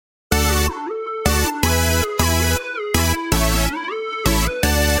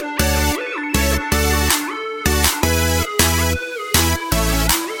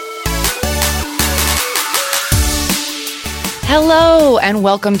Hello, and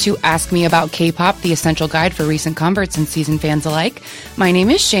welcome to Ask Me About K-Pop, the essential guide for recent converts and seasoned fans alike. My name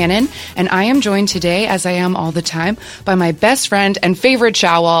is Shannon, and I am joined today, as I am all the time, by my best friend and favorite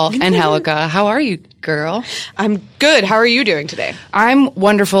Shawwal, Angelica. How are you, girl? I'm good. How are you doing today? I'm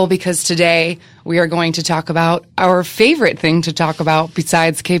wonderful because today we are going to talk about our favorite thing to talk about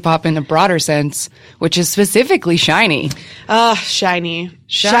besides K-pop in a broader sense, which is specifically SHINee. Shiny.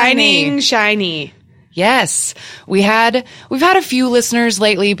 Shining, shiny. Yes. We've had a few listeners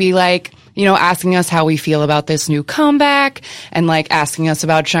lately be like, asking us how we feel about this new comeback and like asking us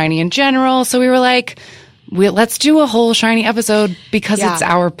about SHINee in general. So we were like, let's do a whole SHINee episode because it's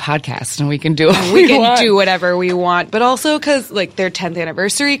our podcast and we can do what we can want. Do whatever we want. But also because like their 10th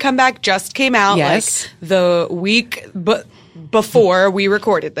anniversary comeback just came out like the week before we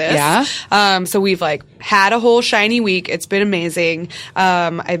recorded this. Yeah. So we've like had a whole SHINee week. It's been amazing.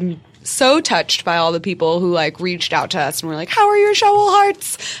 I'm so touched by all the people who like reached out to us and were like, how are your Shawwal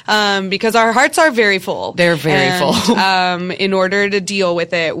hearts? Because our hearts are very full. They're very full. In order to deal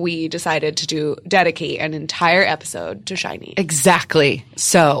with it, we decided to dedicate an entire episode to SHINee. Exactly.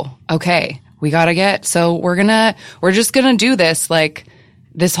 So, okay, we're just gonna do this. Like,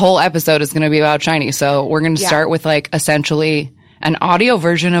 this whole episode is gonna be about SHINee. So we're gonna start with like essentially an audio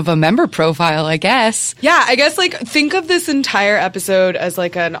version of a member profile, I guess. Yeah, I guess like think of this entire episode as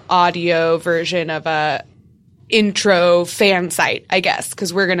like an audio version of a intro fan site, I guess,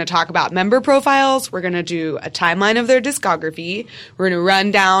 because we're going to talk about member profiles. We're going to do a timeline of their discography. We're going to run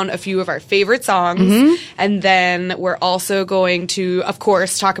down a few of our favorite songs. And then we're also going to, of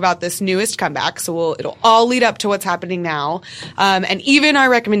course, talk about this newest comeback. So it'll all lead up to what's happening now. And even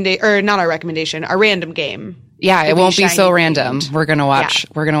our our random game. Yeah, it won't be so SHINee random. themed. We're gonna watch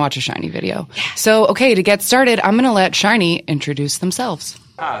a SHINee video. Yeah. So, okay, to get started, I'm gonna let SHINee introduce themselves.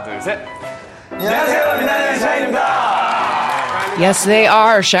 Yes, they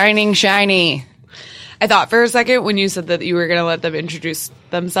are shining shiny. I thought for a second when you said that you were going to let them introduce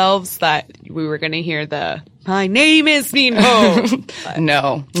themselves that we were going to hear my name is Minho.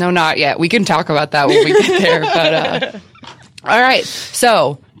 No, not yet. We can talk about that when we get there. But all right.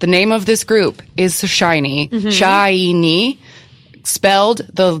 So the name of this group is SHINee. SHINee. Spelled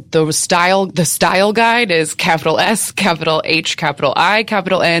the style guide is capital S, capital H, capital I,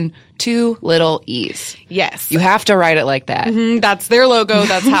 capital N, 2 little e's. Yes. You have to write it like that. That's their logo.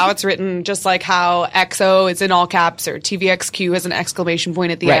 That's how it's written. Just like how EXO is in all caps or TVXQ has an exclamation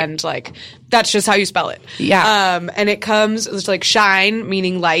point at the end. Like, that's just how you spell it. Yeah. And it's like shine,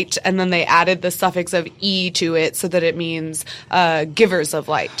 meaning light, and then they added the suffix of E to it so that it means givers of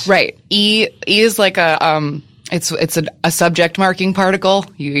light. Right. E is like it's a subject marking particle.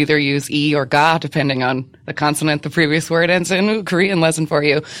 You either use E or ga, depending on the consonant the previous word ends in. Ooh, Korean lesson for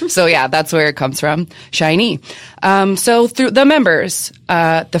you. So yeah, that's where it comes from. SHINee. So through the members,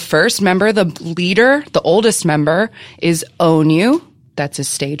 the first member, the leader, the oldest member is Onew. That's his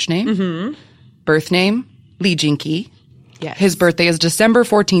stage name. Birth name, Lee Jin-ki. Yes. His birthday is December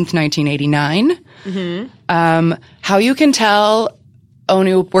 14th, 1989. How you can tell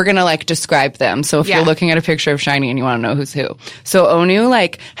Onew, we're going to like describe them. So if you're looking at a picture of SHINee and you want to know who's who. So Onew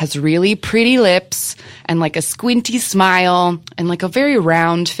like has really pretty lips and like a squinty smile and like a very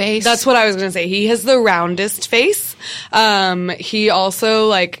round face. That's what I was going to say. He has the roundest face. He also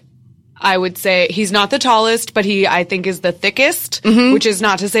like, I would say he's not the tallest, but I think is the thickest, which is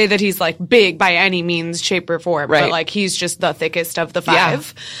not to say that he's like big by any means, shape or form, but like he's just the thickest of the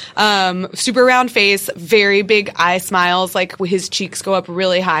five. Super round face, very big eye smiles, like his cheeks go up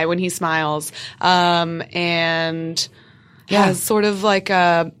really high when he smiles, and has sort of like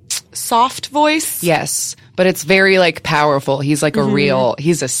a soft voice. Yes. But it's very like powerful. He's like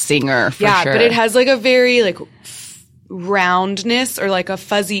he's a singer for sure. But it has like a very like roundness or like a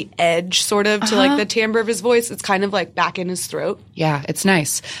fuzzy edge sort of to like the timbre of his voice. It's kind of like back in his throat. Yeah, it's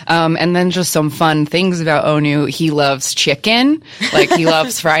nice. And then just some fun things about Onew. He loves chicken. Like he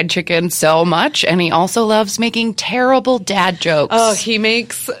loves fried chicken so much. And he also loves making terrible dad jokes. Oh, he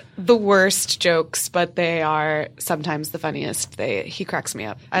makes the worst jokes, but they are sometimes the funniest. He cracks me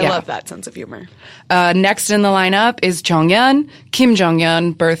up. I love that sense of humor. Next in the lineup is Jonghyun, Kim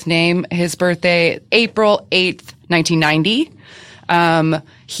Jonghyun, birth name. His birthday, April 8th, 1990.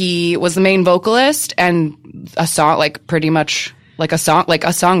 He was the main vocalist and a songwriter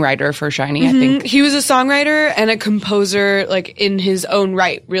for SHINee, I think. He was a songwriter and a composer, like, in his own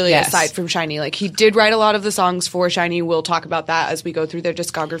right, really, aside from SHINee. Like, he did write a lot of the songs for SHINee. We'll talk about that as we go through their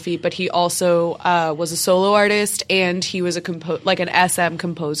discography. But he also was a solo artist, and he was an SM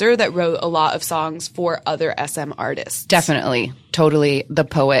composer that wrote a lot of songs for other SM artists. Definitely. Totally the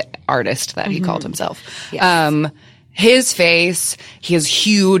poet artist that he called himself. Yes. his face, he has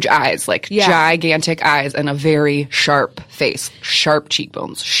huge eyes, like gigantic eyes, and a very sharp face, sharp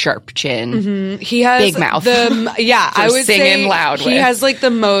cheekbones, sharp chin, He has big mouth. I would singing say loud he with. has like the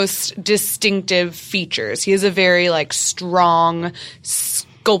most distinctive features. He has a very like strong,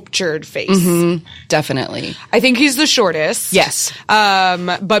 sculptured face. Definitely. I think he's the shortest. Yes.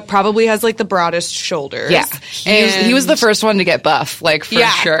 But probably has like the broadest shoulders. Yeah. He was the first one to get buff, like for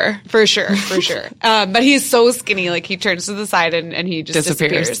sure. For sure. But he's so skinny, like he turns to the side and he just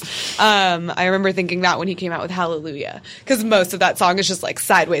disappears. I remember thinking that when he came out with Hallelujah, because most of that song is just like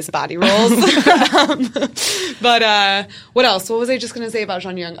sideways body rolls. But what else? What was I just going to say about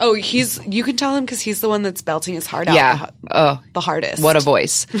Sean Young? Oh, you can tell him because he's the one that's belting his heart out. Yeah. The hardest. What a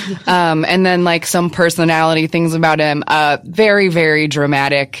voice. And then like some personality things about him. Very, very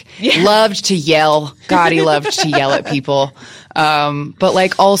dramatic. Yeah. Loved to yell. God, he loved to yell at people. But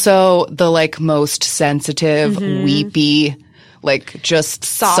like also the like most sensitive, weepy, like just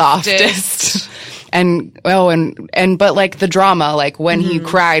softest. But like the drama, like when he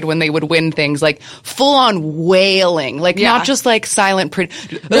cried when they would win things, like full on wailing, like not just like silent,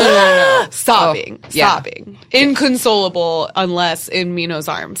 no. Sobbing. Oh, yeah. Sobbing. Inconsolable unless in Mino's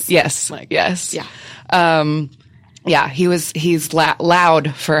arms. Yes. Like, yes. Yeah. He's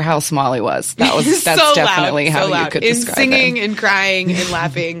loud for how small he was. That's so definitely loud, how so you loud. could in describe singing him. and crying and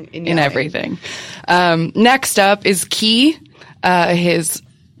laughing and In yelling. everything. Next up is Key. His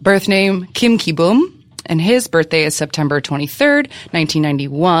birth name, Kim Ki-boom. And his birthday is September 23rd,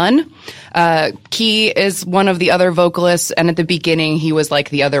 1991. Key is one of the other vocalists, and at the beginning, he was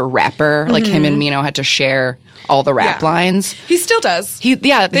like the other rapper. Like him and Mino had to share all the rap lines. He still does.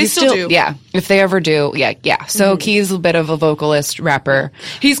 They still do. Yeah, if they ever do, yeah. So Key's a bit of a vocalist rapper.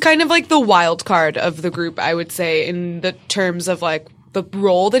 He's kind of like the wild card of the group, I would say, in the terms of like the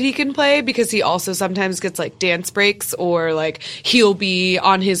role that he can play, because he also sometimes gets like dance breaks, or like he'll be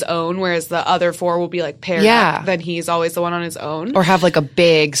on his own, whereas the other four will be like paired up. Then he's always the one on his own. Or have like a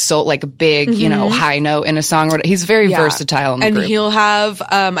big, high note in a song. He's very versatile in the group. And he'll have,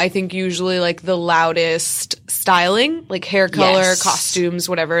 I think usually like the loudest styling, like hair color, costumes,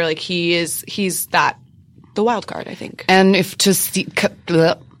 whatever. Like he's the wild card, I think.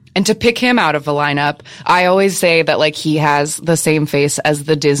 And to pick him out of the lineup, I always say that like he has the same face as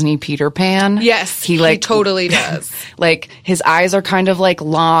the Disney Peter Pan. Yes, he totally does. Like his eyes are kind of like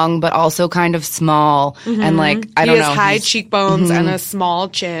long, but also kind of small, and like I don't know. He has high cheekbones and a small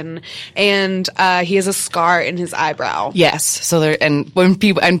chin, and he has a scar in his eyebrow. Yes, so when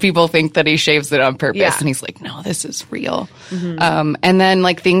people think that he shaves it on purpose, and he's like, no, this is real. And then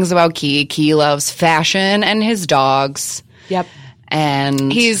like things about Key loves fashion and his dogs. Yep.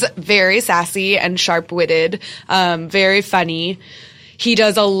 And he's very sassy and sharp-witted, very funny. He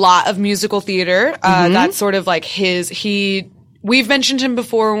does a lot of musical theater. That's sort of like we've mentioned him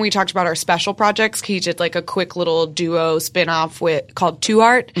before when we talked about our special projects. He did like a quick little duo spin-off called Two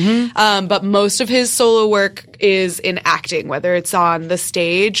Heart. But most of his solo work is in acting, whether it's on the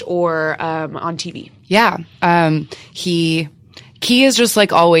stage or on TV. Yeah. Key is just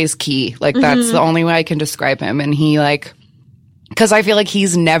like always Key. Like that's the only way I can describe him. And he like... Because I feel like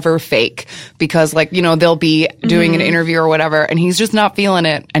he's never fake, because like, they'll be doing an interview or whatever and he's just not feeling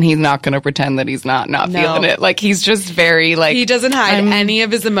it, and he's not going to pretend that he's not feeling it. Like he's just very like... He doesn't hide any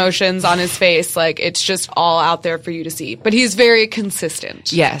of his emotions on his face. Like it's just all out there for you to see. But he's very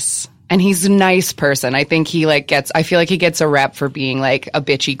consistent. Yes. And he's a nice person. I think he like I feel like he gets a rep for being like a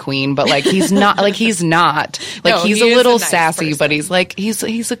bitchy queen, but like he's not, like he's not. Like No, he's he a is little a nice sassy, person. but he's like, he's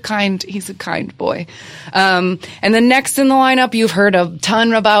a kind boy. And then next in the lineup, you've heard a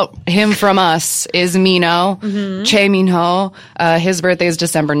ton about him from us, is Mino, Che Minho. His birthday is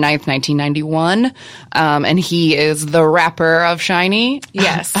December 9th, 1991. And he is the rapper of SHINee.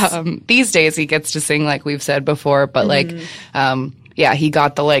 Yes. These days he gets to sing, like we've said before, but like, yeah, he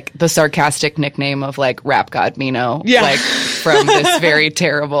got the sarcastic nickname of like Rap God Mino, like from this very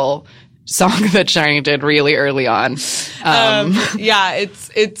terrible song that SHINee did really early on. Yeah,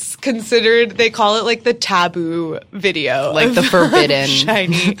 it's considered, they call it like the taboo video, like the forbidden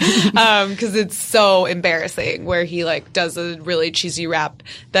SHINee, because it's so embarrassing, where he like does a really cheesy rap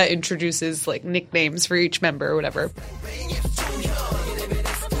that introduces like nicknames for each member or whatever.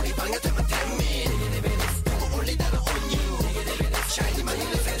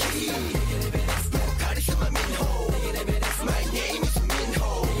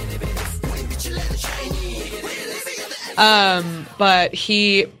 But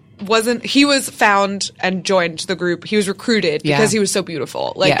he was found and joined the group. He was recruited because he was so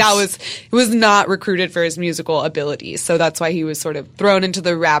beautiful. Like he was not recruited for his musical abilities. So that's why he was sort of thrown into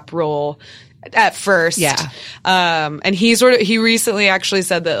the rap role at first. Yeah. And he recently actually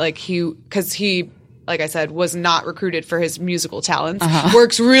said that like cause he, like I said, was not recruited for his musical talents,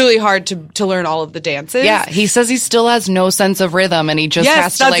 works really hard to learn all of the dances. Yeah. He says he still has no sense of rhythm and he just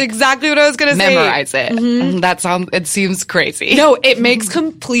has to that's like exactly what I was going to say. memorize it. It seems crazy. No, it makes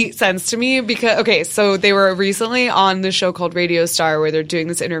complete sense to me because, okay, so they were recently on the show called Radio Star where they're doing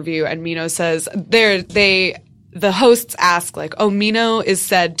this interview and Mino says the hosts ask like, oh, Mino is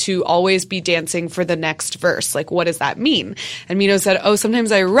said to always be dancing for the next verse. Like, what does that mean? And Mino said, oh,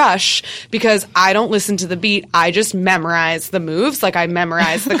 sometimes I rush because I don't listen to the beat. I just memorize the moves. Like I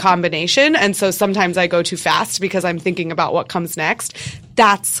memorize the combination. And so sometimes I go too fast because I'm thinking about what comes next.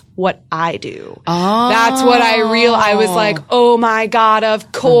 That's what I do. Oh. That's what I was like, oh my God,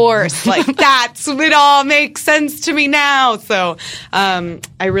 of course. Like it all makes sense to me now. So,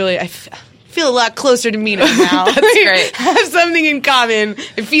 I feel a lot closer to Mino now. That's great. Have something in common.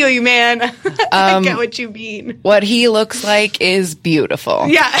 I feel you, man. I get what you mean. What he looks like is beautiful.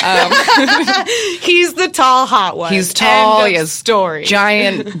 Yeah. He's the tall, hot one. He's tall. He has story.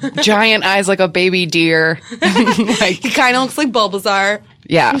 giant eyes like a baby deer. He kind of looks like Bulbasaur.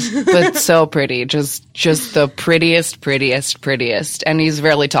 Yeah, but so pretty. Just the prettiest. And he's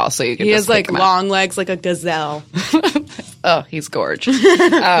really tall, so you can He just has like pick him long legs like a gazelle. Oh, he's gorgeous.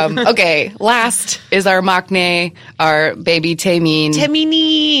 Okay, last is our maknae, our baby Taemin.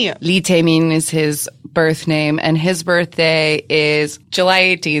 Taemini. Lee Taemin is his birth name, and his birthday is July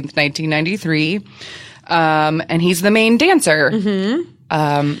 18th, 1993. And he's the main dancer.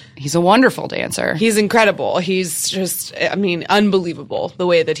 He's a wonderful dancer. He's incredible. He's just, unbelievable the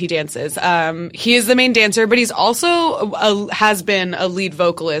way that he dances. He is the main dancer, but he's also has been a lead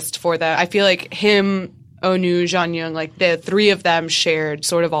vocalist for that. I feel like him, Onu, Jeonyoung, like the three of them shared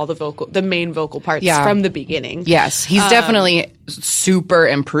sort of all the main vocal parts from the beginning. Yes, he's definitely super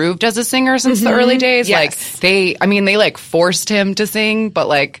improved as a singer since the early days. Yes. Like they like forced him to sing, but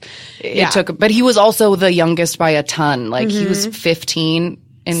like it took. But he was also the youngest by a ton. Like he was 15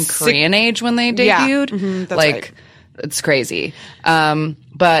 in Korean age when they debuted. Yeah. That's like right. It's crazy.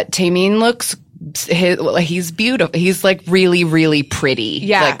 But Taemin looks. He's beautiful. He's like really, really pretty.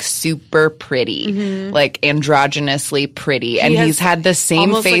 Yeah. Like super pretty. Like androgynously pretty. And he's had the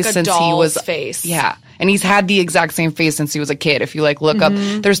same face like since he was face. Yeah. And he's had the exact same face since he was a kid. If you like look up,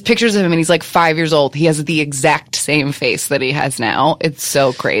 there's pictures of him and he's like 5 years old. He has the exact same face that he has now. It's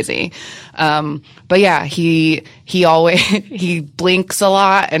so crazy. But yeah, he always, he blinks a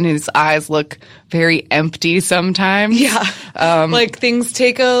lot and his eyes look very empty sometimes. Yeah. Like things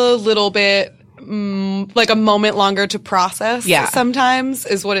take a little bit, like a moment longer to process. Yeah. Sometimes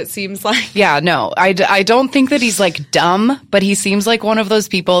is what it seems like. Yeah, no, I don't think that he's like dumb, but he seems like one of those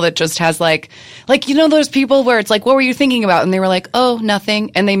people that just has like, you know, those people where it's like, what were you thinking about? And they were like, oh,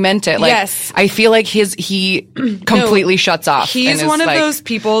 nothing. And they meant it. Like, yes. I feel like he completely shuts off. He's one of those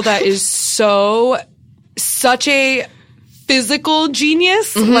people that is such a physical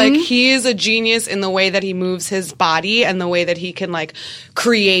genius. Like he is a genius in the way that he moves his body and the way that he can like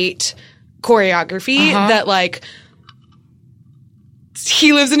create choreography that like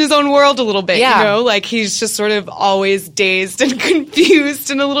he lives in his own world a little bit, you know, like he's just sort of always dazed and confused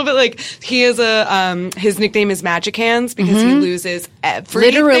and a little bit like he is his nickname is Magic Hands because he loses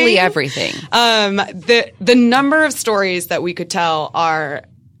everything. Literally everything. The number of stories that we could tell are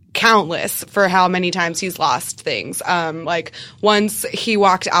countless for how many times he's lost things. Like once he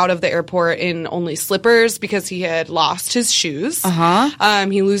walked out of the airport in only slippers because he had lost his shoes.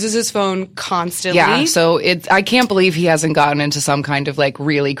 He loses his phone constantly. Yeah, so I can't believe he hasn't gotten into some kind of like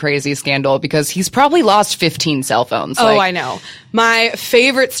really crazy scandal because he's probably lost 15 cell phones. Oh, I know. My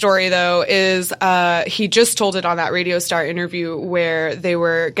favorite story though is he just told it on that Radio Star interview where they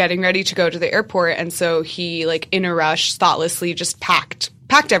were getting ready to go to the airport, and so he like in a rush thoughtlessly just packed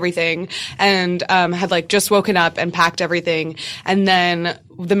everything and had like just woken up and packed everything, and then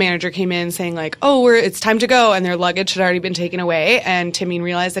the manager came in saying like, oh, it's time to go, and their luggage had already been taken away, and Taemin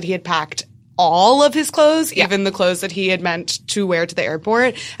realized that he had packed all of his clothes, even the clothes that he had meant to wear to the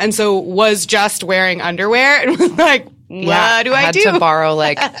airport, and so was just wearing underwear and was like, what do I do? Had to borrow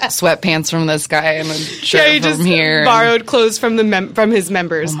like sweatpants from this guy and a shirt he from just here. Borrowed clothes from from his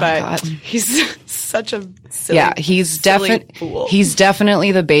members, God. He's such a silly, he's fool. He's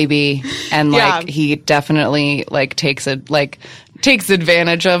definitely the baby, and like he definitely like takes a like takes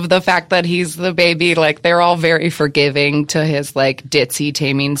advantage of the fact that he's the baby. Like, they're all very forgiving to his, like, ditzy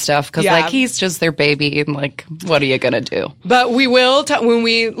taming stuff. Because, like, he's just their baby. And, like, what are you going to do? But we will, when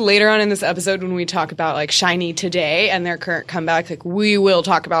we, later on in this episode, when we talk about, like, SHINee today and their current comeback, like, we will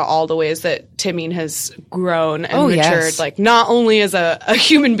talk about all the ways that Taemin has grown and matured. Like, not only as a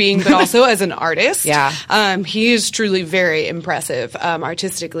human being, but also as an artist. He is truly very impressive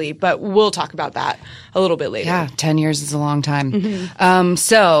artistically. But we'll talk about that a little bit later. Yeah, 10 years is a long time.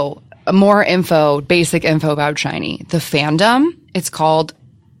 So, more info, basic info about SHINee. The fandom, it's called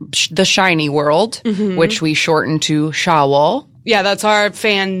the SHINee World, which we shorten to Shawol. Yeah, that's our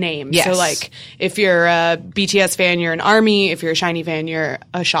fan name. Yes. So, like, if you're a BTS fan, you're an ARMY. If you're a SHINee fan, you're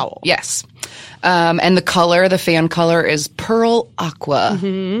a Shawol. Yes. And the fan color is Pearl Aqua.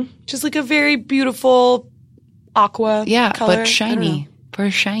 Just like a very beautiful aqua color. But shiny. Pearl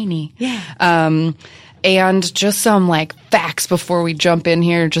shiny. Yeah. And just some, like, facts before we jump in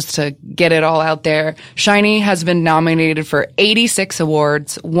here, just to get it all out there. SHINee has been nominated for 86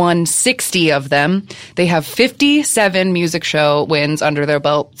 awards, won 60 of them. They have 57 music show wins under their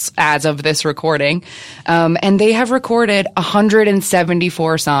belts as of this recording. And they have recorded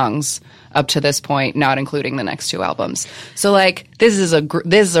 174 songs up to this point, not including the next two albums. So, like, this is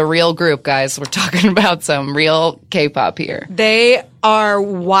a real group, guys. We're talking about some real K-pop here. They are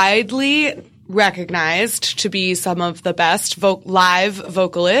widely recognized to be some of the best live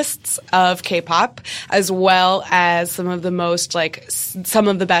vocalists of K-pop, as well as some of the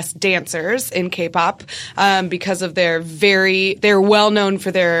best dancers in K-pop, because of they're well known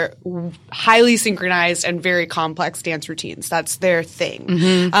for their highly synchronized and very complex dance routines. That's their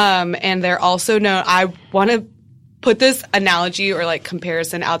thing. And they're also known, I want to put this analogy or like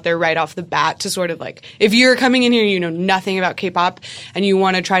comparison out there right off the bat to sort of like, if you're coming in here, you know nothing about K-pop and you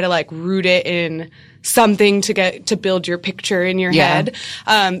want to try to like root it in something to build your picture in your head.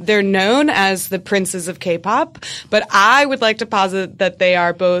 They're known as the princes of K-pop, but I would like to posit that they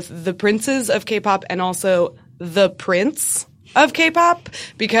are both the princes of K-pop and also the prince of K-pop,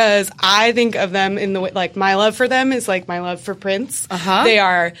 because I think of them in the way, like, my love for them is like my love for Prince. They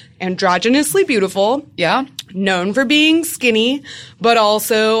are androgynously beautiful. Yeah. Known for being skinny, but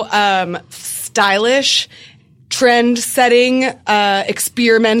also stylish, trend-setting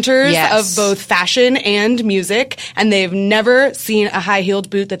experimenters of both fashion and music, and they've never seen a high-heeled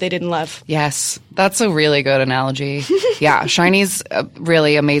boot that they didn't love. Yes, that's a really good analogy. Yeah, SHINee's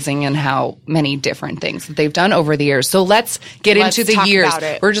really amazing in how many different things that they've done over the years. So let's get into the years.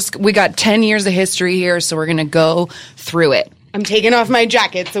 We got 10 years of history here, so we're going to go through it. I'm taking off my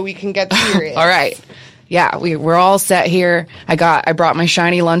jacket so we can get serious. All right. Yeah, we're all set here. I brought my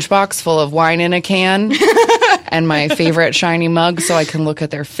SHINee lunchbox full of wine in a can and my favorite SHINee mug so I can look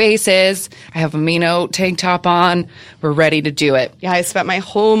at their faces. I have a Mino tank top on. We're ready to do it. Yeah, I spent my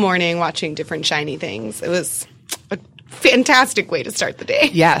whole morning watching different SHINee things. It was a fantastic way to start the day.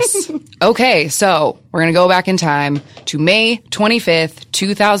 Yes. Okay, so we're going to go back in time to May 25th,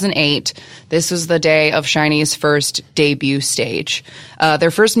 2008. This was the day of SHINee's first debut stage.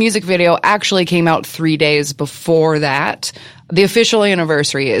 Their first music video actually came out 3 days before that. The official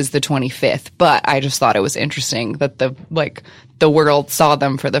anniversary is the 25th, but I just thought it was interesting that the world saw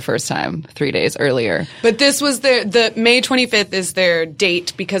them for the first time 3 days earlier. But this was the May 25th is their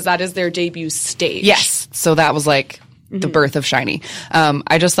date because that is their debut stage. Yes. So that was like the birth of SHINee.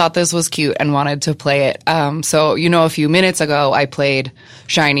 I just thought this was cute and wanted to play it. So, a few minutes ago, I played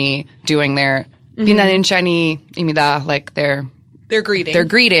SHINee doing their Binanin SHINee imida, like their greeting. Their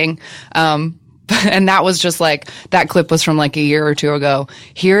greeting. And that was just like, that clip was from like a year or two ago.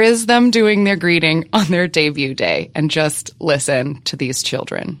 Here is them doing their greeting on their debut day. And just listen to these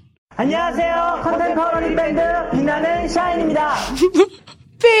children. 안녕하세요. 컨텐츠 어린이 밴드 빛나는 샤인입니다.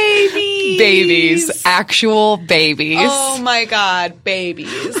 Babies. Actual babies. Oh my God,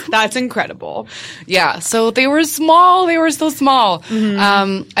 babies. That's incredible. Yeah, so they were small. They were so small.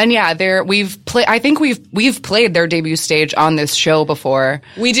 And yeah, I think we've played their debut stage on this show before.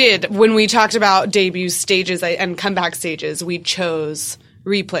 We did. When we talked about debut stages and comeback stages, we chose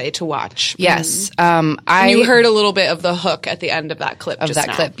Replay to watch. Yes. You heard a little bit of the hook at the end of that clip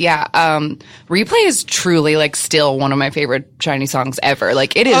clip, yeah. Replay is truly, like, still one of my favorite SHINee songs ever.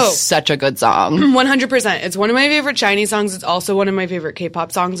 Like, it is such a good song. 100%. It's one of my favorite SHINee songs. It's also one of my favorite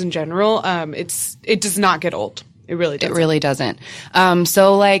K-pop songs in general. It does not get old. It really doesn't. It really doesn't.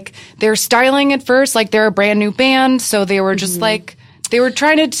 So, like, their styling at first, like, they're a brand new band, so they were just, like... They were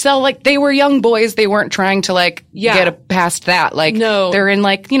trying to sell, like, they were young boys. They weren't trying to, like, get past that. Like, no. They're in,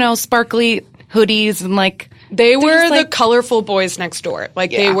 like, sparkly hoodies and, like... They were the colorful boys next door.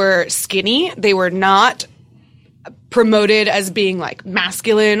 Like, they were skinny. They were not promoted as being like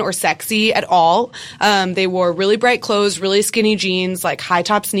masculine or sexy at all. They wore really bright clothes, really skinny jeans, like high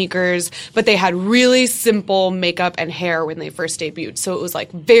top sneakers, but they had really simple makeup and hair when they first debuted. So it was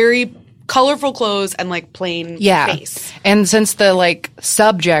like very colorful clothes and like plain face. And since the like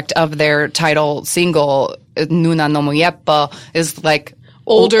subject of their title single, Nuna Nomu Yeppa, is like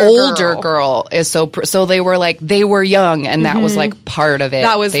older girl is so they were like, they were young, and that was like part of it.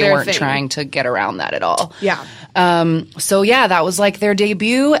 That was they their weren't thing. trying to get around that at all. Yeah. So yeah, that was like their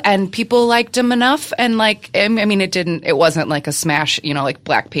debut, and people liked them enough. And like, I mean, it wasn't like a smash, you know, like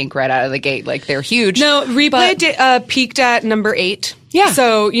Blackpink right out of the gate. Like they're huge. No, Replay peaked at number 8. Yeah.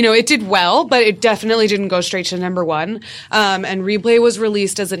 So, you know, it did well, but it definitely didn't go straight to number 1. And Replay was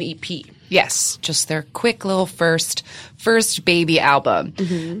released as an EP. Yes, just their quick little first baby album.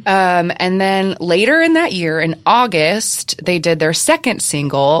 And then later in that year, in August, they did their second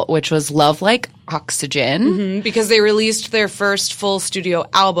single, which was Love Like Oxygen. Because they released their first full studio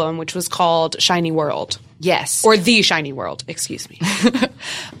album, which was called Shiny World. Yes. Or The Shiny World, excuse me.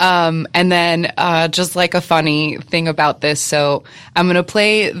 And then just like a funny thing about this, so I'm going to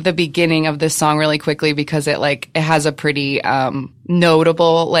play the beginning of this song really quickly because it has a pretty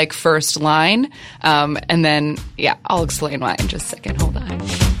notable like first line. And then, yeah, I'll explain why in just a second. Hold on.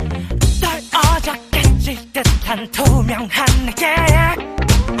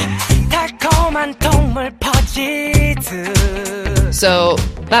 So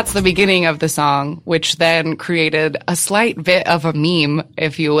that's the beginning of the song, which then created a slight bit of a meme,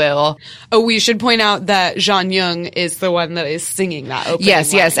 if you will. Oh, we should point out that Jeon Young is the one that is singing that opening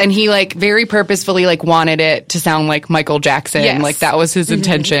Yes, line. yes. And he like very purposefully like wanted it to sound like Michael Jackson. Yes. Like that was his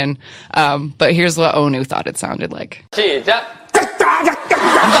intention. But here's what Onu thought it sounded like. 시작.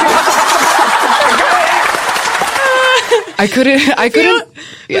 I couldn't.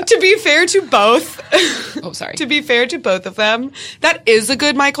 Yeah. To be fair to both. Oh, sorry. To be fair to both of them, that is a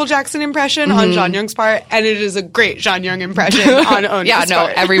good Michael Jackson impression on Jeon Young's part, and it is a great Jeon Young impression on Onu's Yeah, no,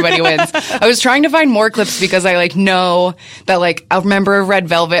 part. everybody wins. I was trying to find more clips because I like know that like a member of Red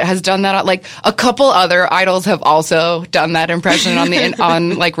Velvet has done that. Like a couple other idols have also done that impression on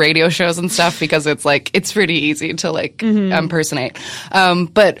on like radio shows and stuff because it's like it's pretty easy to like impersonate.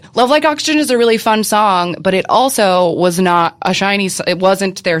 But Love Like Oxygen is a really fun song, but it also was not a Shiny. It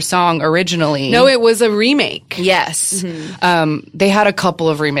wasn't their song originally. No, it was a remake. Yes. They had a couple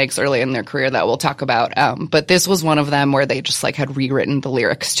of remakes early in their career that we'll talk about. But this was one of them where they just like had rewritten the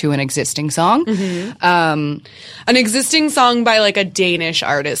lyrics to an existing song. An existing song by like a Danish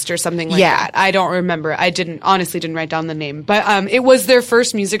artist or something like that. I don't remember. I honestly didn't write down the name, but it was their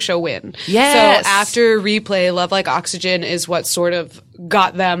first music show win. Yes. So after Replay, Love Like Oxygen is what sort of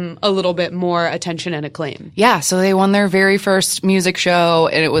got them a little bit more attention and acclaim. Yeah, so they won their very first music show,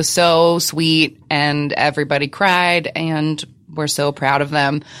 and it was so sweet, and everybody cried, and we're so proud of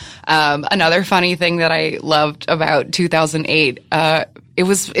them. Another funny thing that I loved about 2008,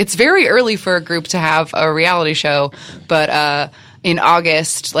 it's very early for a group to have a reality show, but in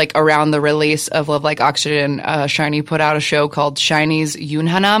August, like around the release of Love Like Oxygen, Shiny put out a show called Shiny's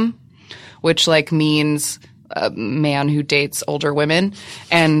Yoonhanam, which like means a man who dates older women.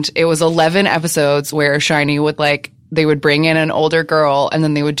 And it was 11 episodes where Shiny would they would bring in an older girl and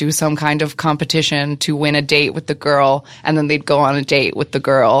then they would do some kind of competition to win a date with the girl. And then they'd go on a date with the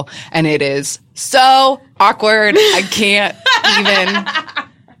girl. And it is so awkward. I can't even.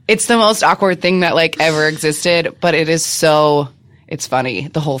 It's the most awkward thing that like ever existed, but it is it's funny.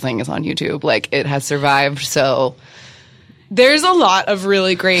 The whole thing is on YouTube. Like it has survived. So there's a lot of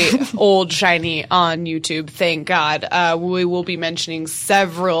really great old Shiny on YouTube. Thank God. We will be mentioning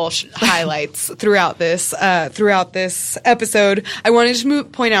several highlights throughout this episode. I wanted to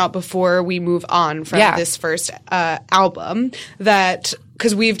point out before we move on from this first album that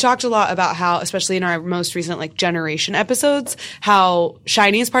because we've talked a lot about how, especially in our most recent like generation episodes, how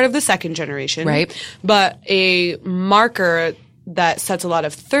Shiny is part of the second generation, right? But a marker that sets a lot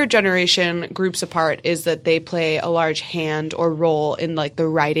of third generation groups apart is that they play a large hand or role in like the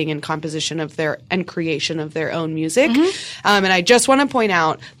writing and composition of and creation of their own music. And I just want to point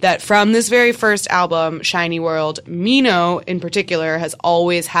out that from this very first album, Shiny World, Mino in particular has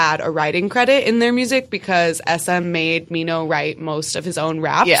always had a writing credit in their music because SM made Mino write most of his own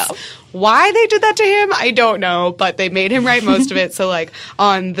raps. Yeah. Why they did that to him, I don't know, but they made him write most of it. So like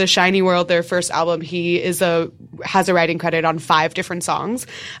on the Shiny World, their first album, he has a writing credit on 5 different songs.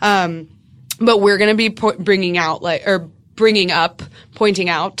 But we're going to be pointing out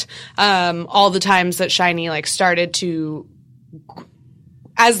all the times that Shiny like started to,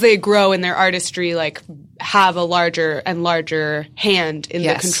 as they grow in their artistry, like have a larger and larger hand in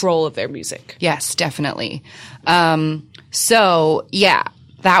the control of their music. Yes, definitely. So yeah,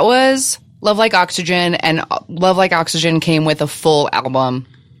 that was Love Like Oxygen, and Love Like Oxygen came with a full album,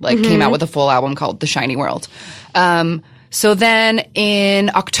 came out with a full album called The Shiny World. So then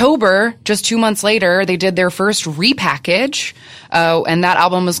in October, just 2 months later, they did their first repackage, and that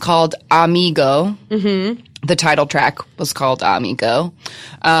album was called Amigo. Mm-hmm. The title track was called Amigo.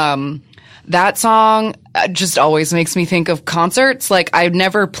 That song just always makes me think of concerts. Like, I'd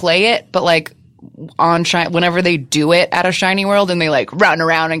never play it, but like whenever they do it at a Shiny World and they like run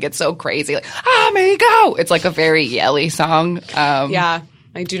around and get so crazy, like, Amigo! It's like a very yelly song. Yeah,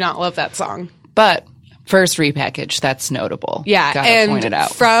 I do not love that song. But first repackage, that's notable. Yeah, Gotta point it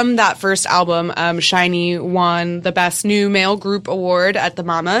out. From that first album, Shiny won the Best New Male Group Award at the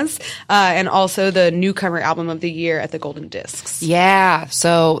Mamas, and also the Newcomer Album of the Year at the Golden Discs. Yeah,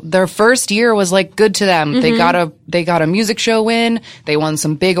 so their first year was like good to them. Mm-hmm. They got a music show win. They won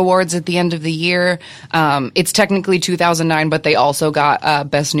some big awards at the end of the year. It's technically 2009, but they also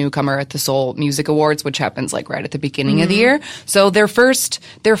got Best Newcomer at the Seoul Music Awards, which happens like right at the beginning of the year. So their first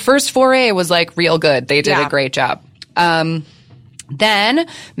foray was like real good. They did a great job. Then,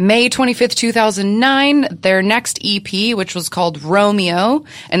 May 25th, 2009, their next EP, which was called Romeo,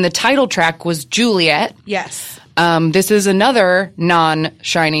 and the title track was Juliet. Yes. This is another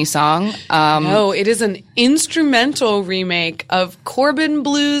non-Shiny song. No, it is an instrumental remake of Corbin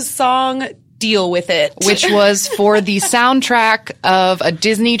Blue's song Deal With It. Which was for the soundtrack of a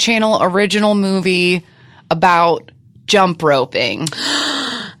Disney Channel original movie about jump roping.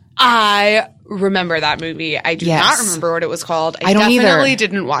 I remember that movie. I do not remember what it was called. I don't definitely either.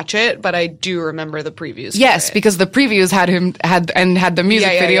 Didn't watch it, but I do remember the previews. Yes, because the previews had the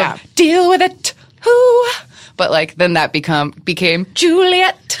music video. Yeah. Deal with it. Who? But like then that became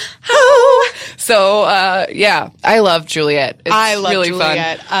Juliet. Who? So I love Juliet. I love really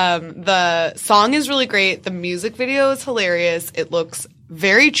Juliet. fun. The song is really great. The music video is hilarious. It looks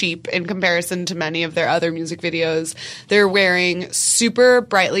very cheap in comparison to many of their other music videos. They're wearing super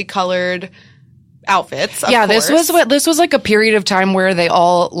brightly colored outfits. Of course. This was like a period of time where they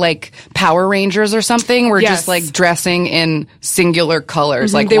all like Power Rangers or something were just like dressing in singular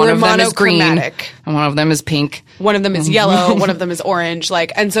colors. Like they one were of them is green monochromatic. and one of them is pink. One of them is yellow, one of them is orange,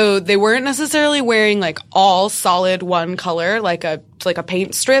 and so they weren't necessarily wearing like all solid one color, like a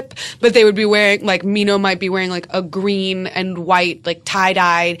paint strip, but they would be wearing, like Mino might be wearing like a green and white, like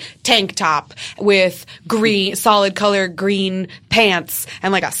tie-dyed tank top with solid color green pants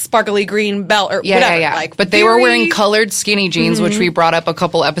and like a sparkly green belt or whatever. Yeah. Like, but they were wearing colored skinny jeans, which we brought up a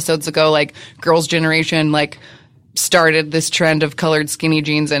couple episodes ago, like Girls' Generation, like started this trend of colored skinny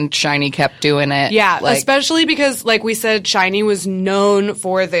jeans and Shiny kept doing it. Yeah, especially because, like we said, Shiny was known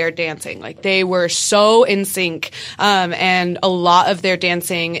for their dancing. Like, they were so in sync, and a lot of their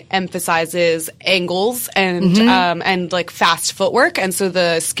dancing emphasizes angles and like fast footwork. And so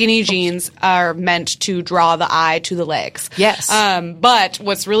the skinny jeans are meant to draw the eye to the legs. Yes. But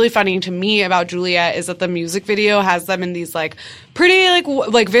what's really funny to me about Juliet is that the music video has them in these like pretty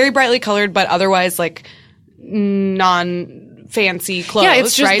like very brightly colored, but otherwise like non-fancy clothes. Yeah,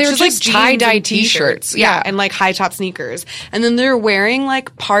 it's just, right? they're just like tie-dye jeans and t-shirts. Yeah, and like high-top sneakers. And then they're wearing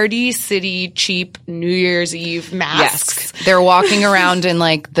like Party City cheap New Year's Eve masks. Yes. They're walking around in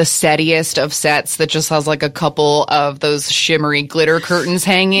like the settiest of sets that just has like a couple of those shimmery glitter curtains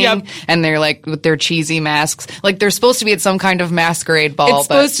hanging. Yep. And they're like with their cheesy masks. Like they're supposed to be at some kind of masquerade ball. It's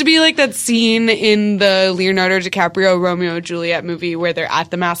supposed to be like that scene in the Leonardo DiCaprio Romeo and Juliet movie where they're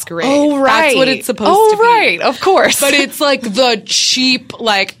at the masquerade. Oh, right. That's what it's supposed to be. Oh, right. Of course. But it's like the cheap,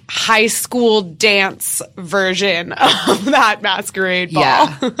 like high school dance version of that masquerade ball.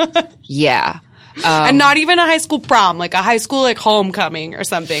 Yeah. Yeah. And not even a high school prom, like a high school like homecoming or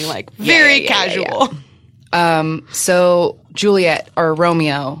something, like very casual. So Juliet or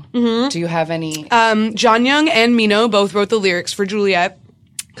Romeo, do you have any? John Young and Mino both wrote the lyrics for Juliet.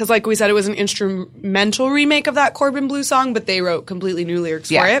 Because, like we said, it was an instrumental remake of that Corbin Blue song, but they wrote completely new lyrics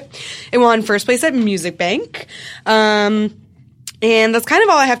for it. It won first place at Music Bank. And that's kind of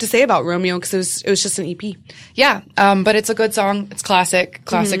all I have to say about Romeo, because it was just an EP. Yeah, but it's a good song. It's classic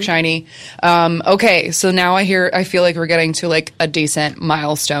Shiny. Okay, so now I feel like we're getting to like a decent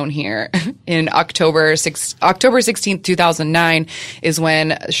milestone here. In October 16th, 2009 is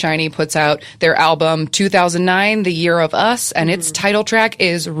when Shiny puts out their album 2009, The Year of Us, and its title track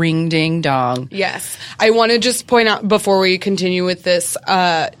is Ring Ding Dong. Yes. I want to just point out before we continue with this,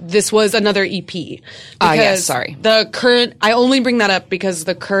 this was another EP. Yes, sorry. I only bring that up because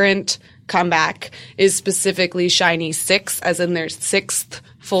the current comeback is specifically Shiny 6, as in their 6th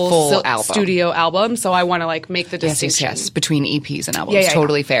full album. studio album. So I want to like make the distinction. Yes, between EPs and albums. Yeah.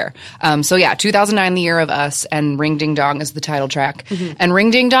 Totally fair. 2009, The Year of Us, and Ring Ding Dong is the title track. Mm-hmm. And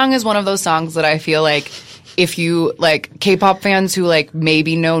Ring Ding Dong is one of those songs that I feel like if you like K-pop fans who like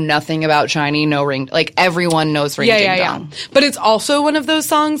maybe know nothing about SHINee, know Ring, like everyone knows Ring Ding Dong. But it's also one of those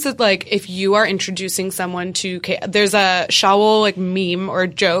songs that like if you are introducing someone to there's a Shawl like meme or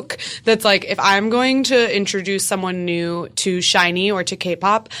joke that's like if I'm going to introduce someone new to SHINee or to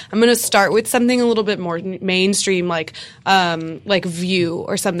K-pop, I'm going to start with something a little bit more mainstream like View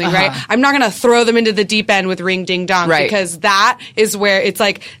or something, right? I'm not going to throw them into the deep end with Ring Ding Dong because that is where it's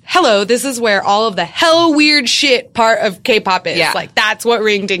like, hello, this is where all of the hell weird shit part of K-pop is. Yeah. Like that's what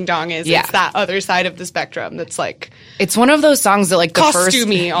Ring Ding Dong is. Yeah. It's that other side of the spectrum that's like it's one of those songs that like the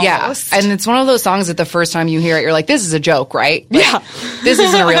costumey first almost. and it's one of those songs that the first time you hear it you're like this is a joke, right? Like, this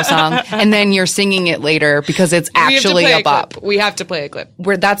isn't a real song, and then you're singing it later because it's actually a bop. We have to play a clip.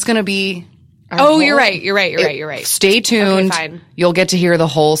 Where that's going to be you're right. Stay tuned. Okay, fine. You'll get to hear the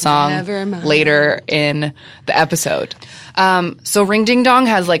whole song Never mind. later in the episode. So Ring Ding Dong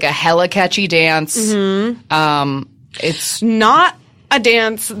has like a hella catchy dance. It's Not a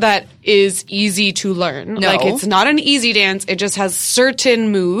dance that is easy to learn. No. Like it's not an easy dance. It just has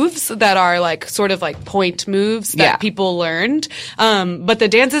certain moves that are like sort of like point moves that people learned. But the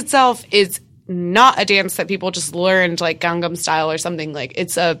dance itself is not a dance that people just learned like Gangnam Style or something. Like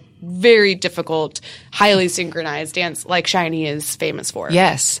it's a very difficult, highly synchronized dance like SHINee is famous for.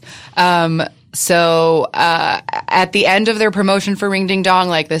 yes. So at the end of their promotion for Ring Ding Dong,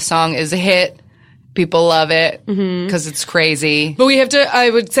 like this song is a hit. People love it because it's crazy. But I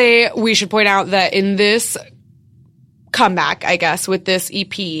would say we should point out that in this comeback, I guess, with this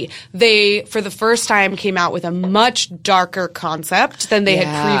EP, they, for the first time, came out with a much darker concept than they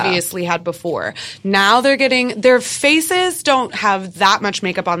had previously had before. Now their faces don't have that much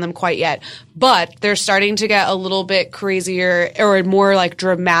makeup on them quite yet, but they're starting to get a little bit crazier or more like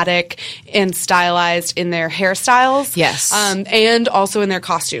dramatic and stylized in their hairstyles. Yes. And also in their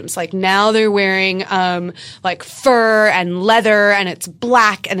costumes. Like now they're wearing, like fur and leather and it's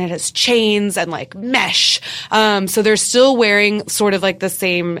black and it has chains and like mesh. So they're still wearing sort of like the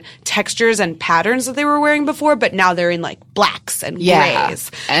same textures and patterns that they were wearing before, but now they're in like blacks and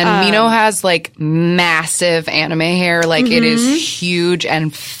grays. And Mino has like massive anime hair. Like it is huge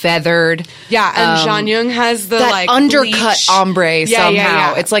and feathered. Yeah, and Jonghyun has the that like undercut bleach. ombre somehow.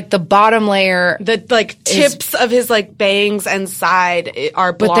 Yeah. It's like the bottom layer. The like tips of his like bangs and side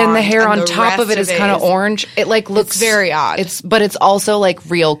are blonde, But then the hair and on the top of it rest is kind of orange. It like looks very odd. But it's also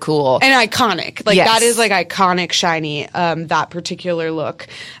like real cool. and iconic. Like Yes. that is like iconic SHINee, that particular look.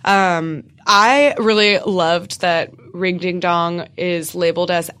 I really loved that Ring Ding Dong is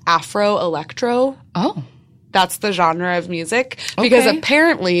labeled as Afro Electro. Oh. That's the genre of music because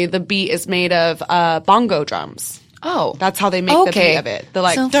apparently the beat is made of bongo drums. Oh. That's how they make the beat of it. They're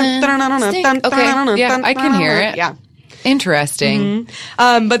like, Okay. Yeah, I can hear it. Yeah. Interesting.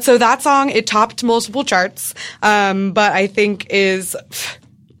 But so that song, it topped multiple charts. But I think is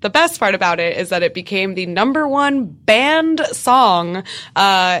the best part about it is that it became the #1 banned song,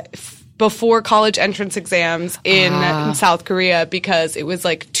 before college entrance exams in South Korea because it was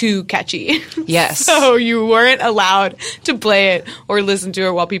like too catchy. Yes. So you weren't allowed to play it or listen to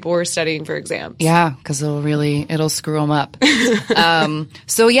it while people were studying for exams. Yeah, because it'll screw them up.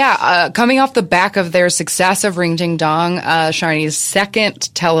 Coming off the back of their success of Ring Ding Dong, SHINee's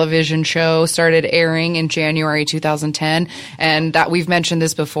second television show started airing in January 2010, and that we've mentioned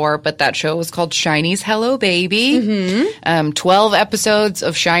this before, but that show was called SHINee's Hello Baby. 12 episodes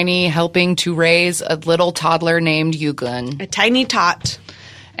of SHINee helping to raise a little toddler named Yugun. A tiny tot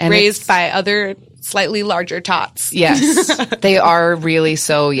And raised by other slightly larger tots. Yes, they are really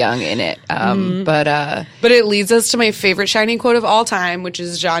so young in it. But it leads us to my favorite SHINee quote of all time, which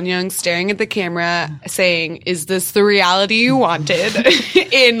is Jonghyun staring at the camera saying, "Is this the reality you wanted?"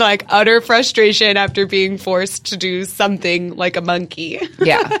 in like utter frustration after being forced to do something like a monkey.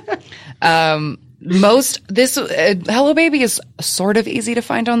 yeah. Hello Baby is sort of easy to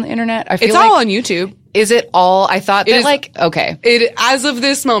find on the internet. I feel It's like, all on YouTube. Is it all? I thought that is- okay. It as of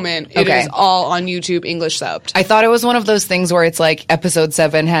this moment, it Okay. is all on YouTube English subbed. I thought it was one of those things where it's like episode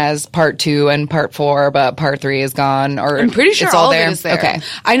 7 has part 2 and part 4, but part 3 is gone. Or I'm pretty sure it's all there. of it is there. Okay.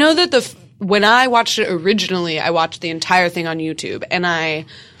 I know that when I watched it originally, I watched the entire thing on YouTube, and I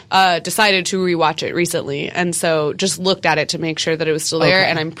decided to rewatch it recently, and so just looked at it to make sure that it was still there,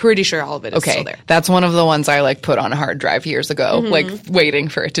 and I'm pretty sure all of it is still there. That's one of the ones I like put on a hard drive years ago, like waiting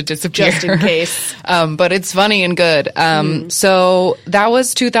for it to disappear. Just in case. But it's funny and good. So that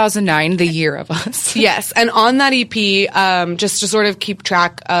was 2009, the year of us. Yes, and on that EP, just to sort of keep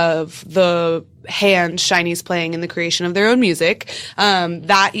track of the hand SHINee's playing in the creation of their own music,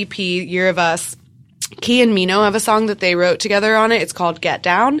 that EP, Year of Us, Key and Mino have a song that they wrote together on it. It's called Get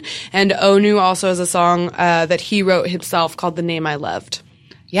Down. And Onu also has a song that he wrote himself called The Name I Loved.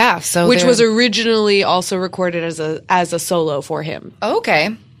 Yeah, so which was originally also recorded as a solo for him.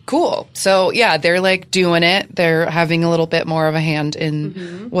 Okay, cool. So yeah, they're like doing it. They're having a little bit more of a hand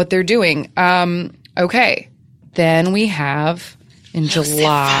in what they're doing. Okay, then we have in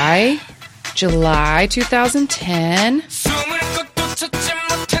July 2010.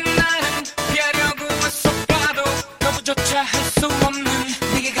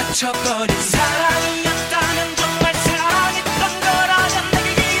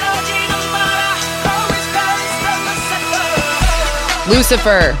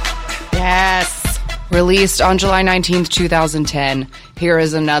 Lucifer. Yes. Released on July 19th, 2010. Here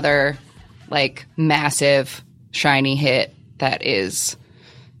is another, like, massive, SHINee hit that is,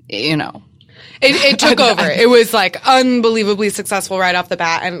 you know. It took over. It was, like, unbelievably successful right off the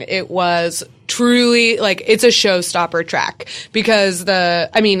bat, and it was truly, like, it's a showstopper track because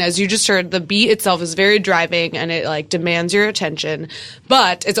as you just heard, the beat itself is very driving and it, like, demands your attention,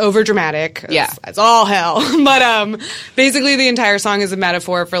 but it's over dramatic. Yeah. It's all hell. But, basically the entire song is a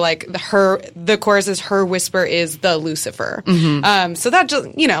metaphor for, like, the chorus is her whisper is the Lucifer. So that just,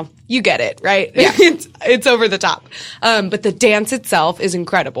 you get it, right? Yeah. It's over the top. But the dance itself is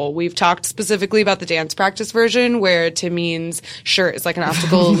incredible. We've talked specifically about the dance practice version where Timeen's shirt is like an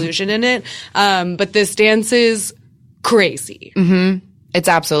optical illusion in it. But this dance is crazy. It's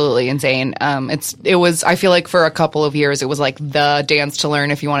absolutely insane. It was, I feel like for a couple of years, it was like the dance to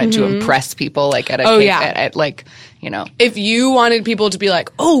learn if you wanted to impress people, like at If you wanted people to be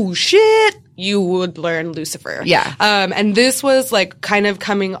like, oh shit, you would learn Lucifer. Yeah. And this was like kind of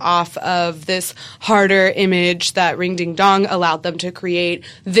coming off of this harder image that Ring Ding Dong allowed them to create.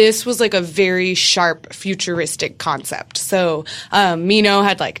 This was like a very sharp futuristic concept. So, Mino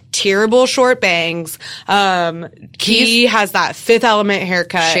had like terrible short bangs. Key has that Fifth Element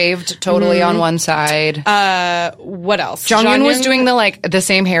haircut. Shaved totally on one side. What else? Jonghyun was doing the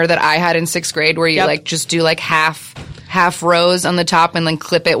same hair that I had in 6th grade where you like just do like half rows on the top and then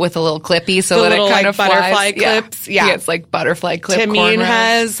clip it with a little clippy so that it kind of butterfly flies. clips. Yeah. It's like butterfly clip. Timeen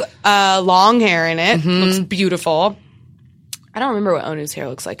has long hair in it. Looks beautiful. I don't remember what Onu's hair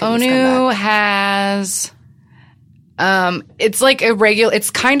looks like in this comeback. Has it's like irregular.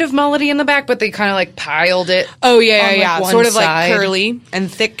 It's kind of mullety in the back, but they kind of like piled it. Oh yeah. Sort of side. like curly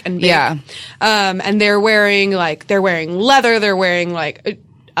and thick and big. Yeah. And they're wearing leather. They're wearing like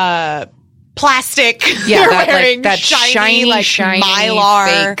plastic. Yeah, they're wearing that shiny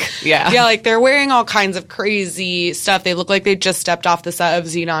mylar. Fake. Yeah. Yeah, like they're wearing all kinds of crazy stuff. They look like they just stepped off the set of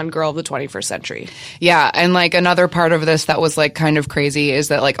Xenon Girl of the 21st Century. Yeah, and like another part of this that was like kind of crazy is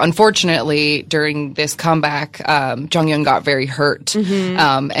that like unfortunately during this comeback, Jonghyun got very hurt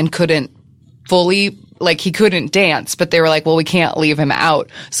and couldn't fully. Like, he couldn't dance, but they were like, well, we can't leave him out.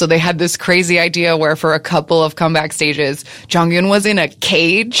 So they had this crazy idea where for a couple of comeback stages, Jonghyun was in a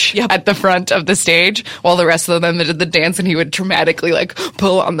cage at the front of the stage while the rest of them did the dance, and he would dramatically, like,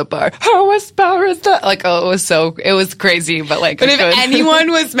 pull on the bar. How is power is that? Like, it was crazy, but like, but if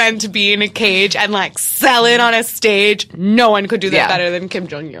anyone was meant to be in a cage and, like, sell it on a stage, no one could do that better than Kim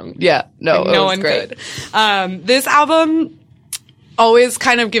Jong-young. Yeah, no, like, no one great. could. This album always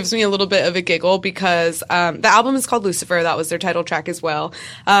kind of gives me a little bit of a giggle because the album is called Lucifer. That was their title track as well.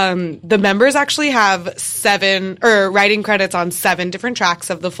 The members actually have writing credits on 7 different tracks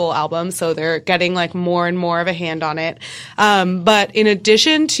of the full album, so they're getting like more and more of a hand on it. But in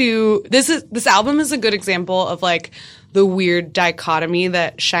addition to this album is a good example of like the weird dichotomy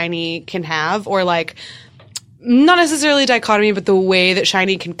that SHINee can have, or like not necessarily dichotomy, but the way that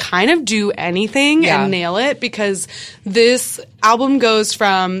SHINee can kind of do anything and nail it, because this album goes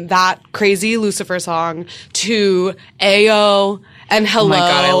from that crazy Lucifer song to Ayo and Hello. Oh my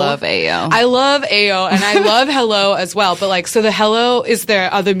God, I love Ayo. I love Ayo and I love Hello as well. But like, so the Hello is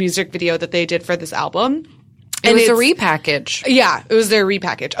their other music video that they did for this album. It was a repackage. Yeah, it was their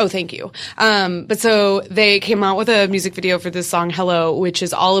repackage. Oh, thank you. But so they came out with a music video for this song, Hello, which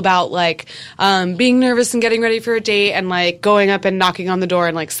is all about like, being nervous and getting ready for a date and like going up and knocking on the door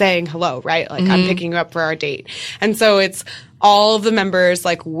and like saying hello, right? Like, I'm picking you up for our date. And so it's all of the members,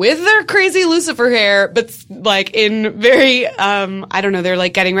 like, with their crazy Lucifer hair, but, like, in very, I don't know, they're,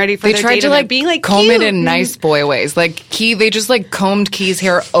 like, getting ready for They their tried date to, and like, they're being, like, comb cute. it in nice boy ways. Like, they just, like, combed Key's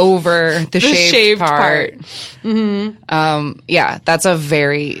hair over the shaved part. Yeah, that's a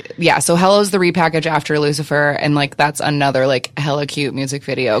very, so Hello's the repackage after Lucifer, and, like, that's another, like, hella cute music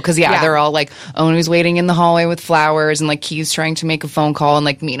video. Because, they're all, like, Onu's waiting in the hallway with flowers, and, like, Key's trying to make a phone call, and,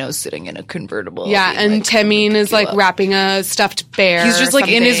 like, Mino's sitting in a convertible. Yeah, being, and like, Temin is, like, wrapping a stuffed bear. He's just, like,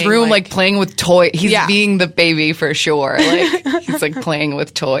 in his room, like, playing with toys. He's being the baby for sure. Like, he's, like, playing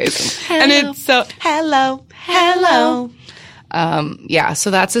with toys. And it's so, hello.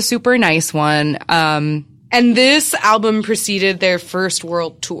 So that's a super nice one. And this album preceded their first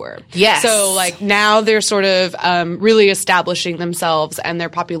world tour. Yes. So, like, now they're sort of really establishing themselves and their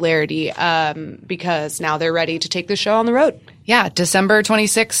popularity because now they're ready to take the show on the road. Yeah, December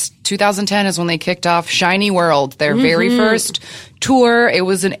 26, 2010 is when they kicked off Shiny World, their very first tour. It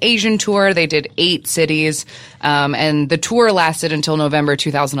was an Asian tour. They did 8 cities, and the tour lasted until November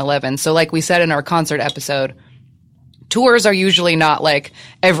 2011. So like we said in our concert episode, tours are usually not like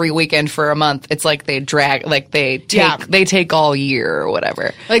every weekend for a month. It's like they take all year or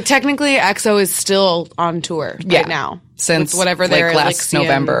whatever. Like, technically, EXO is still on tour right now. Since whatever like their last Elysium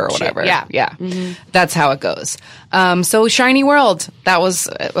November or shit. whatever. Yeah. That's how it goes. So Shiny World, that was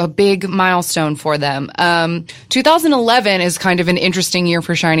a big milestone for them. 2011 is kind of an interesting year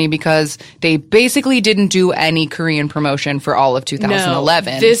for Shiny because they basically didn't do any Korean promotion for all of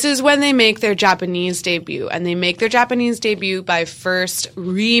 2011. No, this is when they make their Japanese debut, and they make their Japanese debut by first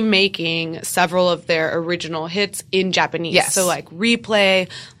remaking several of their original hits in Japanese. Yes. So, like, Replay,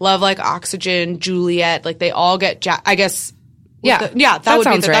 Love Like Oxygen, Juliet, like, they all get, I guess... that would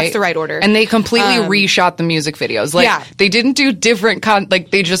sounds be right. That's the right order. And they completely reshot the music videos. Like, they didn't do different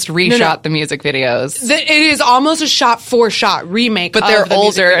they just reshot the music videos. It is almost a shot-for-shot remake, but of they're the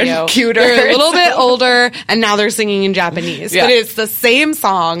older music video. and cuter. They're a little bit older, and now they're singing in Japanese. Yeah. But it's the same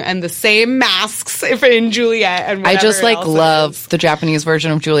song and the same masks if in Juliet and whatever I just else it love is. the Japanese version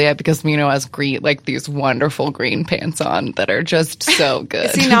of Juliet because Mino has these wonderful green pants on that are just so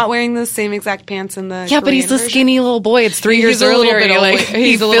good. Is he not wearing the same exact pants in the but he's Korean the version? skinny little boy. It's 3 years He's a little earlier. bit older.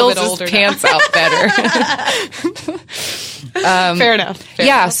 He He's a little fills bit his older pants out better. Fair enough. Fair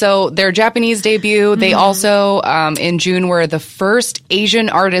enough. So their Japanese debut, they also, in June, were the first Asian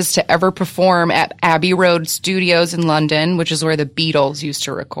artists to ever perform at Abbey Road Studios in London, which is where the Beatles used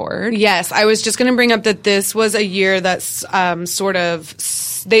to record. Yes, I was just going to bring up that this was a year that's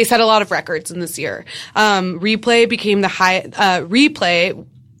they set a lot of records in this year. Replay became Replay,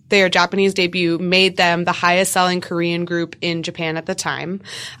 their Japanese debut, made them the highest selling Korean group in Japan at the time.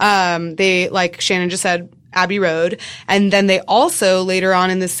 They, like Shannon just said, Abbey Road. And then they also, later on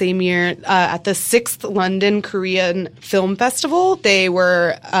in the same year, at the 6th London Korean Film Festival, they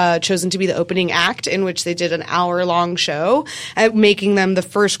were chosen to be the opening act, in which they did an hour-long show, making them the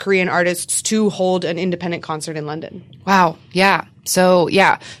first Korean artists to hold an independent concert in London. Wow. Yeah. So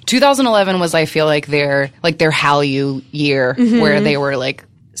 2011 was, I feel like, their Hallyu year where they were like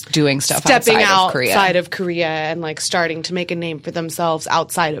doing stuff Stepping outside of Korea and like starting to make a name for themselves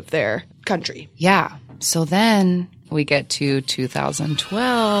outside of their country. Yeah. So then we get to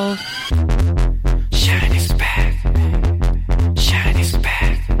 2012. Shiny's back. Shiny's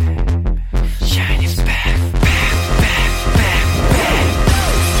back. Shiny's back. Back.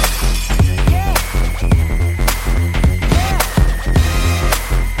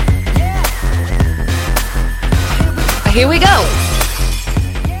 Here we go.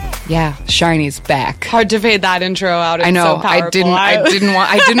 Yeah, Shiny's back. Hard to fade that intro out. It's I know. So powerful. I didn't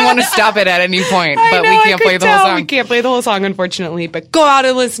want to stop it at any point, but we can't play the whole song. We can't play the whole song, unfortunately. But go out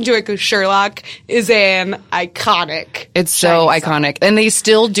and listen to it because Sherlock is an iconic. It's so Shiny iconic, and they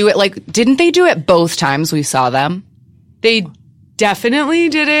still do it. Like, didn't they do it both times we saw them? They definitely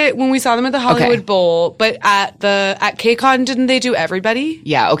did it when we saw them at the Hollywood Bowl, but at KCON, didn't they do Everybody?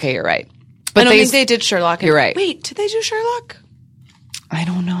 Yeah. Okay, you're right. But I don't think they did Sherlock. You're right. Wait, did they do Sherlock? I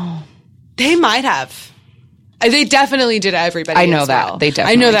don't know. They might have. They definitely did Everybody. I know as that. well. They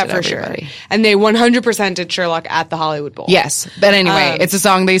definitely I know that did for Everybody. sure. And they 100% did Sherlock at the Hollywood Bowl. Yes, but anyway, it's a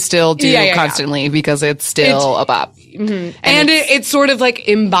song they still do constantly because it's still a bop. And it sort of like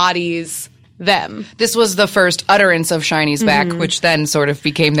embodies them. This was the first utterance of Shiny's back, which then sort of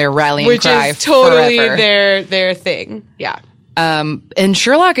became their rallying Which cry is totally forever. their thing. Yeah. And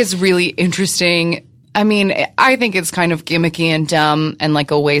Sherlock is really interesting. I mean, I think it's kind of gimmicky and dumb and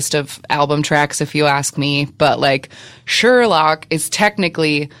like a waste of album tracks if you ask me. But like Sherlock is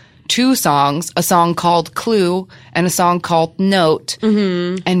technically 2 songs, a song called Clue and a song called Note.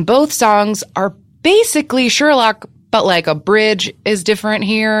 And both songs are basically Sherlock but like a bridge is different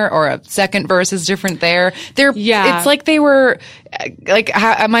here or a second verse is different there. It's like they were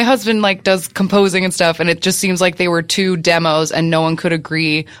my husband like does composing and stuff, and it just seems like they were two demos and no one could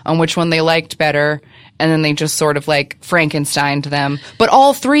agree on which one they liked better. And then they just sort of like Frankensteined them. But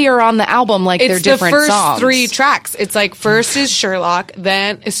all three are on the album like they're different songs. It's the first three tracks. It's like first is Sherlock,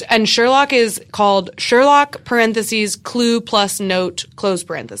 and Sherlock is called Sherlock parentheses Clue plus Note close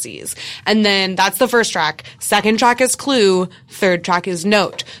parentheses. And then that's the first track. Second track is Clue. Third track is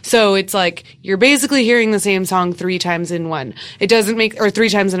Note. So it's like you're basically hearing the same song three times in one. It doesn't or three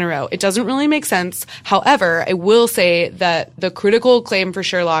times in a row. It doesn't really make sense. However, I will say that the critical acclaim for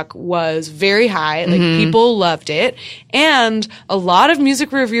Sherlock was very high. Like people loved it. And a lot of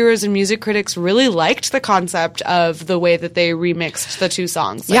music reviewers and music critics really liked the concept of the way that they remixed the two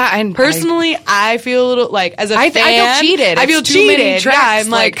songs. Like, yeah, and personally, I feel a little like as a fan, I feel cheated. I feel it's too many cheated. tracks, Yeah, I'm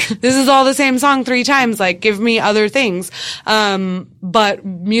like, this is all the same song three times. Like, give me other things. But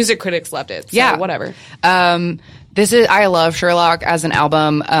music critics loved it. So yeah, whatever. I love Sherlock as an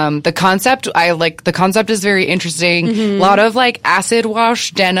album. The concept is very interesting. A lot of like acid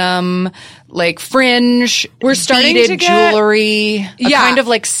wash denim, like fringe. We're starting to get jewelry. Kind of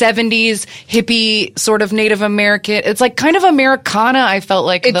like 70s hippie sort of Native American. It's like kind of Americana. I felt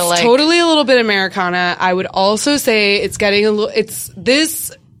like it's totally a little bit Americana. I would also say it's getting a little,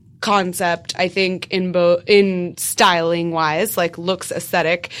 this concept, I think, in styling wise, like looks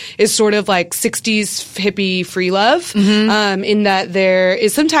aesthetic, is sort of like 60s hippie free love. In that there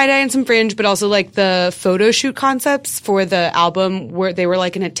is some tie-dye and some fringe, but also like the photo shoot concepts for the album where they were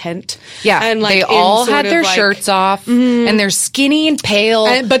like in a tent. Yeah. And like they all had their shirts off and they're skinny and pale.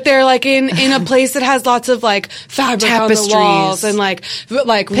 But they're like in a place that has lots of like fabric tapestries on the walls and like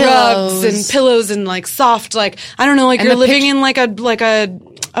rugs and pillows and like soft, like, I don't know, like you're living in like a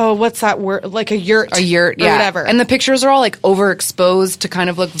oh, what's that word? Like a yurt. A yurt, yeah. Or whatever. And the pictures are all like overexposed to kind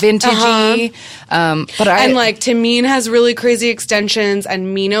of look vintagey. And like Tameen has really crazy extensions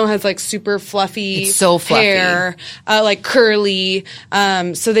and Mino has like super fluffy it's so fluffy. Hair, like curly.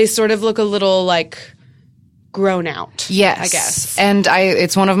 So they sort of look a little like grown out. Yes. I guess. And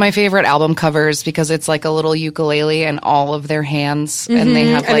it's one of my favorite album covers because it's like a little ukulele and all of their hands and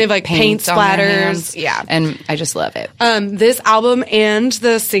they have like paint splatters. Yeah. And I just love it. This album and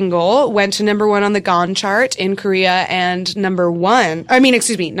the single went to number 1 on the GON chart in Korea and number 1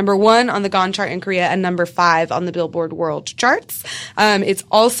 on the GON chart in Korea and number 5 on the Billboard World charts. It's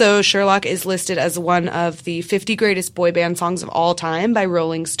also, Sherlock is listed as one of the 50 greatest boy band songs of all time by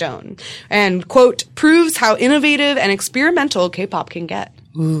Rolling Stone. And, quote, proves how innovative and experimental K-pop can get.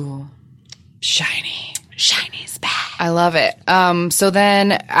 Ooh. Shiny. Shiny's back. I love it. So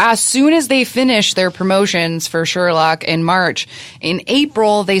then as soon as they finished their promotions for Sherlock in March, in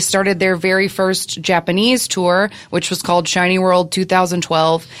April, they started their very first Japanese tour, which was called Shiny World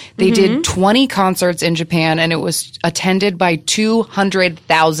 2012. They did 20 concerts in Japan and it was attended by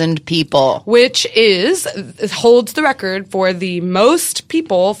 200,000 people. Which holds the record for the most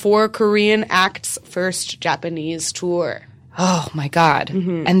people for Korean act's first Japanese tour. Oh my God.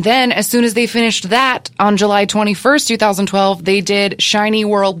 And then as soon as they finished that on July 21st, 2012, they did Shiny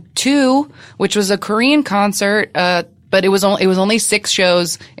World 2, which was a Korean concert, but it was only 6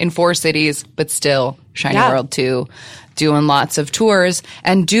 shows in 4 cities, but still Shiny World 2, doing lots of tours.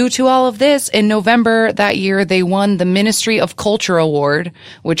 And due to all of this, in November that year, they won the Ministry of Culture Award,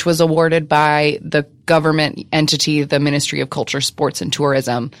 which was awarded by the government entity, the Ministry of Culture, Sports, and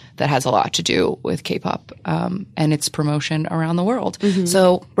Tourism, that has a lot to do with K-pop and its promotion around the world.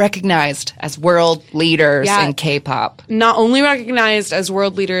 So recognized as world leaders in K-pop. Not only recognized as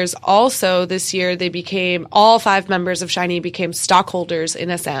world leaders, also this year all 5 members of SHINee became stockholders in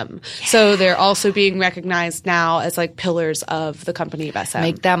SM. Yeah. So they're also being recognized now as like pillars of the company of SM.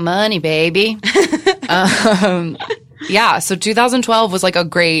 Make that money, baby. Yeah, so 2012 was like a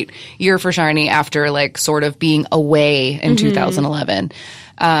great year for SHINee after like sort of being away in 2011.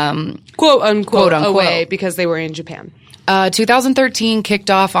 Quote unquote away because they were in Japan. 2013 kicked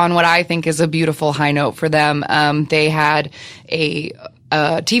off on what I think is a beautiful high note for them. They had a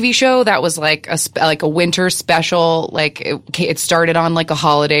TV show that was like a winter special. Like it started on like a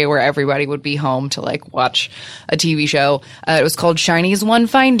holiday where everybody would be home to like watch a TV show. It was called SHINee's One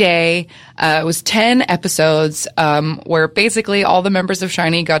Fine Day. It was 10 episodes, where basically all the members of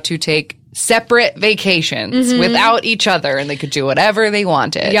SHINee got to take separate vacations without each other and they could do whatever they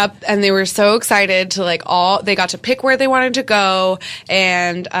wanted. Yep. And they were so excited to they got to pick where they wanted to go.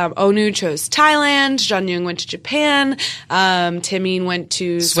 And, Onu chose Thailand. Jeonyoung went to Japan. Timeen went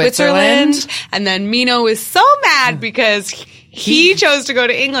to Switzerland. And then Mino was so mad because he chose to go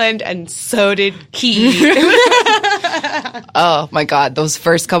to England and so did Key. Oh my God. Those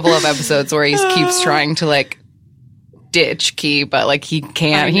first couple of episodes where he keeps trying to like ditch Key, but like he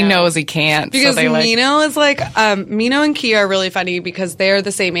can't. He knows he can't. Because so they like Mino is like, Mino and Key are really funny because they're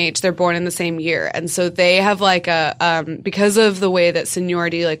the same age. They're born in the same year. And so they have like because of the way that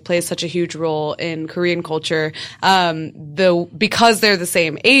seniority like plays such a huge role in Korean culture, because they're the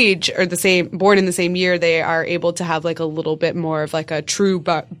same age or born in the same year, they are able to have like a little bit more of like a true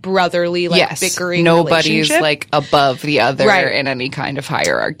brotherly, like bickering Nobody's relationship. like above the other Right. in any kind of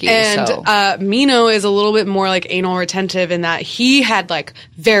hierarchy. And so. Mino is a little bit more like anal retentive in that he had like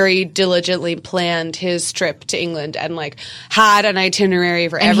very diligently planned his trip to England and like had an itinerary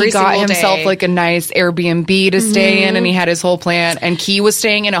for every he got single himself day. like a nice Airbnb to stay in, and he had his whole plan. And Key was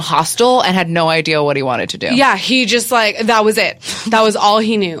staying in a hostel and had no idea what he wanted to do. Yeah, he just like, that was it. That was all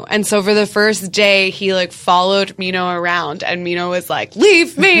he knew. And so for the first day, he like followed Mino around and Mino was like,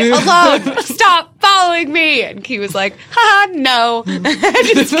 leave me alone. Stop following me. And Key was like, haha, no. And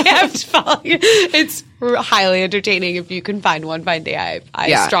just kept following. It's highly entertaining. If you can find One Fine Day,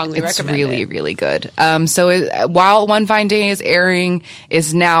 I strongly recommend it. It's really, really good. While One Fine Day is airing,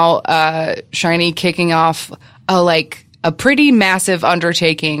 is now SHINee kicking off a pretty massive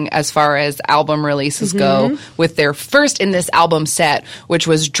undertaking as far as album releases go, with their first in this album set, which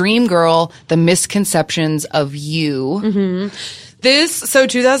was Dream Girl, The Misconceptions of You. So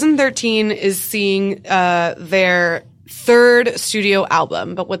 2013 is seeing their third studio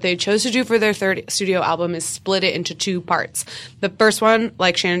album, but what they chose to do for their third studio album is split it into two parts. The first one,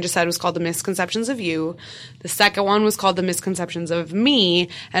 like Shannon just said, was called The Misconceptions of You. The second one was called The Misconceptions of Me,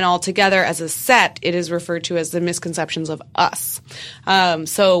 and altogether as a set, it is referred to as The Misconceptions of Us.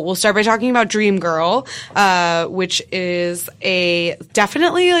 So we'll start by talking about Dream Girl, which is a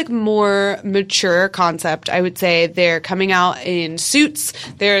definitely like more mature concept. I would say they're coming out in suits.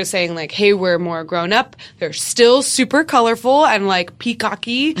 They're saying like, hey, we're more grown up. They're still super colorful and like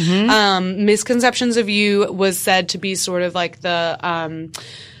peacocky. Misconceptions of You was said to be sort of like the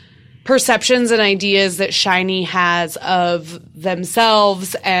perceptions and ideas that SHINee has of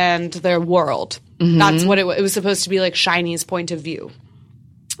themselves and their world. That's what it was supposed to be, like SHINee's point of view.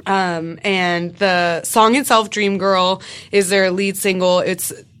 And the song itself, Dream Girl, is their lead single.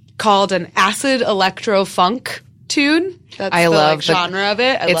 It's called an acid electro funk tune. That's I the love genre of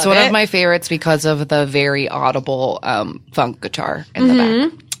it. It's one of my favorites because of the very audible funk guitar in the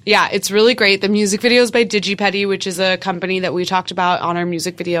back. Yeah, it's really great. The music video is by Digipedi, which is a company that we talked about on our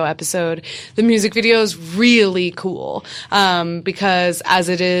music video episode. The music video is really cool because as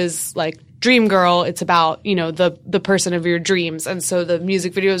it is like Dream Girl, it's about, you know, the person of your dreams. And so the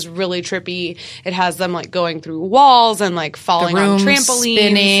music video is really trippy. It has them like going through walls and like falling on trampolines,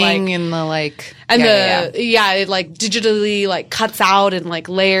 spinning and the like. It like digitally like cuts out and like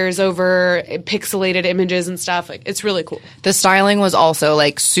layers over pixelated images and stuff. Like it's really cool. The styling was also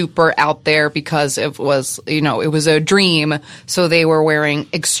like super out there because it was, you know, it was a dream. So they were wearing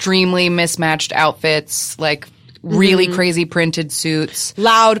extremely mismatched outfits, like really crazy printed suits.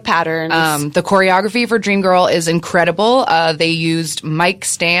 Loud patterns. The choreography for Dream Girl is incredible. They used mic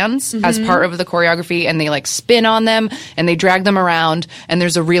stands as part of the choreography, and they like spin on them and they drag them around. And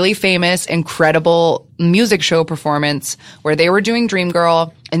there's a really famous, incredible music show performance where they were doing Dream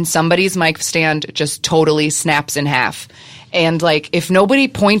Girl and somebody's mic stand just totally snaps in half. And like, if nobody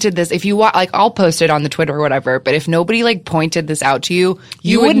pointed this, if you like, I'll post it on the Twitter or whatever, but if nobody like pointed this out to you,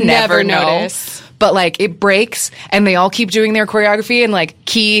 you would never notice. But like, it breaks and they all keep doing their choreography and like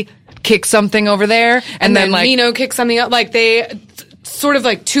Key kicks something over there and then like Mino kicks something up. Like they sort of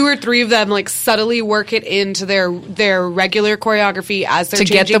like two or three of them like subtly work it into their regular choreography as they're to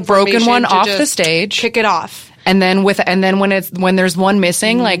get the broken one off the stage, kick it off. And then when there's one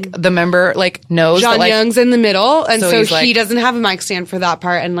missing, like the member like knows John that, like, Young's in the middle, and so he's he like, doesn't have a mic stand for that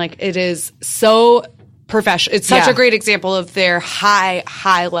part, and like it is so professional. It's such a great example of their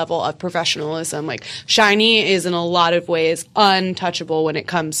high level of professionalism. Like SHINee is in a lot of ways untouchable when it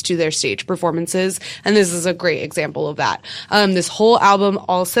comes to their stage performances, and this is a great example of that. This whole album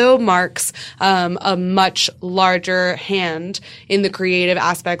also marks a much larger hand in the creative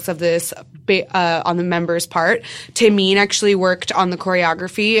aspects of this on the members' part. Taemin actually worked on the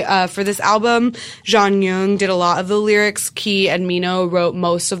choreography for this album. Jeon Young did a lot of the lyrics. Key and Mino wrote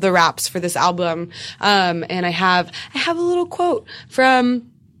most of the raps for this album. And I have a little quote from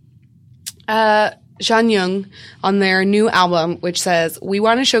Jeon Young on their new album, which says, "We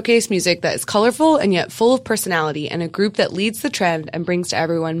want to showcase music that is colorful and yet full of personality, and a group that leads the trend and brings to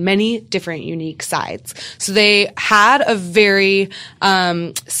everyone many different unique sides." So they had a very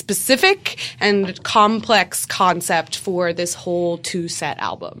specific and complex concept for this whole two-set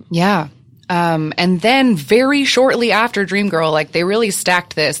album. Yeah. And then very shortly after Dreamgirl, like they really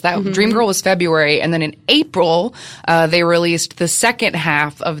stacked this. That Dreamgirl was February, and then in April, they released the second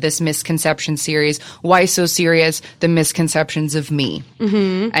half of this misconception series, Why So Serious? The Misconceptions of Me.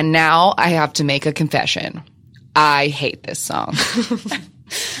 And now I have to make a confession. I hate this song.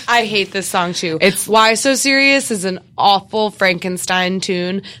 I hate this song too. It's Why So Serious is an awful Frankenstein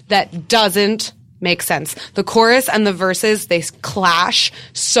tune that doesn't make sense. The chorus and the verses, they clash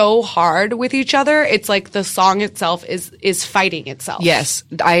so hard with each other. It's like the song itself is fighting itself. Yes,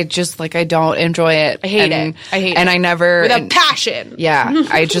 I just like I don't enjoy it. I hate it. I hate it. And I never with a passion. Yeah,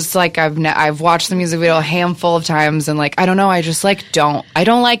 I just like I've watched the music video a handful of times, and like I don't know, I just like I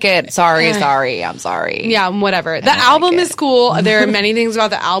don't like it. Sorry, I'm sorry. Yeah, whatever. The album is cool. There are many things about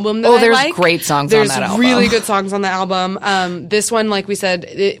the album that I there's like. great songs There's on that album. really good songs on the album. This one, like we said,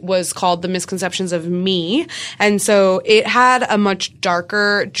 it was called The Misconceptions of Me. And so it had a much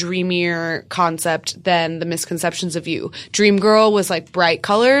darker, dreamier concept than The Misconceptions of You. Dreamgirl was like bright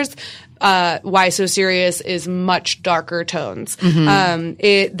colors. Why So Serious is much darker tones.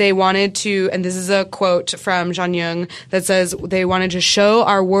 They wanted to, and this is a quote from John Young that says, they wanted to show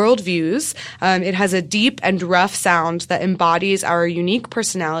our worldviews. It has a deep and rough sound that embodies our unique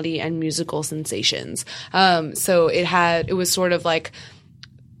personality and musical sensations. So it was sort of like,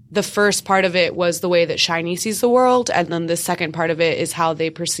 the first part of it was the way that SHINee sees the world, and then the second part of it is how they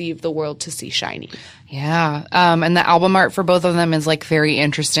perceive the world to see SHINee. Yeah. And the album art for both of them is like very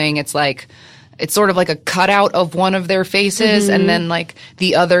interesting. It's like, it's sort of like a cutout of one of their faces, and then like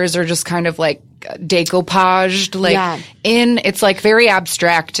the others are just kind of like decoupaged, like it's like very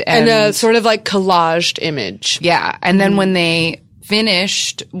abstract and a sort of like collaged image. Yeah. And then when they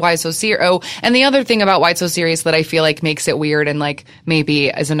finished Why So Serious. Oh, and the other thing about Why So Serious that I feel like makes it weird and like maybe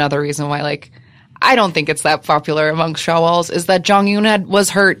is another reason why like I don't think it's that popular amongst Shawwalls is that Jonghyun was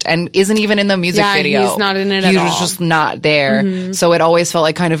hurt and isn't even in the music video. He's not in it at all. He was just not there. So it always felt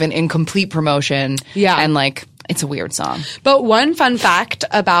like kind of an incomplete promotion. Yeah. And like it's a weird song. But one fun fact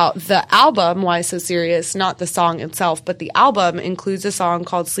about the album, Why So Serious, not the song itself, but the album includes a song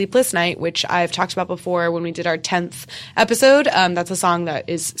called Sleepless Night, which I've talked about before when we did our 10th episode. That's a song that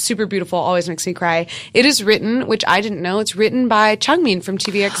is super beautiful, always makes me cry. It is written, which I didn't know, it's written by Changmin from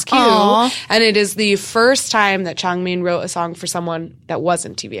TVXQ. Aww. And it is the first time that Changmin wrote a song for someone that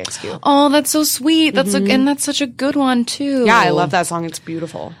wasn't TVXQ. Oh, that's so sweet. That's and that's such a good one too. Yeah, I love that song. It's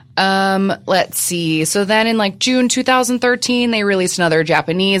beautiful. Let's see. So then in like June 2013, they released another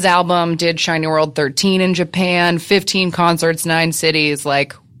Japanese album, did SHINee World 13 in Japan, 15 concerts, 9 cities,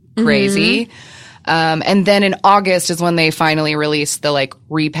 like crazy. And then in August is when they finally released the like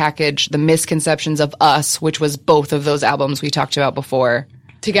repackaged The Misconceptions of Us, which was both of those albums we talked about before.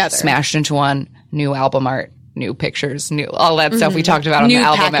 Together. Smashed into one, new album art, new pictures, new all that stuff we talked about on New the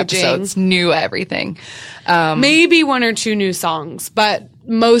album packaging. episodes, new everything. Maybe one or two new songs, but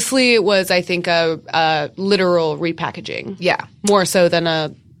mostly it was, I think, a literal repackaging. Yeah. More so than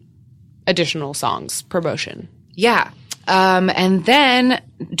a additional songs promotion. Yeah. And then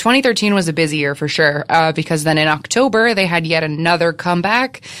 2013 was a busy year for sure, because then in October they had yet another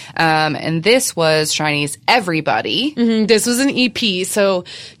comeback. And this was SHINee's Everybody. This was an EP. So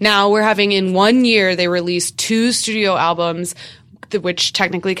now we're having in 1 year, they released 2 studio albums, which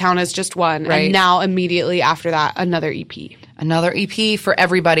technically count as just one. Right. And now immediately after that, another EP. Another EP for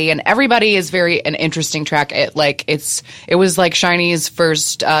Everybody, and Everybody is an interesting track. It was like SHINee's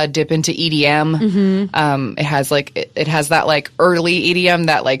first dip into EDM. It has it has that like early EDM,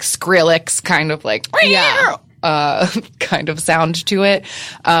 that like Skrillex kind of like kind of sound to it.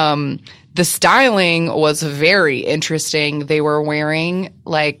 The styling was very interesting. They were wearing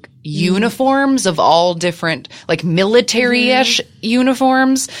like uniforms of all different, like military-ish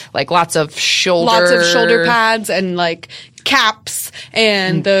uniforms, like lots of shoulder pads and like caps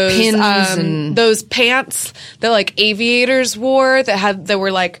and those pins and those pants that like aviators wore that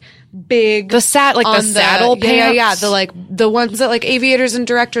were like big, the saddle pants. Yeah, the ones that like aviators and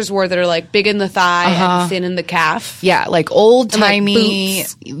directors wore that are like big in the thigh and thin in the calf. Yeah, like old timey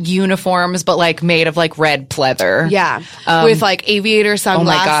boots. uniforms, but like made of like red pleather. Yeah, with like aviator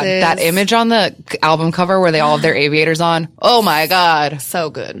sunglasses. Oh my god, that image on the album cover where they all have their aviators on. Oh my god, so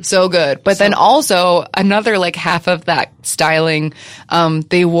good, so good. But then also another like half of that styling,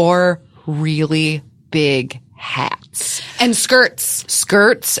 they wore really big hats and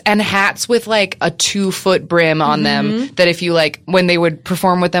skirts and hats with like a 2-foot brim on them, that if you like when they would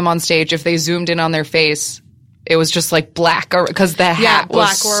perform with them on stage, if they zoomed in on their face, it was just like black, because the hat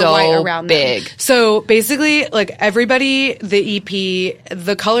was so big. Them. So basically, like everybody, the EP,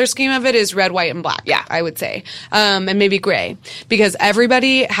 the color scheme of it is red, white, and black. Yeah, I would say, and maybe gray, because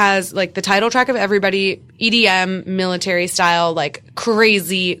everybody has like the title track of Everybody, EDM, military style, like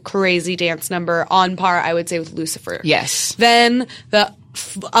crazy dance number on par, I would say, with Lucifer. Yes. Then the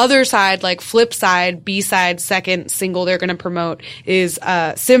other side, like flip side, B-side, second single they're going to promote is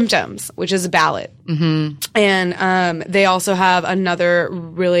Symptoms, which is a ballad. Mm-hmm. And they also have another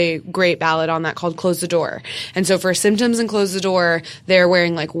really great ballad on that called Close the Door. And so for Symptoms and Close the Door, they're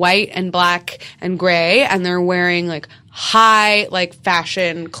wearing like white and black and gray, and they're wearing like high, like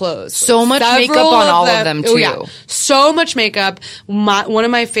fashion clothes. So much makeup on all of them too. Oh, yeah. So much makeup. One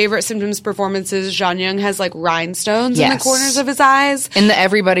of my favorite Symptoms performances, Jeon Young has like rhinestones in the corners of his eyes. In the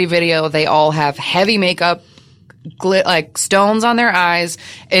Everybody video, they all have heavy makeup, like stones on their eyes.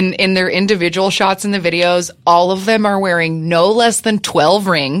 In their individual shots in the videos, all of them are wearing no less than 12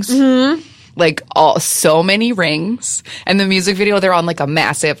 rings. Mm-hmm. Like so many rings. And the music video, they're on like a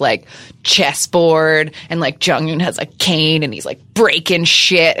massive like chessboard, and like Jungyoon has like cane and he's like breaking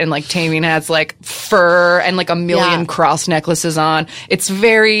shit, and like Taemin has like fur and like a million cross necklaces on. It's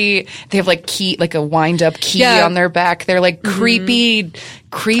they have like a wind up key on their back. They're like creepy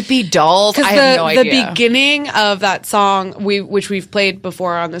dolls. I have no idea. The beginning of that song, which we've played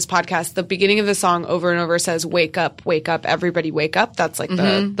before on this podcast, the beginning of the song over and over says, wake up, everybody wake up. That's like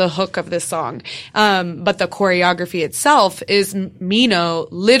the hook of this song. But the choreography itself is Mino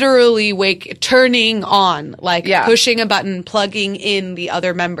literally turning on, like pushing a button, plugging in the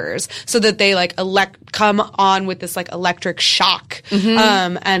other members so that they like come on with this like electric shock,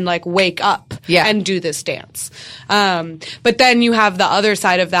 and like wake up and do this dance. But then you have the other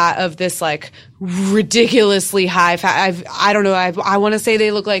side of that, of this like ridiculously high I don't know, I want to say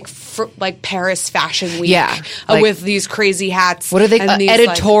they look like Paris Fashion Week, like, with these crazy hats. What are they?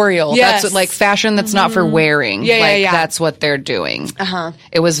 Editorial. Like, that's what, like fashion that's not for wearing. That's what they're doing.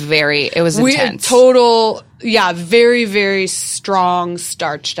 It was intense. Total, very, very strong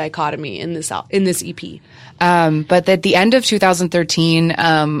starch dichotomy in this EP. But at the end of 2013,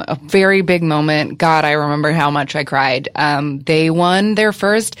 a very big moment. God, I remember how much I cried. They won their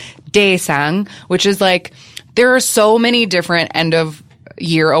first Daesang, which is like, there are so many different end of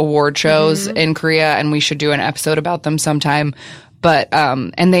year award shows in Korea, and we should do an episode about them sometime. But,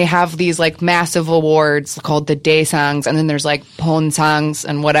 and they have these like massive awards called the Daesangs, and then there's like Ponsangs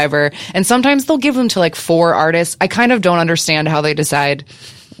and whatever. And sometimes they'll give them to like 4 artists. I kind of don't understand how they decide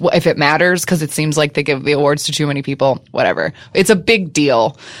if it matters, because it seems like they give the awards to too many people. Whatever. It's a big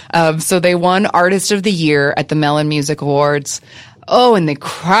deal. So they won Artist of the Year at the Melon Music Awards. Oh, and they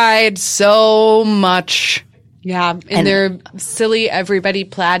cried so much. Yeah, in their silly Everybody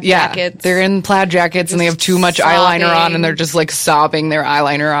plaid jackets. They're in plaid jackets, and they have too much eyeliner on, and they're just like sobbing their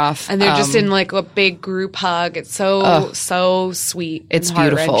eyeliner off. And they're just in like a big group hug. It's so sweet. It's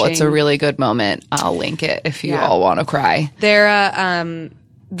beautiful. It's a really good moment. I'll link it if you all want to cry.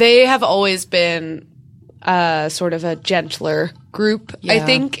 They have always been sort of a gentler group, I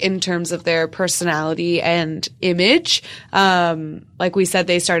think, in terms of their personality and image. Like we said,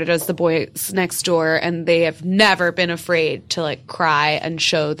 they started as the Boys Next Door, and they have never been afraid to like cry and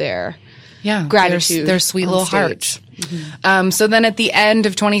show their gratitude, their sweet little hearts. So then at the end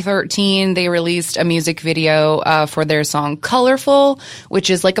of 2013, they released a music video for their song Colorful, which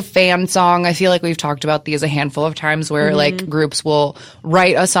is like a fan song. I feel like we've talked about these a handful of times, where like groups will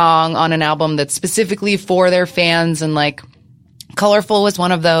write a song on an album that's specifically for their fans, and like Colorful was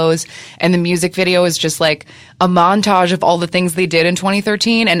one of those. And the music video is just like a montage of all the things they did in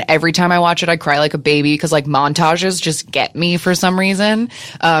 2013. And every time I watch it, I cry like a baby, because like montages just get me for some reason.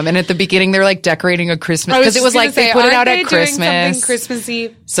 And at the beginning, they're like decorating a Christmas, because it was like they put it out at Christmas.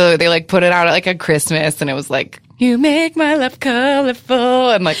 Christmassy. So they like put it out at like a Christmas, and it was like, you make my life colorful,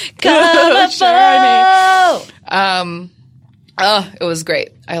 and like colorful. It was great.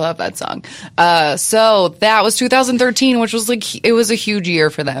 I love that song. So that was 2013, which was like, it was a huge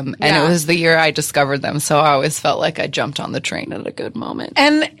year for them. And it was the year I discovered them. So I always felt like I jumped on the train at a good moment.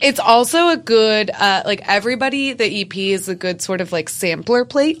 And it's also a good, like Everybody, the EP is a good sort of like sampler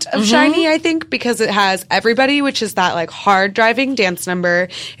plate of SHINee, I think, because it has Everybody, which is that like hard driving dance number.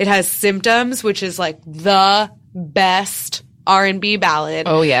 It has Symptoms, which is like the best R&B ballad.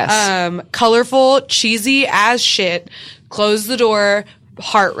 Oh, yes. Colorful, cheesy as shit. Close the Door,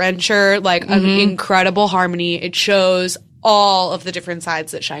 heart-wrencher, like an incredible harmony. It shows all of the different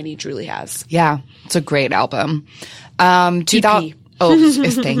sides that SHINee truly has. Yeah, it's a great album. EP.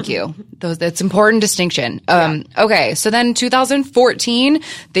 Thank you. That's important distinction. Okay, so then 2014,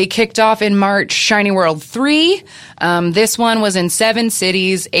 they kicked off in March Shiny World 3. This one was in 7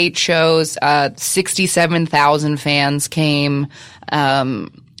 cities, 8 shows, 67,000 fans came.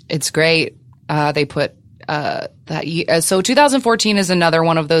 It's great. They put that year. So 2014 is another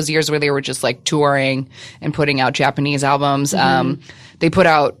one of those years where they were just like touring and putting out Japanese albums. They put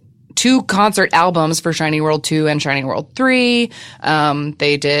out 2 concert albums for Shiny World 2 and Shiny World 3.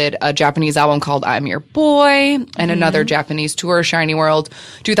 They did a Japanese album called I'm Your Boy and another Japanese tour, Shiny World.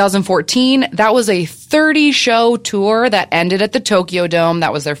 2014, that was a 30-show tour that ended at the Tokyo Dome.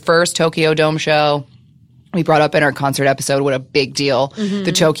 That was their first Tokyo Dome show. We brought up in our concert episode what a big deal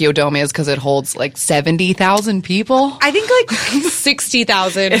the Tokyo Dome is because it holds like 70,000 people. I think like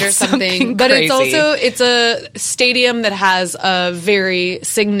 60,000 or something. But crazy. it's a stadium that has a very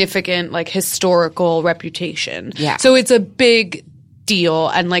significant like historical reputation. Yeah. So it's a big deal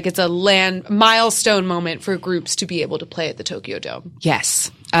and like it's a milestone moment for groups to be able to play at the Tokyo Dome. Yes.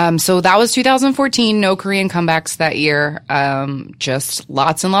 So that was 2014. No Korean comebacks that year. Just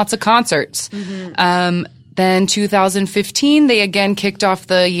lots and lots of concerts. Then 2015, they again kicked off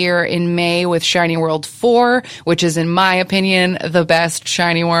the year in May with Shiny World 4, which is, in my opinion, the best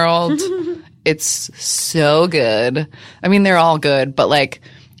Shiny World. It's so good. I mean, they're all good, but like,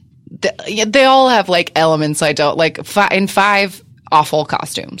 they all have like elements I don't like. In 5 awful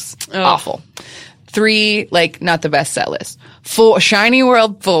costumes. Oh. Awful. 3, like, not the best set list. 4, Shiny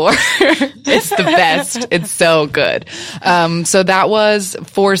World 4. It's the best. It's so good. So that was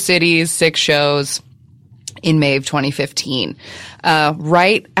 4 cities, 6 shows in May of 2015.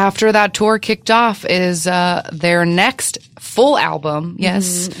 Right after that tour kicked off is their next full album.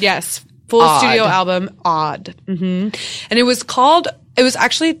 Yes. Yes. Full studio album, Odd. And it was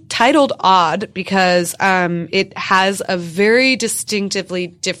actually titled Odd because it has a very distinctively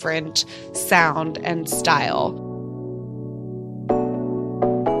different sound and style.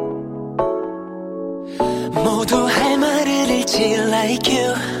 모두 할 말을 잃지 like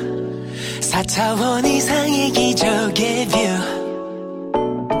you 4차원 이상의 기적의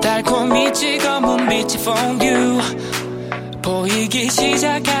view 달콤히 찍어본 빛이 for you 보이기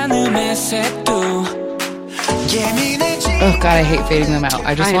시작하는 매색도 Oh, God, I hate fading them out.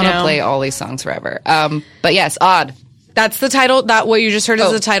 I just want to play all these songs forever. But yes, Odd. That's the title. That what you just heard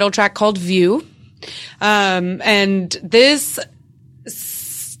is the title track called View. And this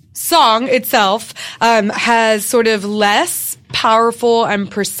song itself has sort of less powerful and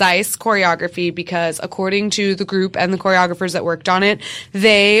precise choreography because according to the group and the choreographers that worked on it,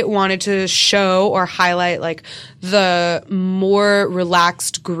 they wanted to show or highlight like the more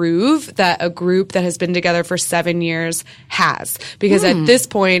relaxed groove that a group that has been together for 7 years has. Because at this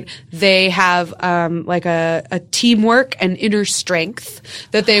point, they have like a teamwork and inner strength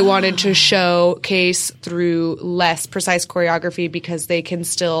that they wanted to showcase through less precise choreography because they can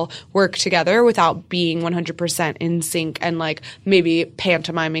still work together without being 100% in sync and like maybe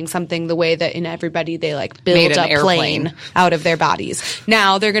pantomiming something the way that in Everybody they like build a plane out of their bodies.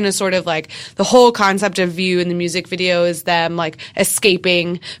 Now they're going to sort of like the whole concept of View in the music video is them like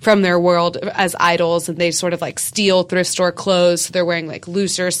escaping from their world as idols and they sort of like steal thrift store clothes. So they're wearing like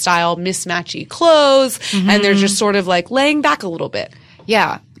looser style mismatchy clothes and they're just sort of like laying back a little bit.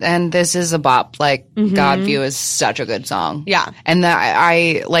 Yeah, and this is a bop. Like, God View is such a good song. Yeah. And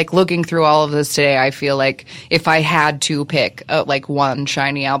I like, looking through all of this today, I feel like if I had to pick, like, one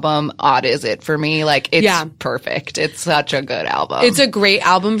Shiny album, Odd is it for me. Like, it's perfect. It's such a good album. It's a great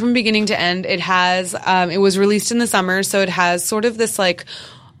album from beginning to end. It has, it was released in the summer, so it has sort of this, like,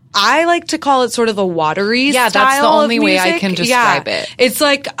 I like to call it sort of a watery style that's the only of way music. I can describe it. It's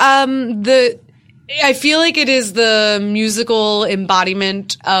like, I feel like it is the musical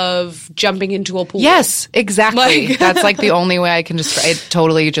embodiment of jumping into a pool. Yes, exactly. Like, that's like the only way I can describe it.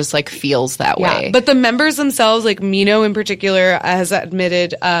 Totally just like feels that way. But the members themselves, like Mino in particular, has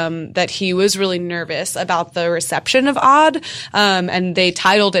admitted that he was really nervous about the reception of Odd. And they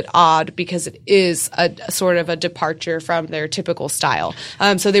titled it Odd because it is a sort of a departure from their typical style.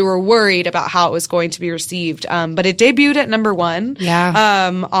 So they were worried about how it was going to be received. But it debuted at number 1. Yeah.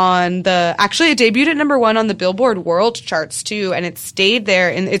 It debuted at number 1 on the Billboard World Charts too, and it stayed there,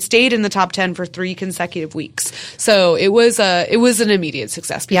 and it stayed in the top 10 for 3 consecutive weeks. So it was an immediate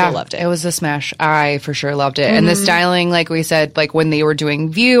success. People loved it. It was a smash. I for sure loved it. And the styling, like we said, like when they were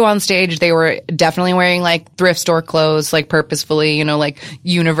doing View on stage, they were definitely wearing like thrift store clothes, like purposefully, you know, like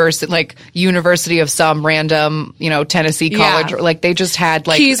University of some random, you know, Tennessee college. Like they just had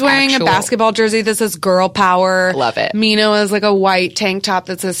like he's wearing a basketball jersey that says Girl Power. Love it. Mino has like a white tank top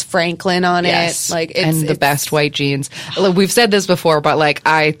that says Franklin on it. Like, and the best white jeans. Look, we've said this before, but like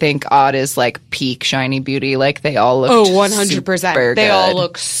I think Odd is like peak shiny beauty. Like they all look 100%. They all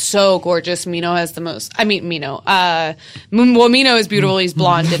look so gorgeous. Mino has the most. I mean, Mino. Mino is beautiful. He's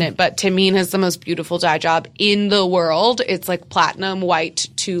blonde in it, but Taemin has the most beautiful dye job in the world. It's like platinum white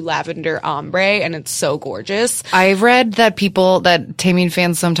to lavender ombre, and it's so gorgeous. I've read that Taemin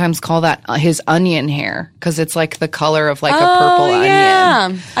fans sometimes call that his onion hair because it's like the color of like a purple onion.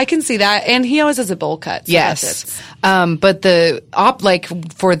 Yeah, I can see that, and he always has a bowl cut. So yes, but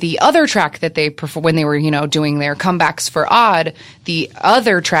for the other track that they performed when they were doing their comebacks for Odd, the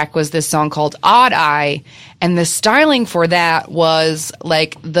other track was this song called Odd Eye, and the styling for that was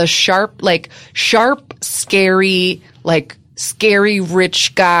like the sharp, scary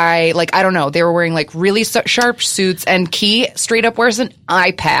rich guy. Like, I don't know. They were wearing like really sharp suits, and Key straight up wears an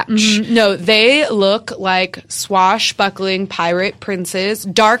eye patch. No, they look like swashbuckling pirate princes.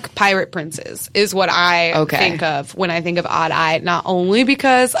 Dark pirate princes is what I think of when I think of Odd Eye. Not only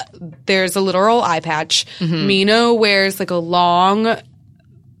because there's a literal eye patch. Mino wears like a long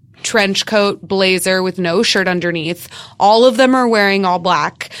trench coat, blazer with no shirt underneath. All of them are wearing all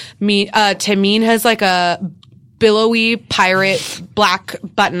black. Taemin has like a billowy pirate black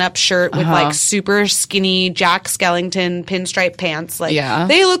button-up shirt with like super skinny Jack Skellington pinstripe pants. Like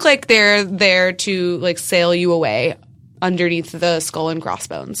they look like they're there to like sail you away underneath the skull and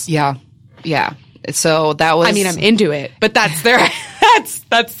crossbones. Yeah. So that was. I mean, I'm into it, but that's their.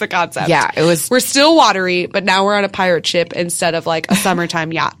 That's the concept. Yeah, it was. We're still watery, but now we're on a pirate ship instead of like a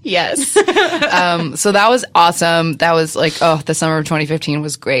summertime yacht. Yes. So that was awesome. That was like, the summer of 2015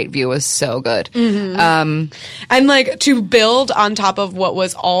 was great. View was so good. And like to build on top of what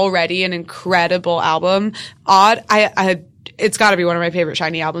was already an incredible album, Odd, it's got to be one of my favorite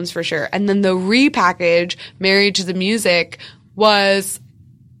Shiny albums for sure. And then the repackage, Married to the Music,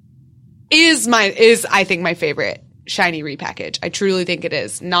 is I think my favorite Shiny repackage. I truly think it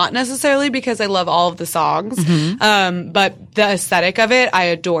is. Not necessarily because I love all of the songs, but the aesthetic of it, I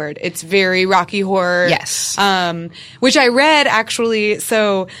adored. It's very Rocky Horror. Yes. Which I read actually.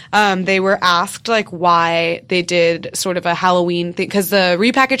 So, they were asked like why they did sort of a Halloween thing, because the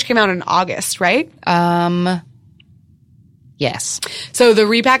repackage came out in August, right? Yes. So the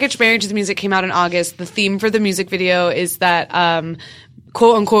repackaged Married to the Music came out in August. The theme for the music video is that,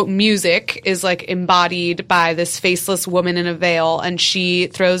 quote unquote music is like embodied by this faceless woman in a veil, and she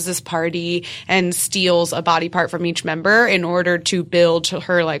throws this party and steals a body part from each member in order to build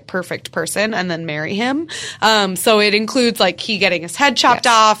her like perfect person and then marry him. So it includes like he getting his head chopped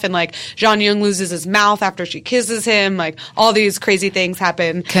off, and like Jeon Young loses his mouth after she kisses him. Like all these crazy things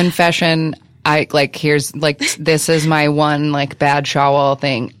happen. Confession. This is my one like bad Shawwal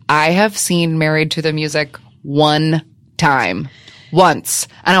thing. I have seen Married to the Music one time. Once,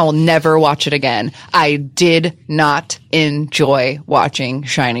 and I will never watch it again. I did not enjoy watching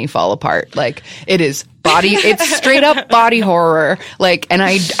Shiny fall apart. Like, it's straight up body horror. Like, and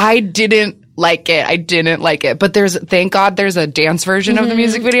I didn't like it. I didn't like it. But thank God there's a dance version of the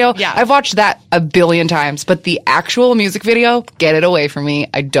music video. Yeah. I've watched that a billion times, but the actual music video, get it away from me.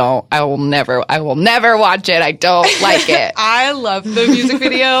 I will never watch it. I don't like it. I love the music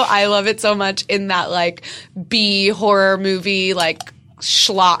video. I love it so much in that like B horror movie, like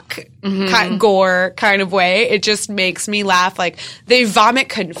schlock kind, gore kind of way. It just makes me laugh. Like they vomit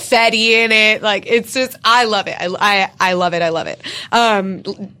confetti in it. Like it's just, I love it. I love it. I love it.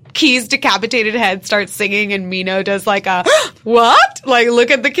 Key's decapitated head starts singing, and Mino does like a what? Like look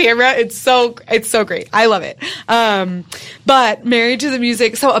at the camera. It's so great. I love it. But Married to the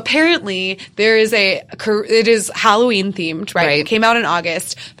Music. So apparently it is Halloween themed, right? It came out in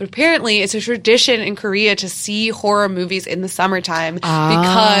August, but apparently it's a tradition in Korea to see horror movies in the summertime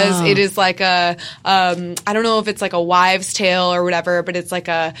because it is like I don't know if it's like a wives' tale or whatever, but it's like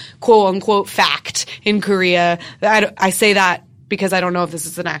a quote unquote fact in Korea. I say that because I don't know if this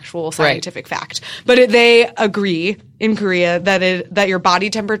is an actual scientific fact. But they agree in Korea that your body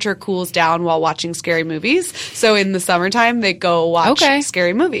temperature cools down while watching scary movies. So in the summertime, they go watch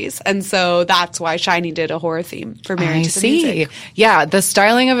scary movies. And so that's why Shiny did a horror theme for Married to the Music. Yeah, the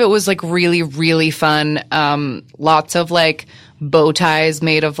styling of it was like really, really fun. Lots of like bow ties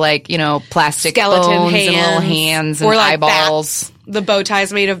made of like, plastic skeleton bones hands, and little hands and or like eyeballs. Bats. The bow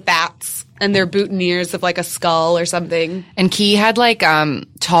ties made of bats. and their boutonnieres of like a skull or something. And Key had like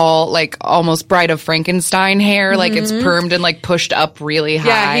tall, like almost Bride of Frankenstein hair, like it's permed and like pushed up really high.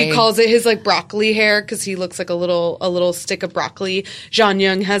 Yeah, he calls it his like broccoli hair because he looks like a little stick of broccoli. Jeon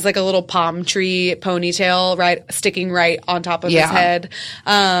Young has like a little palm tree ponytail sticking right on top of his head.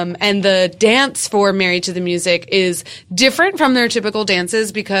 And the dance for Married to the Music is different from their typical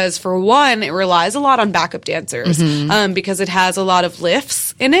dances because for one, it relies a lot on backup dancers because it has a lot of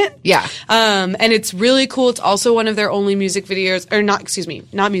lifts in it. Yeah. And it's really cool. It's also one of their only music videos, or not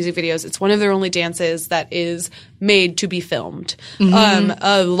music videos. It's one of their only dances that is made to be filmed.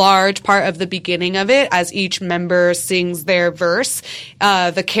 A large part of the beginning of it, as each member sings their verse,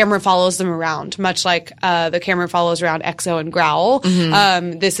 the camera follows them around, much like the camera follows around EXO and Growl.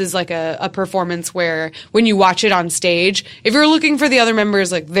 This is like a performance where when you watch it on stage, if you're looking for the other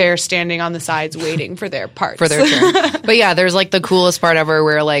members, like they're standing on the sides waiting for their parts. For their turn. But yeah, there's like the coolest part ever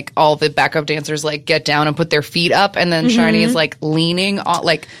where like all the backup dancers like get down and put their feet up and then SHINee is like leaning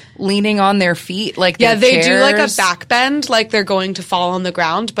on their feet like they chairs. do like a back bend, like they're going to fall on the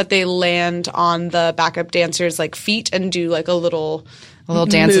ground, but they land on the backup dancers like feet and do like a little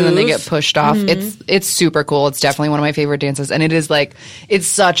dance move. And then they get pushed off. It's super cool. It's definitely one of my favorite dances, and it is like it's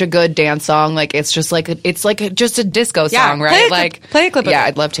such a good dance song. Like it's just like just a disco song, right? Play a clip. Yeah,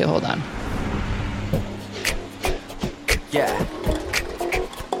 I'd love to. Hold on. Yeah.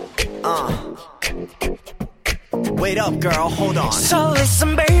 Wait up, girl. Hold on. So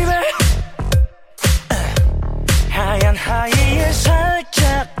listen, baby. 하얀 하이에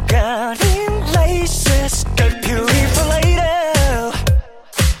살짝 가린 laces, girl, beautiful lady.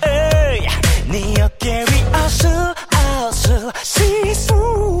 Hey, 네 어깨 위 아슬아슬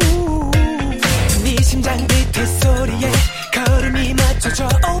시수. 네 심장 비트 소리에 걸음이 맞춰져.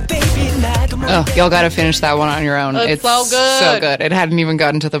 Oh baby, 나도 모르게. Oh, y'all got to finish that one on your own. It's so good. So good. It hadn't even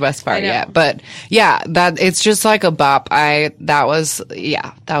gotten to the best part yet. But yeah, it's just like a bop. That was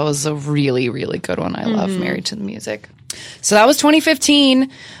a really, really good one. I love Married to the Music. So that was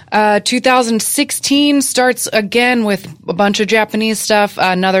 2015. 2016 starts again with a bunch of Japanese stuff.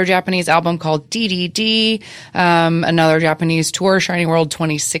 Another Japanese album called DDD. Another Japanese tour, SHINee World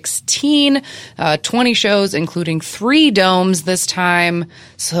 2016. 20 shows, including 3 domes this time.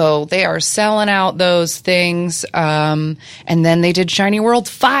 So they are selling out those things. And then they did SHINee World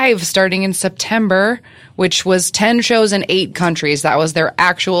 5 starting in September, which was 10 shows in 8 countries. That was their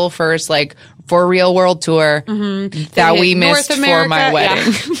actual first, like, for real world tour that we missed for my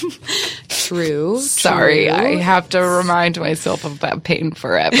wedding. Yeah. True. Sorry, I have to remind myself of that pain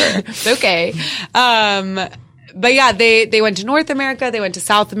forever. It's okay. But yeah, they went to North America, they went to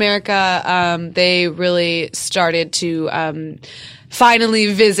South America. They really started to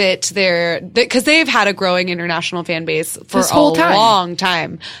finally visit because they've had a growing international fan base for this whole time. Long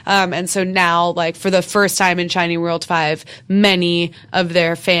time. And so now, like, for the first time in SHINee World 5, many of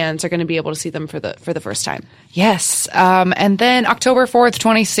their fans are going to be able to see them for the first time. Yes. And then October 4th,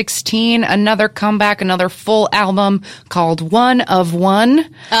 2016, another comeback, another full album called One of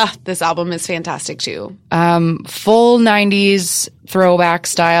One. This album is fantastic too. Full 90s throwback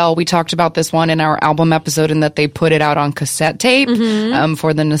style. We talked about this one in our album episode and that they put it out on cassette tape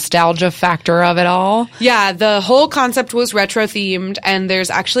for the nostalgia factor of it all. Yeah, the whole concept was retro themed, and there's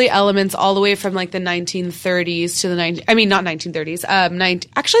actually elements all the way from like the 1930s to the not 1930s.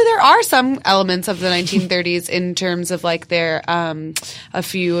 Actually, there are some elements of the 1930s in terms of like their a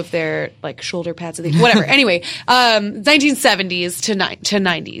few of their like shoulder pads and things. Whatever. Anyway, 1970s to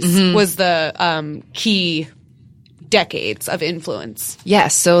 90s was the key decades of influence.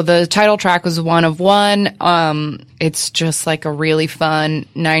 Yes, so the title track was One of One. It's just like a really fun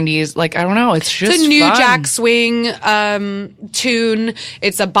 90s, like, I don't know, it's just It's a new fun. Jack Swing tune.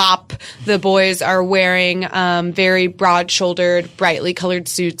 It's a bop. The boys are wearing very broad-shouldered, brightly colored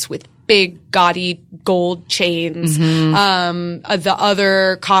suits with big, gaudy gold chains. The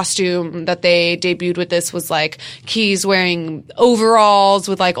other costume that they debuted with this was like Key's wearing overalls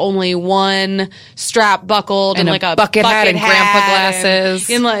with like only one strap buckled and like a bucket hat and grandpa glasses.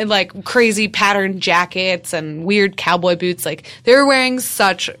 And like crazy patterned jackets and weird cowboy boots. Like they were wearing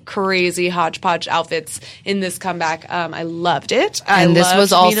such crazy hodgepodge outfits in this comeback. I loved it. And this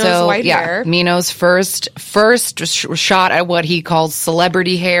was also Mino's white hair. Mino's first shot at what he calls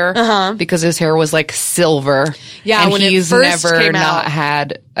celebrity hair. because his hair was like silver. Yeah, and when it he's first never came not out.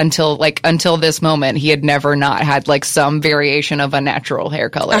 had until this moment, he had never not had like some variation of a natural hair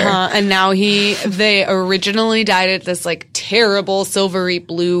color. And now they originally dyed it this like terrible silvery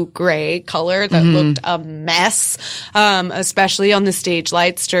blue gray color that looked a mess, especially on the stage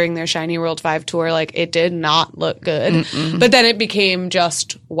lights during their Shiny World 5 tour. Like, it did not look good. But then it became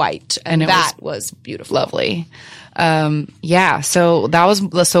just white, and it that was beautiful. Lovely. So that was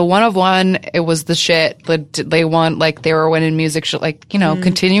one of one. It was the shit. They won, like, they were winning music,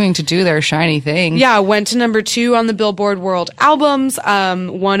 continuing to do their shiny thing. Yeah, went to number 2 on the Billboard World Albums.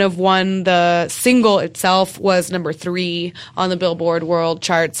 One of one, the single itself was number 3 on the Billboard World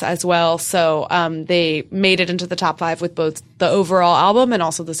charts as well. So they made it into the top 5 with both the overall album and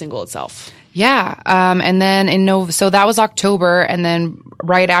also the single itself. Yeah. And then so that was October, and then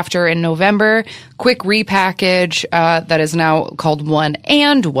right after in November, quick repackage, that is now called One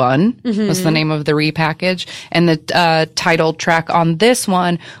and One was the name of the repackage. And the, title track on this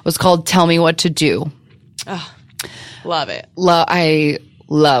one was called Tell Me What to Do. Love it. I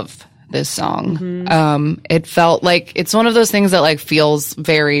love this song. It felt like it's one of those things that like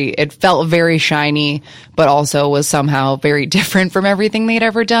it felt very shiny, but also was somehow very different from everything they'd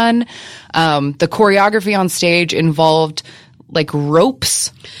ever done. The choreography on stage involved like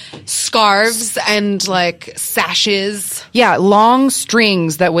ropes, Scarves and like sashes. yeah, long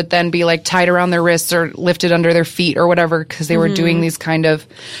strings that would then be like tied around their wrists or lifted under their feet or whatever, because they were doing these kind of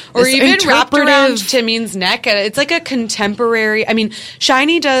Or this even wrapped around interpretive- Timmy's neck. And it's like a contemporary. I mean,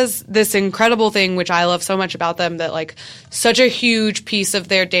 Shiny does this incredible thing, which I love so much about them, that like such a huge piece of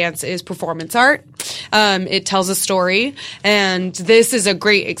their dance is performance art. It tells a story, and this is a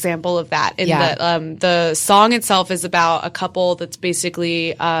great example of that. In Yeah. that the song itself is about a couple that's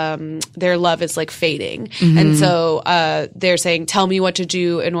basically their love is like fading, and so they're saying, "Tell me what to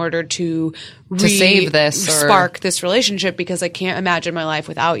do in order to save this or- spark this relationship, because I can't imagine my life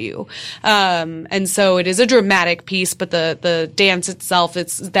without you." And so it is a dramatic piece, but the dance itself,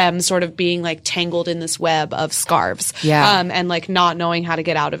 it's them sort of being like tangled in this web of scarves, Yeah. and like not knowing how to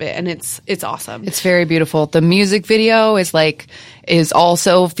get out of it, and it's awesome. It's very beautiful. The music video is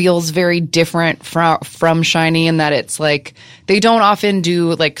also feels very different from Shiny, in that it's like they don't often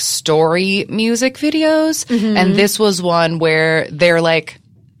do like story music videos, and this was one where they're like,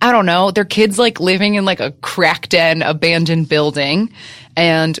 I don't know, they're kids like living in like a cracked in abandoned building,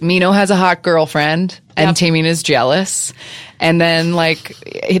 and Mino has a hot girlfriend, and Taemin is jealous. And then like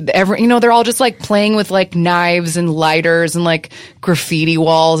they're all just like playing with like knives and lighters and like graffiti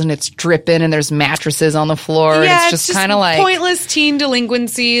walls, and it's dripping, and there's mattresses on the floor. And Yeah, it's just kind of like pointless teen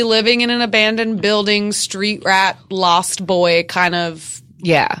delinquency, living in an abandoned building, street rat, lost boy kind of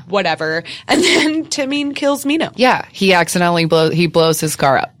yeah. whatever. And then Timmine kills Mino. Yeah, he accidentally blows his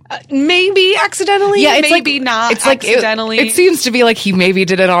car up. Maybe accidentally, Yeah, it's maybe like, not it's like accidentally. It seems to be like he maybe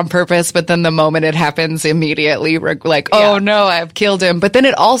did it on purpose, but then the moment it happens, immediately we're like, oh Yeah. no, I've killed him. But then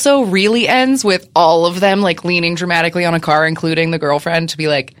it also really ends with all of them like leaning dramatically on a car, including the girlfriend, to be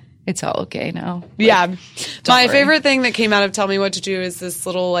like, it's all okay now. Like, Yeah. My worry. favorite thing that came out of Tell Me What to Do is this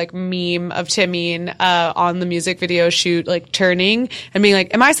little like meme of Timmine on the music video shoot, like turning and being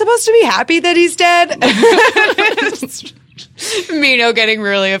like, am I supposed to be happy that he's dead? Mino getting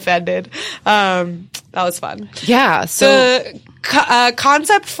really offended. That was fun. Yeah. So The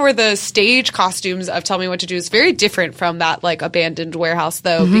concept for the stage costumes of Tell Me What to Do is very different from that like abandoned warehouse,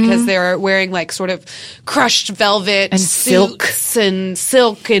 though, because they're wearing like sort of crushed velvet And silk. suits and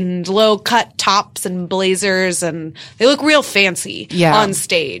silk and low cut tops and blazers, and they look real fancy on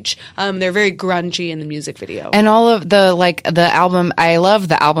stage. They're very grungy in the music video. and all of the album, I love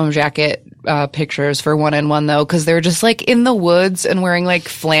the album jacket pictures for One and One, though, because they're just like in the woods and wearing like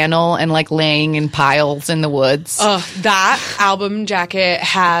flannel and like laying in piles in the woods. That album jacket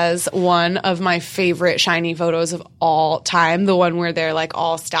has one of my favorite Shiny photos of all time. The one where they're like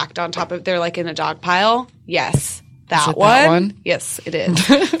all stacked on top of, they're like in a dog pile. Yes. That it that one? Yes, it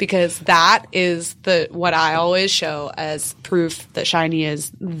is. Because that is what I always show as proof that Shiny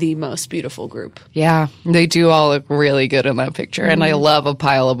is the most beautiful group. Yeah, they do all look really good in that picture, and I love a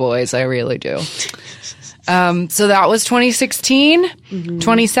pile of boys. I really do. So that was 2016.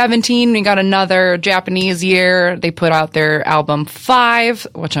 2017, we got another Japanese year. They put out their album 5,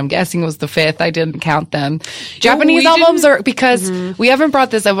 which I'm guessing was the 5th. I didn't count them. Japanese we albums didn't- are, because we haven't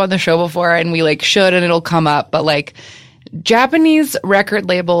brought this up on the show before, and we like should, and it'll come up, but like Japanese record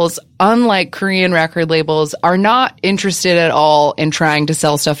labels, unlike Korean record labels, are not interested at all in trying to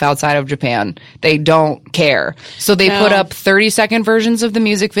sell stuff outside of Japan. They don't care. So they put up 30-second versions of the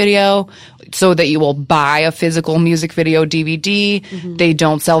music video so that you will buy a physical music video DVD. They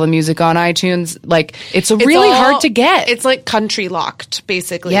don't sell the music on iTunes. Like, it's really hard to get. It's like country locked,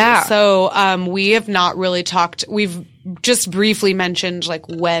 basically. Yeah. So we have not really talked. We've just briefly mentioned like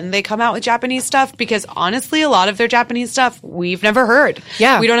when they come out with Japanese stuff, because honestly, a lot of their Japanese stuff we've never heard.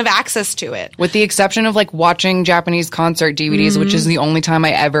 Yeah. We don't have access to it. With the exception of like watching Japanese concert DVDs, which is the only time I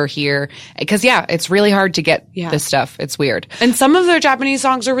ever hear. Because it's really hard to get this stuff. It's weird. And some of their Japanese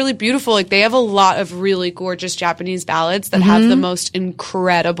songs are really beautiful. Like, they have a lot of really gorgeous Japanese ballads that have the most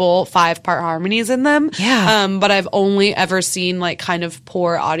incredible 5-part harmonies in them. Yeah. But I've only ever seen like kind of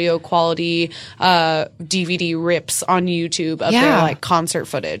poor audio quality DVD rips on YouTube of their like concert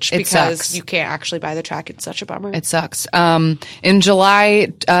footage, because sucks. you can't actually buy the track. It's such a bummer. It sucks. In July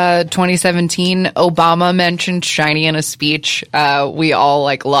 2017, Obama mentioned SHINee in a speech. We all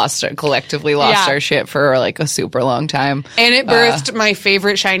like collectively lost our shit for like a super long time. And it birthed my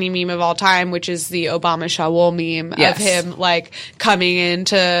favorite SHINee meme of all time, which is the Obama Shawool meme of him like coming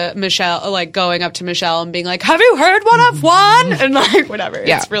into Michelle, like going up to Michelle and being like, "Have you heard what I've won?" And like whatever.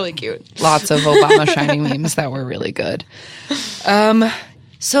 Yeah. It's really cute. Lots of Obama SHINee memes that were really good.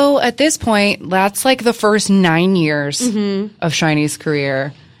 So at this point, that's like the first 9 years of SHINee's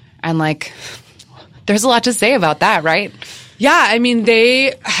career. And like, there's a lot to say about that, right? Yeah, I mean,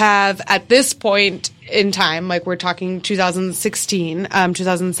 they have, at this point in time, like we're talking 2016,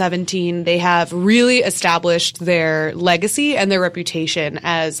 2017, they have really established their legacy and their reputation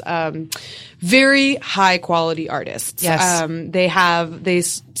as very high quality artists. Yes. They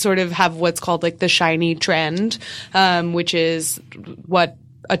sort of have what's called like the SHINee trend, which is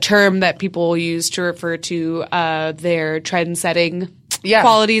a term that people use to refer to their trend setting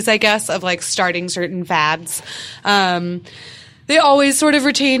qualities, I guess, of like starting certain fads. They always sort of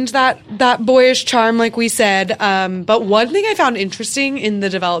retained that boyish charm, like we said. But one thing I found interesting in the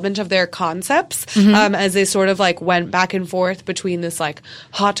development of their concepts, as they sort of like went back and forth between this like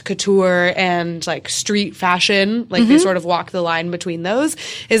haute couture and like street fashion, like they sort of walk the line between those,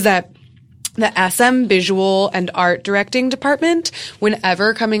 is that the SM visual and art directing department,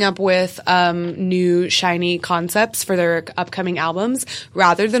 whenever coming up with new SHINee concepts for their upcoming albums,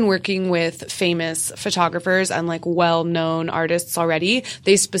 rather than working with famous photographers and like well-known artists already,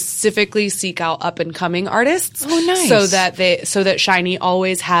 they specifically seek out up-and-coming artists. Oh, nice. So that SHINee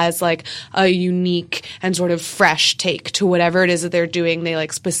always has like a unique and sort of fresh take to whatever it is that they're doing. They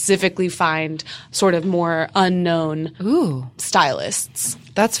like specifically find sort of more unknown stylists.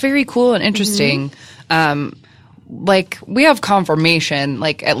 That's very cool and interesting. Like, we have confirmation,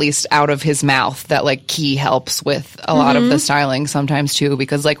 like, at least out of his mouth, that, like, Key helps with a lot of the styling sometimes, too,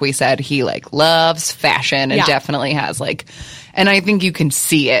 because, like we said, he, like, loves fashion and definitely has, like, and I think you can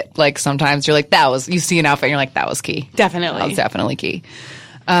see it. Like, sometimes you're like, you see an outfit and you're like, that was Key. Definitely. That was definitely Key.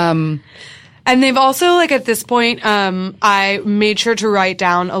 And they've also, like, at this point, I made sure to write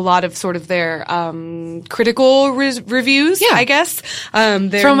down a lot of sort of their critical reviews, I guess.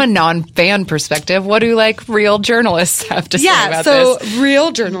 From a non-fan perspective, what do, like, real journalists have to say about this?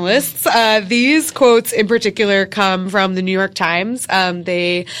 Real journalists, these quotes in particular come from the New York Times.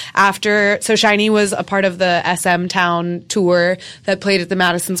 SHINee was a part of the SM Town tour that played at the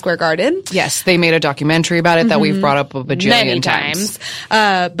Madison Square Garden. Yes, they made a documentary about it that we've brought up a bajillion Many times.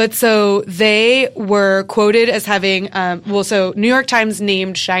 But so they were quoted as having, so New York Times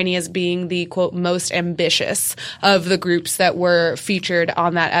named SHINee as being the, quote, most ambitious of the groups that were featured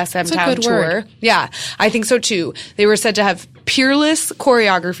on that SM Town tour. Word. Yeah, I think so too. They were said to have peerless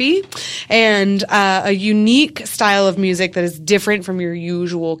choreography and a unique style of music that is different from your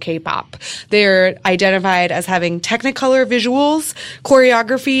usual K-pop. They're identified as having Technicolor visuals,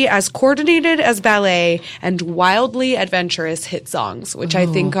 choreography as coordinated as ballet, and wildly adventurous hit songs, which I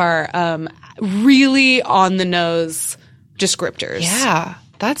think are really on the nose descriptors. Yeah,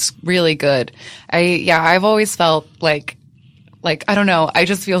 that's really good. I've always felt like I don't know, I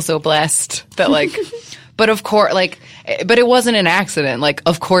just feel so blessed that like but of course but it wasn't an accident. Like,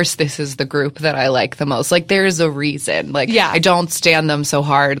 of course this is the group that I like the most. Like, there's a reason. Like, I don't stand them so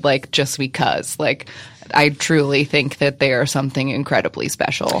hard like just because. Like, I truly think that they are something incredibly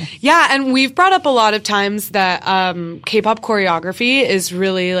special. Yeah, and we've brought up a lot of times that K-pop choreography is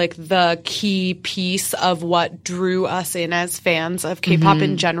really like the key piece of what drew us in as fans of K-pop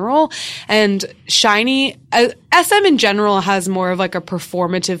in general. And SHINee, SM in general has more of like a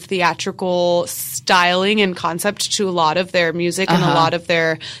performative theatrical styling and concept to a lot of their music and a lot of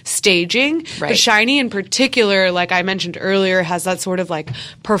their staging. Right. But SHINee in particular, like I mentioned earlier, has that sort of like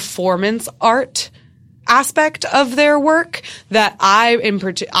performance art aspect of their work that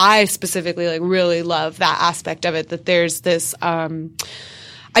I specifically like really love that aspect of it, that there's this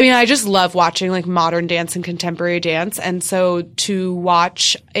I just love watching like modern dance and contemporary dance, and so to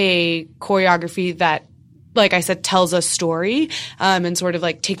watch a choreography that, like I said, tells a story and sort of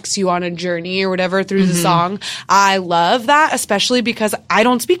like takes you on a journey or whatever through the song. I love that, especially because I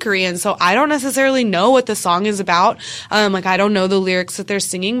don't speak Korean, so I don't necessarily know what the song is about. Like I don't know the lyrics that they're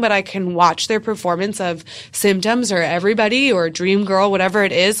singing, but I can watch their performance of Symptoms or Everybody or Dream Girl, whatever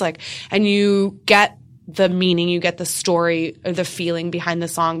it is, like, and you get the meaning, you get the story or the feeling behind the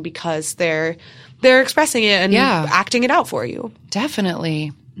song because they're expressing it and acting it out for you.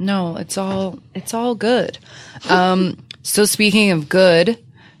 Definitely. No, it's all good. So speaking of good,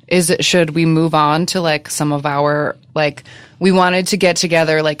 should we move on to like some of our, like, we wanted to get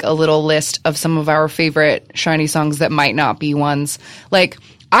together like a little list of some of our favorite SHINee songs that might not be ones. Like,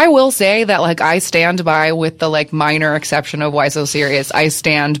 I will say that like I stand by, with the like minor exception of Why So Serious, I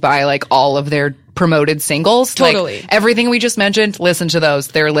stand by like all of their promoted singles. Totally. Like, everything we just mentioned, listen to those.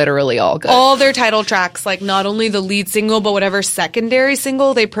 They're literally all good. All their title tracks, like not only the lead single, but whatever secondary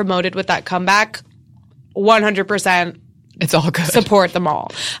single they promoted with that comeback, 100%. It's all good. Support them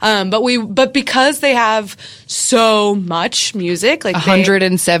all. But because they have so much music, like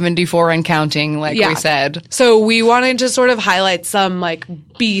 174 and counting, like we said. So we wanted to sort of highlight some like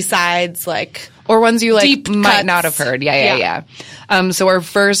B-sides, like, or ones you like deep might cuts. not have heard. Yeah. So our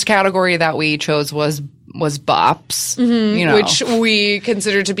first category that we chose was bops, you know, which we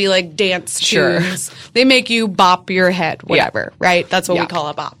consider to be like dance tunes. They make you bop your head, whatever, right? That's what we call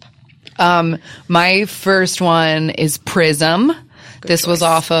a bop. My first one is Prism. This was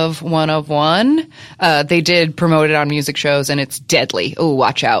off of One of One. They did promote it on music shows, and it's deadly. Ooh,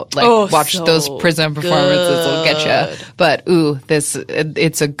 watch out! Like, watch so those Prism performances; will get you. But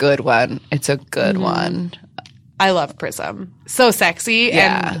it's a good one. It's a good one. I love Prism. So sexy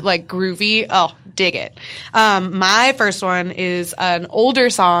and like groovy. Oh, dig it. My first one is an older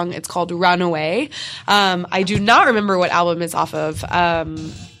song. It's called Runaway. I do not remember what album it's off of.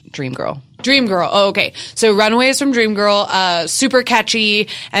 Dream Girl. Oh, okay. So Runaway is from Dream Girl. Super catchy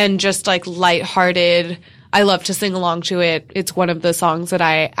and just like lighthearted. I love to sing along to it. It's one of the songs that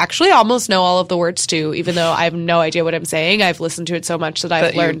I actually almost know all of the words to, even though I have no idea what I'm saying. I've listened to it so much that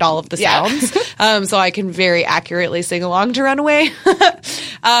I've learned all of the sounds. So I can very accurately sing along to Runaway. But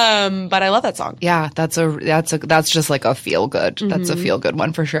I love that song. Yeah, that's just like a feel good. That's a feel good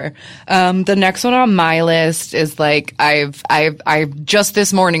one for sure. The next one on my list is like, I've just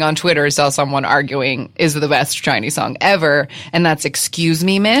this morning on Twitter saw someone arguing is the best SHINee song ever, and that's Excuse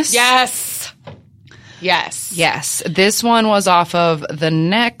Me, Miss. Yes. This one was off of the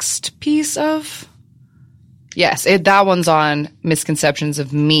next piece of... Yes, that one's on Misconceptions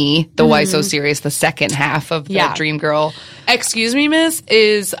of Me, the Why So Serious, the second half of the Dream Girl. Excuse Me, Miss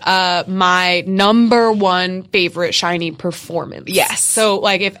is my number one favorite SHINee performance. Yes. So,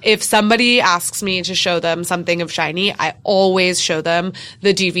 like, if somebody asks me to show them something of SHINee, I always show them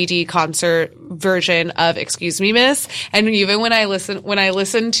the DVD concert version of Excuse Me, Miss. And even when I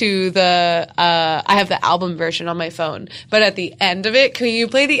listen to the, I have the album version on my phone, but at the end of it, can you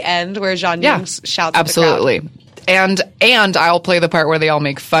play the end where Jeon Young shouts absolutely. At the crowd? And I'll play the part where they all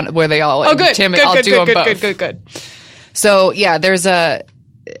make fun, where they all good. I'll do them both. Good. So yeah, there's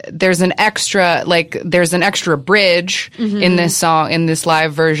an extra bridge in this song, in this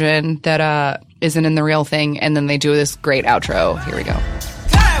live version that isn't in the real thing, and then they do this great outro. Here we go.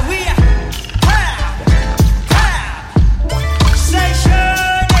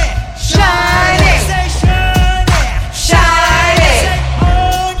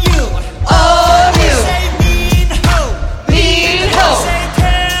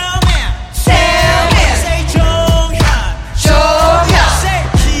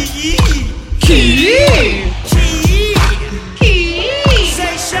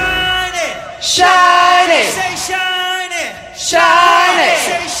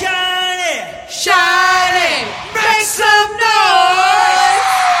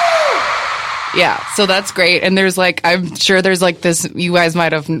 Yeah, so that's great. And there's like, I'm sure there's like this, you guys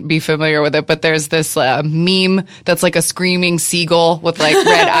might be familiar with it, but there's this meme that's like a screaming seagull with like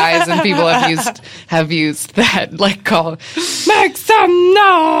red eyes, and people have used that, like, called "Make some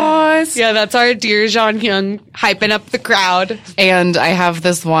noise." Yeah, that's our dear Jeon Hyung hyping up the crowd. And I have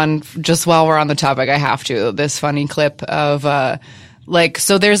this one, just while we're on the topic, I have to, this funny clip of, like,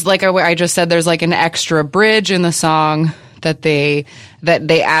 so there's like, I just said there's like an extra bridge in the song that they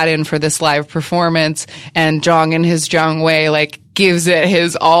add in for this live performance, and Jong in his Jong way, like, gives it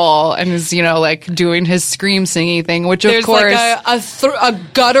his all and is, you know, like, doing his scream singing thing, which of course, like a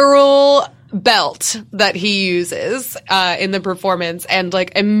guttural belt that he uses in the performance, and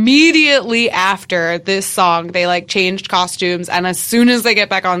like immediately after this song they like changed costumes, and as soon as they get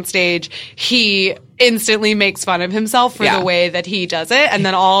back on stage he instantly makes fun of himself for the way that he does it, and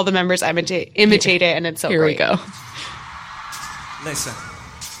then all the members imitate it, and it's so here great. we go. Listen.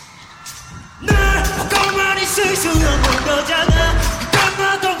 날 가만히 있을 수 없는 거잖아.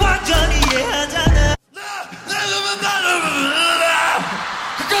 그것도 완전히 이해하잖아.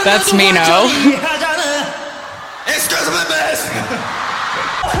 That's Mino. Excuse me, miss.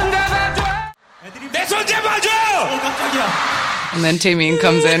 내 손 잡아줘. 깜짝이야. And then Taemin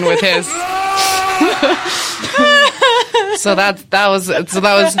comes in with his. So that was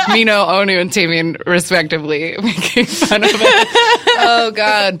Mino, Onu, and Taemin respectively making fun of it. Oh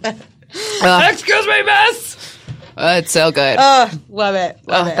God! Excuse me, miss. It's so good. Love it.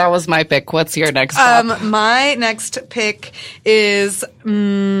 That was my pick. What's your next? Top? My next pick is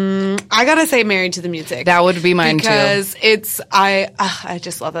I gotta say "Married to the Music." That would be mine because I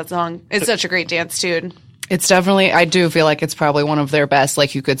just love that song. It's such a great dance tune. It's definitely, I do feel like it's probably one of their best.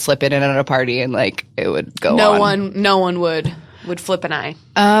 Like, you could slip it in at a party and like it would go on. No one would flip an eye.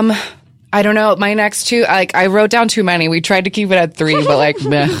 I don't know. My next two, like, I wrote down too many. We tried to keep it at 3, but like,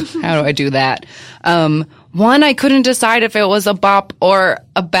 meh, how do I do that? One, I couldn't decide if it was a bop or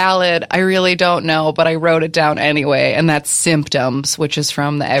a ballad. I really don't know, but I wrote it down anyway, and that's "Symptoms," which is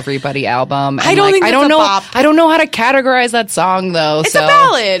from the Everybody album. And I don't think it's a bop. I don't know how to categorize that song though. It's a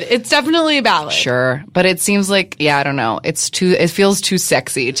ballad. It's definitely a ballad. Sure, but it seems like, yeah, I don't know. It feels too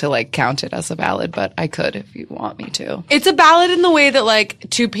sexy to like count it as a ballad, but I could if you want me to. It's a ballad in the way that like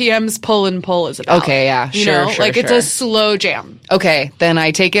 2 PM's Pull and Pull is a ballad. Okay, yeah, sure. It's a slow jam. Okay, then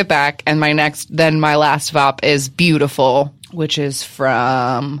I take it back, and my last bop is "Beautiful," which is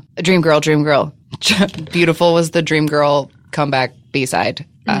from Dream Girl. "Beautiful" was the Dream Girl comeback B-side.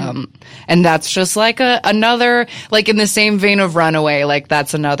 And that's just like another, like, in the same vein of "Runaway," like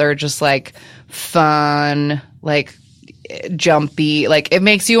that's another just like fun, like jumpy, like it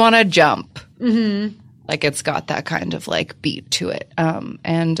makes you want to jump. Mm-hmm. Like, it's got that kind of like beat to it.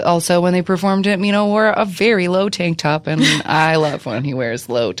 And also when they performed it, Mino wore a very low tank top, and I love when he wears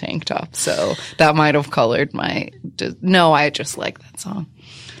low tank tops. So that might have colored I just like that song.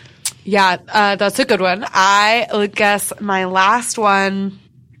 Yeah, that's a good one. I would guess my last one.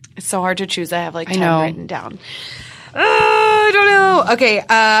 It's so hard to choose. I have like 10 written down. I don't know. Okay,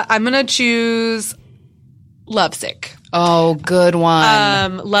 I'm going to choose "Lovesick." Oh, good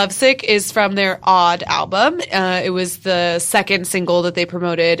one. "Lovesick" is from their Odd album. It was the second single that they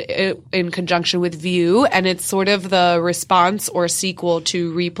promoted in conjunction with View, and it's sort of the response or sequel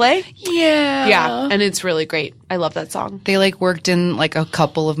to Replay. Yeah, and it's really great. I love that song. They like worked in like a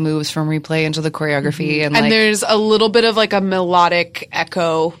couple of moves from Replay into the choreography, and there's a little bit of like a melodic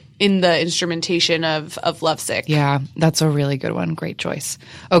echo in the instrumentation of "Lovesick." Yeah, that's a really good one. Great choice.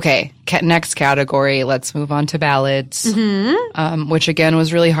 Okay, next category. Let's move on to ballads, which again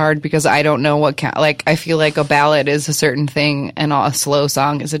was really hard because I don't know what I feel like a ballad is a certain thing and a slow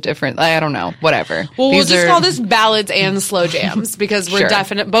song is a different. I don't know. Whatever. Well, we'll just call this ballads and slow jams because we're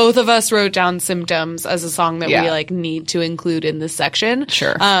definite. Both of us wrote down "Symptoms" as a song that we like need to include in this section.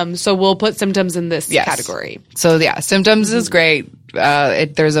 Sure. So we'll put "Symptoms" in this category. So yeah, "Symptoms" is great.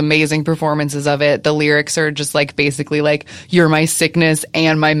 There's amazing performances of it. The lyrics are just like basically like, "You're my sickness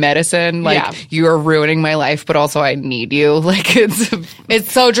and my medicine. Like, you are ruining my life, but also I need you." Like,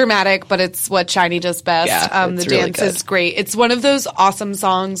 it's so dramatic, but it's what SHINee does best. Yeah, the dance is great. It's one of those awesome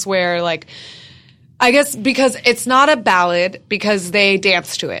songs where like, I guess because it's not a ballad because they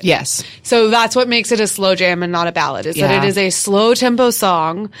dance to it. Yes. So that's what makes it a slow jam and not a ballad, is that it is a slow tempo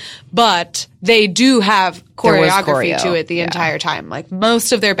song, but they do have choreography to it the entire time. Like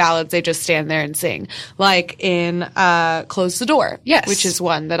most of their ballads, they just stand there and sing. Like in Close the Door, which is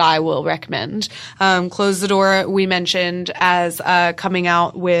one that I will recommend. Close the Door, we mentioned as coming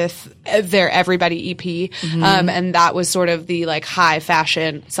out with their Everybody EP, and that was sort of the like high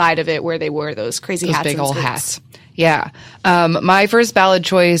fashion side of it where they wore those crazy hats big and old suits. hats. Yeah. My first ballad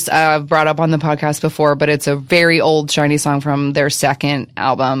choice I've brought up on the podcast before, but it's a very old Shiny song from their second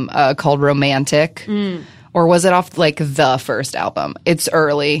album called Romantic. Or was it off like the first album? It's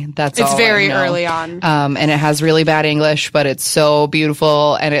early. It's very early on. And it has really bad English, but it's so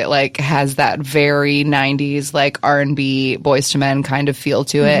beautiful, and it like has that very 90s like R&B Boyz II Men kind of feel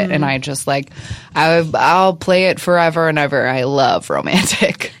to it. And I just like I'll play it forever and ever. I love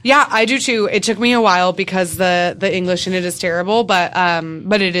Romantic. Yeah, I do too. It took me a while because the English in it is terrible, but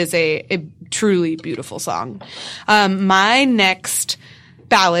it is a truly beautiful song. My next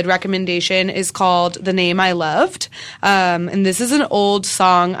ballad recommendation is called The Name I Loved. And this is an old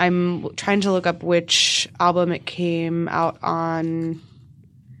song. I'm trying to look up which album it came out on.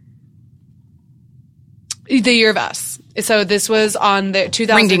 The Year of Us. So this was on the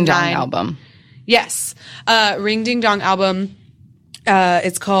 2009 Ring Ding Dong album. Yes. Ring Ding Dong album.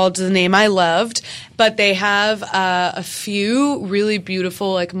 It's called The Name I Loved, but they have a few really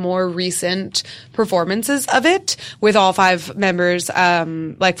beautiful, like more recent performances of it with all 5 members,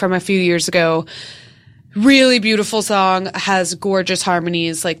 like from a few years ago. Really beautiful song, has gorgeous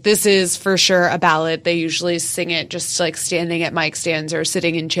harmonies. Like this is for sure a ballad. They usually sing it just like standing at mic stands or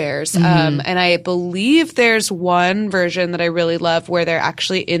sitting in chairs. And I believe there's one version that I really love where they're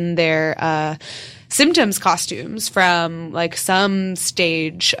actually in their, Symptoms costumes from like some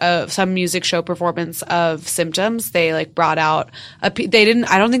stage of some music show performance of Symptoms. They like brought out I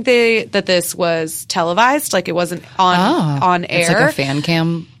don't think that this was televised. Like it wasn't on air. It's like a fan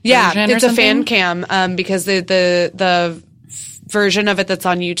cam. Yeah, it's a fan cam. Because the version of it that's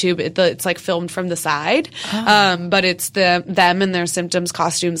on YouTube, it's like filmed from the side. But it's them in their Symptoms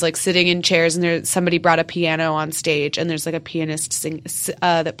costumes, like sitting in chairs, and somebody brought a piano on stage, and there's like a pianist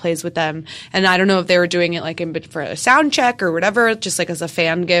that plays with them. And I don't know if they were doing it like for a sound check or whatever, just like as a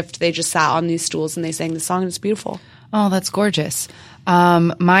fan gift. They just sat on these stools and they sang the song, and it's beautiful. Oh, that's gorgeous.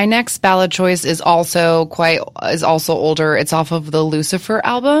 My next ballad choice is also older. It's off of the Lucifer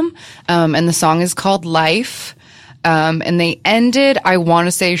album. And the song is called Life. And they ended, I want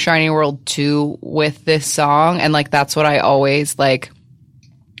to say, Shiny World 2 with this song. And like, that's what I always like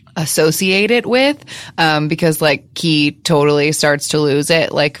associate it with. Because like Key totally starts to lose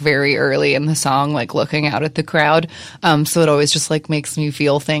it like very early in the song, like looking out at the crowd. So it always just like makes me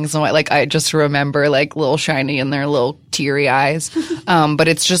feel things. And like, I just remember like little Shiny and their little teary eyes. But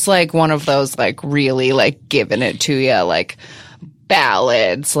it's just like one of those like really like giving it to you, like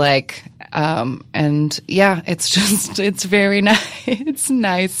ballads, like, and yeah, it's very nice. It's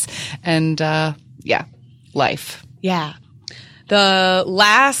nice. And, yeah, Life. Yeah. The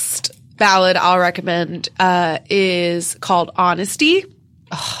last ballad I'll recommend, is called Honesty.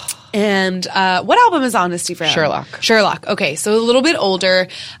 And what album is Honesty from? Sherlock. Okay, so a little bit older.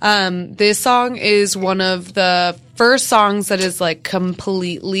 This song is one of the first songs that is like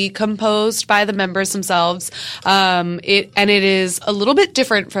completely composed by the members themselves. It is a little bit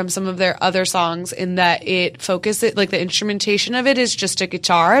different from some of their other songs in that it focuses, like the instrumentation of it is just a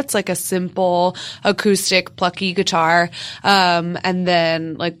guitar. It's like a simple acoustic plucky guitar. And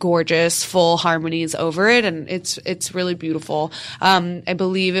then like gorgeous full harmonies over it. And it's really beautiful. I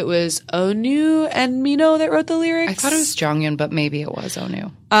believe it was Onu and Mino that wrote the lyrics. I thought it was Jonghyun, but maybe it was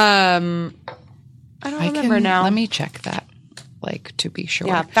Onu. I don't remember now. Let me check that, like, to be sure.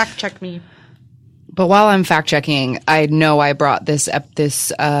 Yeah, fact check me. But while I'm fact checking, I know I brought this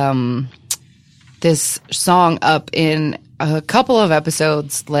song up in a couple of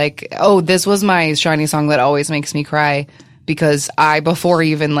episodes. Like, this was my Shiny song that always makes me cry, because before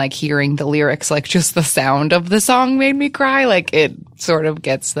even like hearing the lyrics, like just the sound of the song made me cry. Like it sort of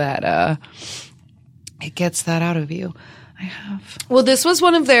gets that out of you. Well, this was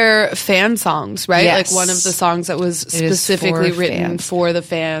one of their fan songs, right? Yes. Like one of the songs that was specifically written for the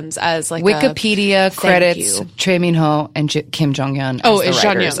fans as like Wikipedia credits Choi Min-ho and Kim Jong-hyun as the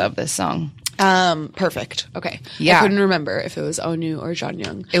writers of this song. Perfect. Okay. Yeah. I couldn't remember if it was Onu or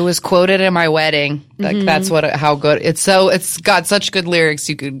Jonghyun. It was quoted in my wedding. Like that's how good it's got such good lyrics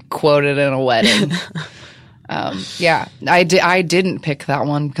you could quote it in a wedding. Yeah, I didn't pick that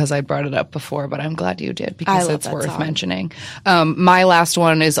one because I brought it up before, but I'm glad you did because it's worth mentioning. My last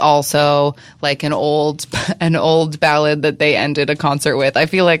one is also like an old ballad that they ended a concert with. I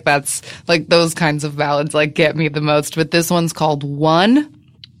feel like that's like those kinds of ballads like get me the most, but this one's called One.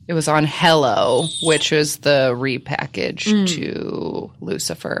 It was on Hello, which is the repackage to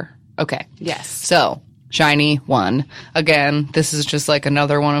Lucifer. Okay. Yes. So Shiny One. Again, this is just like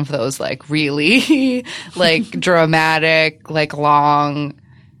another one of those like really like dramatic, like long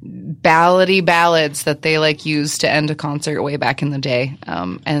ballady ballads that they like used to end a concert way back in the day.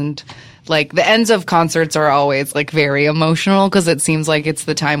 And like the ends of concerts are always like very emotional because it seems like it's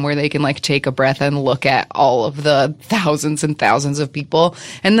the time where they can like take a breath and look at all of the thousands and thousands of people,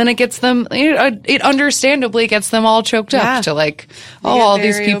 and then it gets them, it understandably gets them all choked up to like, all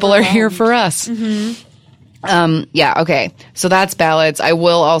these people are here for us. Okay, so that's ballads. I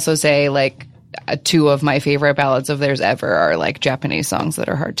will also say like two of my favorite ballads of theirs ever are like Japanese songs that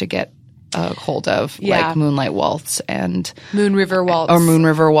are hard to get hold of, like Moonlight Waltz and Moon River Waltz. Or Moon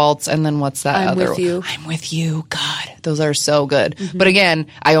River Waltz, and then what's that I'm other With You. I'm With You. God, those are so good. But again,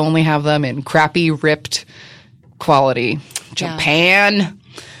 I only have them in crappy, ripped quality. Japan,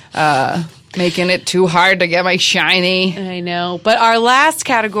 making it too hard to get my shiny. I know. But our last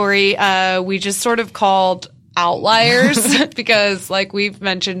category, we just sort of called outliers because, like we've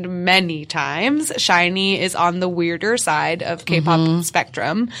mentioned many times, SHINee is on the weirder side of K-pop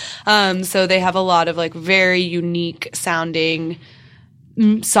spectrum. So they have a lot of like very unique sounding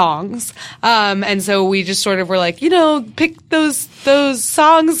songs. And so we just sort of were like, pick those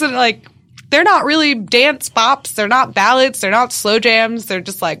songs that like, they're not really dance bops. They're not ballads. They're not slow jams. They're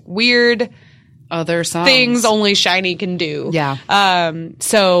just like weird other songs. Things only SHINee can do. Yeah.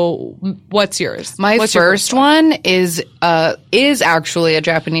 So what's yours? What's your first one is actually a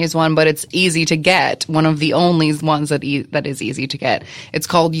Japanese one, but it's easy to get. One of the only ones that is easy to get. It's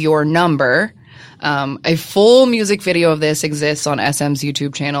called Your Number. A full music video of this exists on SM's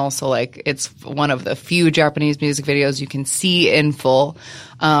YouTube channel, so like it's one of the few Japanese music videos you can see in full.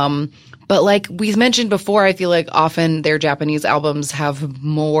 But like we mentioned before, I feel like often their Japanese albums have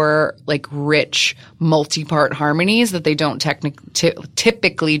more like rich multi-part harmonies that they don't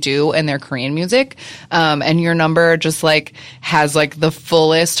typically do in their Korean music. And Your Number just like has like the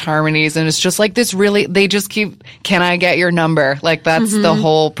fullest harmonies, and it's just like this really, they just keep, can I get your number? Like that's the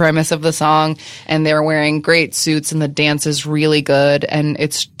whole premise of the song. And they're wearing great suits and the dance is really good. And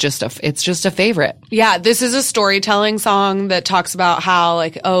it's just a favorite. Yeah. This is a storytelling song that talks about how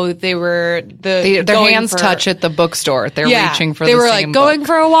like, they were, their hands touch at the bookstore. They're reaching for the same book. They were like going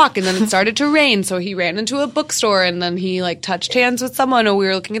for a walk, and then it started to rain, so he ran into a bookstore, and then he like touched hands with someone. Oh, we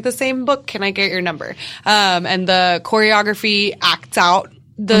were looking at the same book. Can I get your number? And the choreography acts out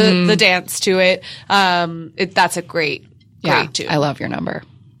the dance to it. That's a great tune. I love Your Number.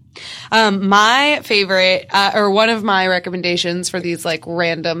 My favorite, or one of my recommendations for these like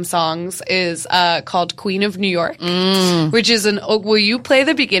random songs is called Queen of New York, which is will you play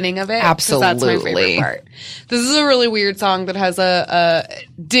the beginning of it? Absolutely. That's my favorite part. This is a really weird song that has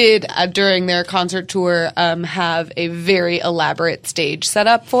during their concert tour, have a very elaborate stage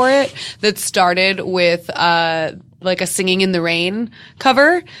setup for it that started with, like a Singing in the Rain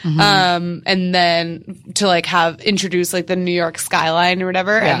cover, and then to like have introduced like the New York skyline or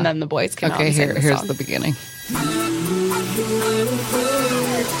whatever, and then the boys came out and sang the here's song. the beginning. Yeah,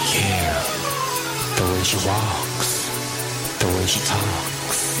 the way she walks, the way she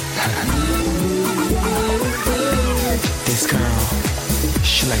talks. This girl,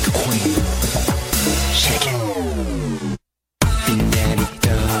 she like a queen. Shake it.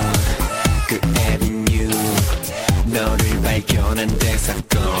 너를 발견한 대사건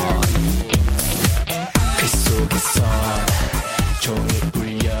그 속에서 종이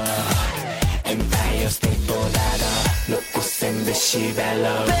울려 Empire State보다 더 높고 센 듯이 벨로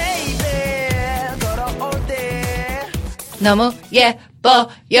Baby 걸어올 때 너무 예뻐요.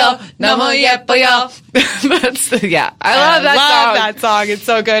 너무 예뻐요. That's I love that song. It's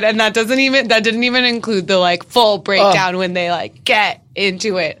so good. And that didn't even include the like full breakdown when they like get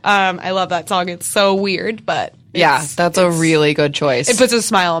into it. I love that song. It's so weird, but that's a really good choice. It puts a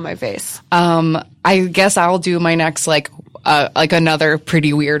smile on my face. I guess I'll do my next like another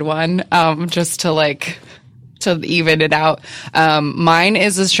pretty weird one, just to even it out. Mine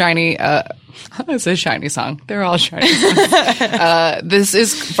is a SHINee, it's a SHINee song. They're all SHINee songs. This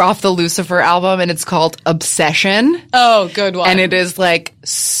is off the Lucifer album, and it's called Obsession. Oh, good one. And it is like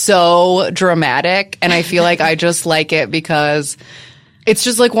so dramatic, and I feel like I just like it because it's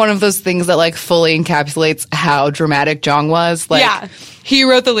just like one of those things that like fully encapsulates how dramatic Jung was. Like, he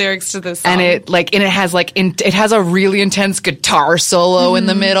wrote the lyrics to this song. And it has a really intense guitar solo in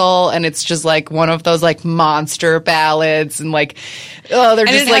the middle, and it's just like one of those like monster ballads, and like they're and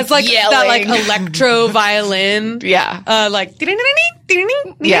just it has like yelling. that like electro violin. Like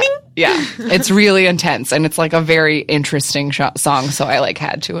it's really intense, and it's like a very interesting song, so I like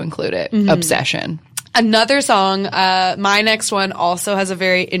had to include it. Obsession. Another song, my next one also has a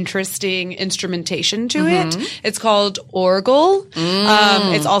very interesting instrumentation to it. It's called Orgel.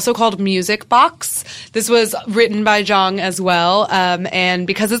 It's also called Music Box. This was written by Jung as well. And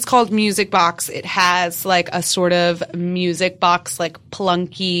because it's called Music Box, it has like a sort of music box, like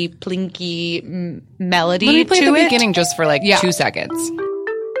plunky, plinky melody to it. Let me play the beginning just for like 2 seconds.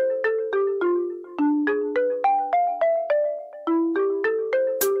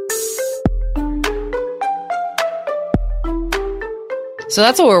 So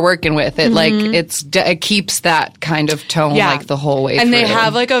that's what we're working with. It like it keeps that kind of tone like the whole way. And they through.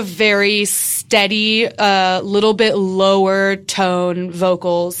 have like a very steady, little bit lower tone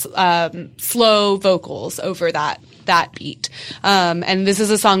vocals, slow vocals over that beat. And this is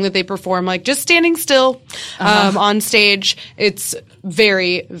a song that they perform like just standing still on stage. It's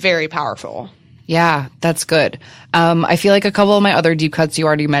very, very powerful. Yeah, that's good. I feel like a couple of my other deep cuts you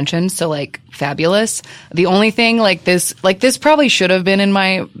already mentioned, so like Fabulous. The only thing like this probably should have been in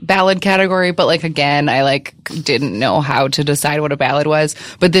my ballad category, but like again, I like didn't know how to decide what a ballad was.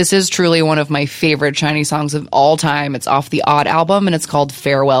 But this is truly one of my favorite SHINee songs of all time. It's off the Odd album and it's called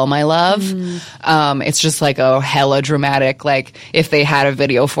Farewell My Love. It's just like a hella dramatic, like if they had a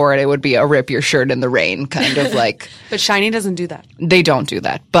video for it, it would be a rip your shirt in the rain kind of like. But SHINee doesn't do that. They don't do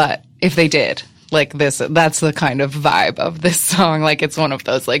that. But if they did, like this, that's the kind of vibe of this song. Like it's one of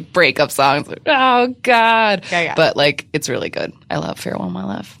those like breakup songs. Like, oh God. Yeah. But like it's really good. I love Farewell My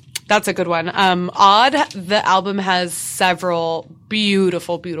Love. That's a good one. Odd, the album has several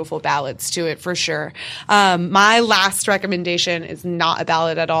beautiful, beautiful ballads to it for sure. My last recommendation is not a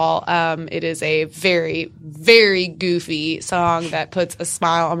ballad at all. It is a very, very goofy song that puts a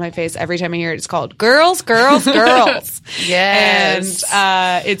smile on my face every time I hear it. It's called Girls, Girls, Girls. Yes.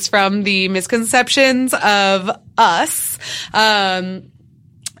 And it's from the Misconceptions of Us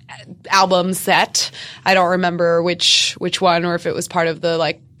album set. I don't remember which one or if it was part of the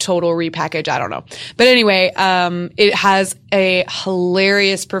like total repackage. I don't know. But anyway, it has a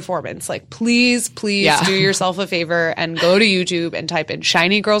hilarious performance. Like, please do yourself a favor and go to YouTube and type in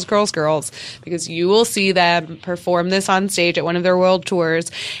SHINee Girls, Girls, Girls, because you will see them perform this on stage at one of their world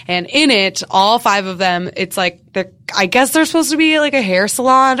tours. And in it, all 5 of them, it's like I guess they're supposed to be like a hair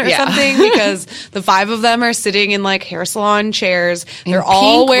salon or something, because the 5 of them are sitting in like hair salon chairs. They're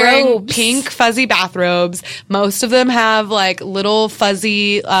all wearing pink fuzzy bathrobes. Most of them have like little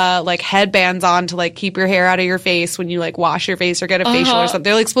fuzzy like headbands on to like keep your hair out of your face when you like wash your face or get a facial or something.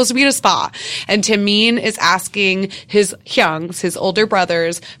 They're like supposed to be at a spa. And Taemin is asking his Hyungs, his older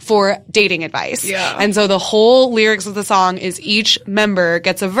brothers, for dating advice. Yeah. And so the whole lyrics of the song is each member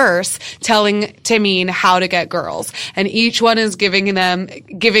gets a verse telling Taemin how to get girls. And each one is giving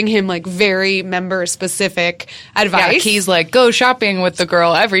him like very member specific advice. Yeah, he's like, go shopping with the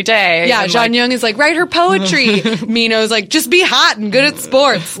girl every day. Yeah, and Jeon Young is like, write her poetry. Mino's like, just be hot and good at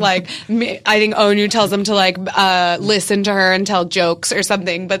sports. Like, I think Onu tells him to like listen to her and tell jokes or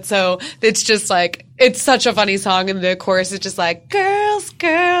something. But so it's just like, it's such a funny song, and the chorus is just like, girls,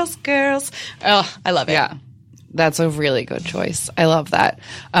 girls, girls. Oh, I love it. Yeah. That's a really good choice. I love that.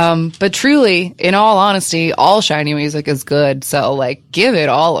 But truly, in all honesty, all SHINee music is good. So, like, give it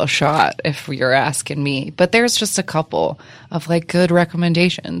all a shot if you're asking me. But there's just a couple of, like, good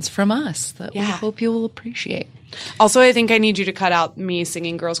recommendations from us that we hope you will appreciate. Also, I think I need you to cut out me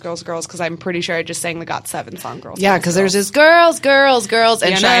singing Girls, Girls, Girls, because I'm pretty sure I just sang the GOT7 song, Girls. Yeah, because there's this Girls, Girls, Girls,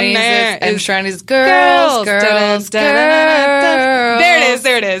 and SHINee's Girls, Girls, Girls.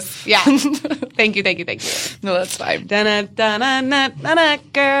 There it is. Yeah. Thank you. No, that's fine. Girls.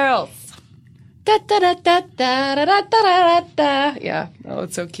 Yeah. Oh,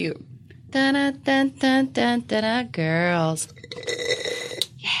 it's so cute. Girls.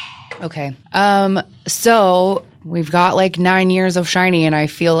 Okay. So we've got like 9 years of SHINee, and I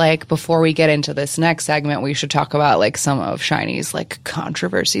feel like before we get into this next segment, we should talk about like some of SHINee's like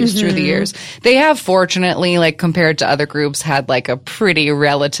controversies through the years. They have fortunately, like compared to other groups, had like a pretty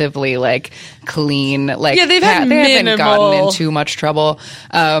relatively like clean, like they haven't gotten in too much trouble.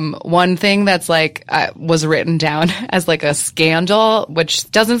 One thing that's like was written down as like a scandal, which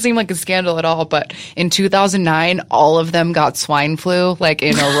doesn't seem like a scandal at all, but in 2009, all of them got swine flu like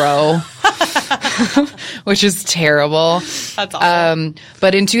in a row. Which is terrible. That's awful.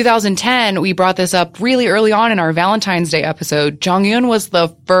 But in 2010, we brought this up really early on in our Valentine's Day episode. Jonghyun was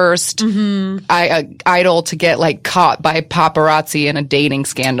the first idol to get like caught by paparazzi in a dating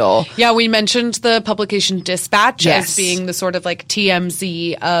scandal. Yeah, we mentioned the publication Dispatch as being the sort of like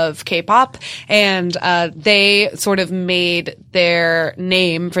TMZ of K-pop, and they sort of made their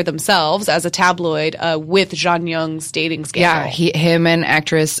name for themselves as a tabloid with Jeon Young's dating scandal. Yeah, him and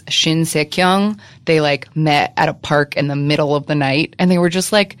actress Shin Se-kyung Jong, they like met at a park in the middle of the night and they were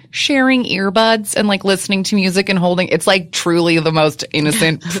just like sharing earbuds and like listening to music and holding. It's like truly the most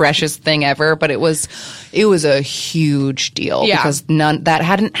innocent, precious thing ever. But it was a huge deal because that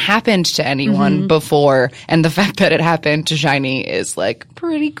hadn't happened to anyone before. And the fact that it happened to SHINee is like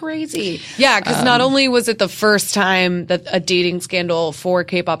pretty crazy. Yeah, because not only was it the first time that a dating scandal for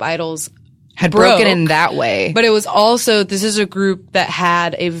K-pop idols had broken in that way. But it was also, this is a group that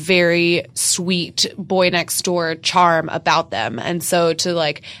had a very sweet boy next door charm about them. And so to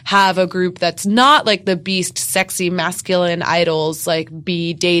like have a group that's not like the beast, sexy, masculine idols like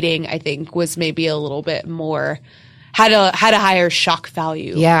be dating, I think was maybe a little bit more, had a higher shock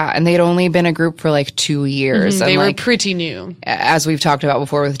value. Yeah, and they'd only been a group for like 2 years. They and were like, pretty new. As we've talked about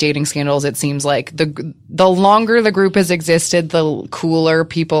before with dating scandals, it seems like the longer the group has existed, the cooler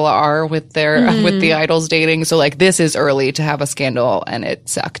people are with their with the idols dating. So like this is early to have a scandal, and it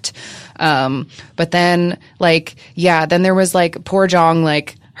sucked. But then then there was like poor Jong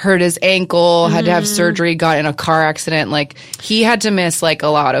like hurt his ankle, had to have surgery, got in a car accident. Like he had to miss like a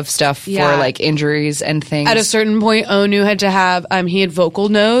lot of stuff for like injuries and things. At a certain point, Onu had to have he had vocal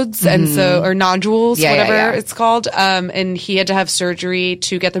nodes and so or nodules, whatever it's called. And he had to have surgery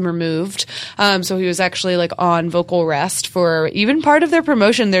to get them removed. So he was actually like on vocal rest for even part of their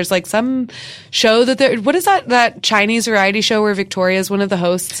promotion. There's like some show that what is that Chinese variety show where Victoria is one of the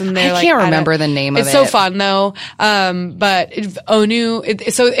hosts and they're I can't remember the name of it. It's so fun though. But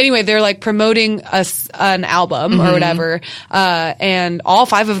Onu so anyway, they're like promoting an album or whatever, and all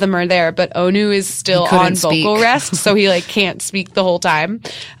 5 of them are there, but Onu is still on vocal rest, so he like can't speak the whole time.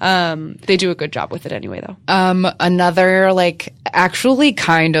 They do a good job with it anyway, though. Another like actually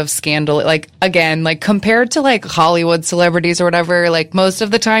kind of scandal, like again, like compared to like Hollywood celebrities or whatever, like most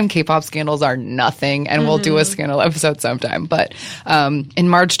of the time K-pop scandals are nothing, and we'll do a scandal episode sometime. But in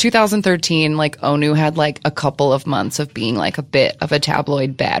March 2013, like Onu had like a couple of months of being like a bit of a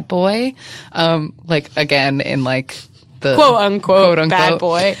tabloid bad boy, like again in like the quote unquote bad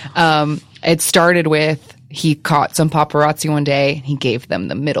boy. It started with he caught some paparazzi one day and he gave them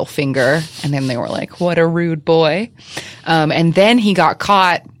the middle finger, and then they were like, what a rude boy. And then he got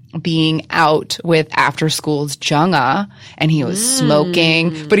caught being out with After School's Jung-ah, and he was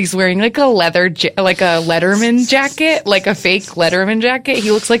smoking, but he's wearing like a like a Letterman jacket, like a fake Letterman jacket.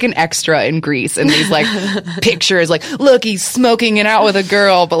 He looks like an extra in Grease in these like pictures, like, look, he's smoking it out with a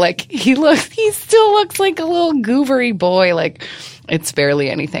girl, but like he still looks like a little goobery boy. Like it's barely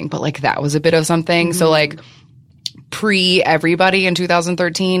anything, but like that was a bit of something. So like pre everybody in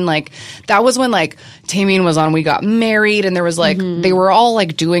 2013, like that was when like Taemin was on We Got Married, and there was like they were all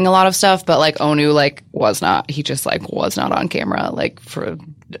like doing a lot of stuff, but like Onu like was not on camera like for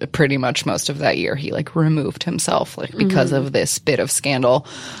pretty much most of that year. He like removed himself like because of this bit of scandal.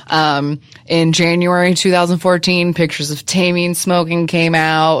 In January 2014, pictures of Taemin smoking came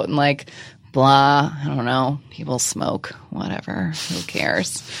out, and like blah, I don't know, people smoke, whatever, who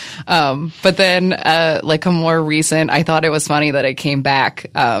cares? But then, like a more recent, I thought it was funny that it came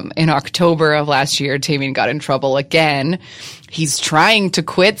back, in October of last year, Taemin got in trouble again. He's trying to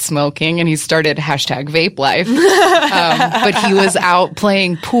quit smoking, and he started #vape life. But he was out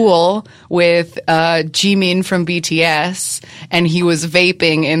playing pool with Jimin from BTS, and he was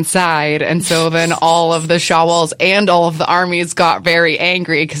vaping inside. And so then all of the Shawwals and all of the armies got very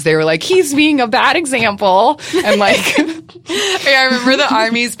angry because they were like, he's being a bad example. And like, I remember the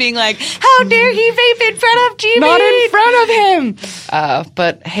armies being like, how dare he vape in front of Jimin? Not in front of him.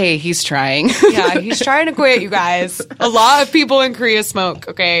 But hey, he's trying. Yeah, he's trying to quit, you guys. A lot of people in Korea smoke,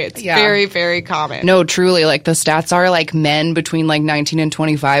 okay? It's very, very common. No, truly, like the stats are like men between like 19 and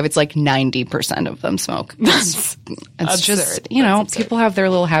 25, it's like 90% of them smoke. It's just, you know, people have their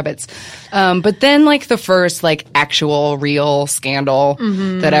little habits. But then like the first like actual real scandal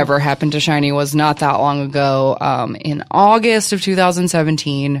that ever happened to SHINee was not that long ago, in August of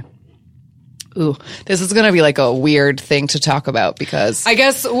 2017. Ooh, this is going to be like a weird thing to talk about because I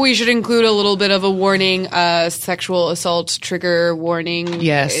guess we should include a little bit of a warning, sexual assault trigger warning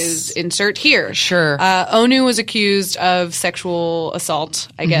is insert here. Sure. Onu was accused of sexual assault,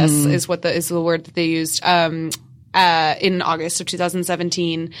 I guess is the word that they used. In August of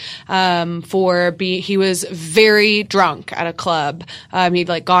 2017, he was very drunk at a club. He'd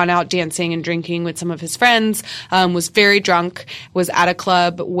like gone out dancing and drinking with some of his friends, was very drunk, was at a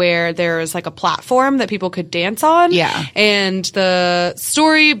club where there was like a platform that people could dance on. Yeah. And the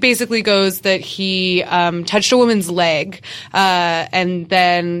story basically goes that he, touched a woman's leg, and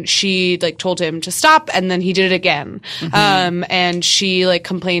then she like told him to stop, and then he did it again. And she like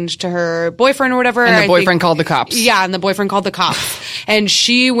complained to her boyfriend or whatever. And the boyfriend called the cops. and the boyfriend called the cops. And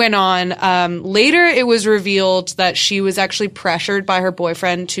she went on, later it was revealed that she was actually pressured by her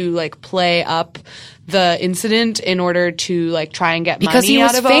boyfriend to like play up the incident in order to like try and get Because money he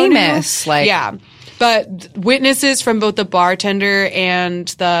was out of famous, Onu. like- Yeah. But witnesses from both the bartender and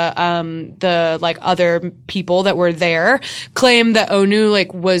the like other people that were there claim that Onu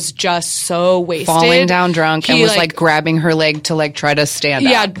like was just so wasted, falling down drunk, and He, was like grabbing her leg to like try to stand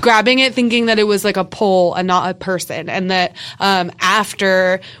up. yeah, grabbing it, thinking that it was like a pole and not a person. And that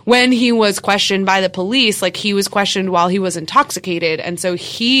after, when he was questioned by the police, like he was questioned while he was intoxicated. And so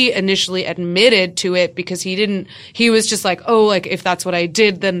he initially admitted to it because he was just like, oh, like if that's what I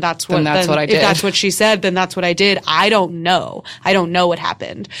did, then that's what I did. If that's what she said, then that's what I did. I don't know what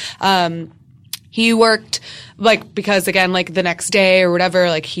happened. He worked, like, because again, like the next day or whatever,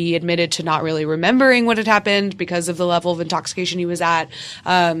 like he admitted to not really remembering what had happened because of the level of intoxication he was at.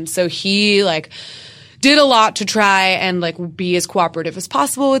 So he like did a lot to try and like be as cooperative as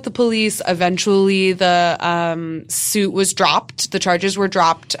possible with the police. Eventually the suit was dropped. The charges were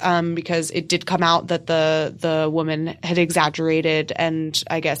dropped because it did come out that the woman had exaggerated and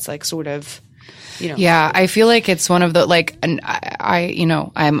I guess like sort of, you know. Yeah, I feel like it's one of the like, and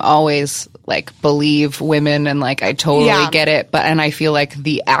I'm always like believe women and like I totally get it, but and I feel like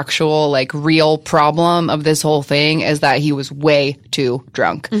the actual like real problem of this whole thing is that he was way too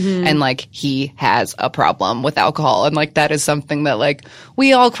drunk and like he has a problem with alcohol, and like that is something that like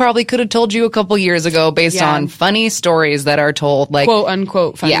we all probably could have told you a couple years ago based on funny stories that are told, like quote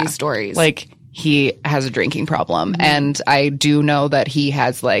unquote funny stories. Like he has a drinking problem. And I do know that he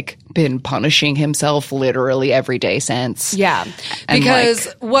has like been punishing himself literally every day since. Yeah. And,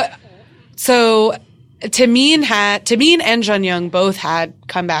 Because so Taemin and Jeonyoung both had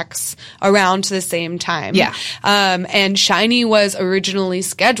comebacks around the same time. Yeah. And SHINee was originally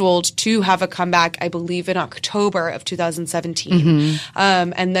scheduled to have a comeback, I believe, in October of 2017.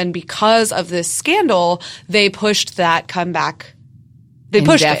 And then because of this scandal, they pushed that comeback. They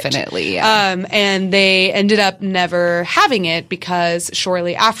pushed Indefinitely, it. yeah. And they ended up never having it because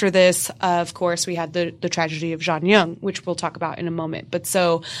shortly after this, of course, we had the tragedy of Jeonyoung, which we'll talk about in a moment. But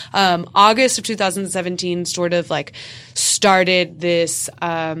so, August of 2017 sort of like started this,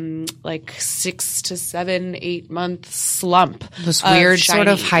 like 6 to 7, 8 month slump. This weird sort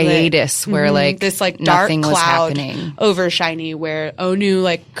of hiatus where like this like dark nothing was cloud happening over SHINee where Onu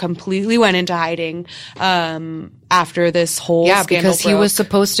like completely went into hiding, after this whole scandal because he broke. was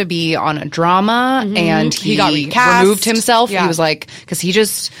supposed to be on a drama and he got recast. removed himself. Yeah. He was like, because he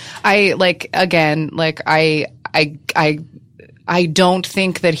just, I don't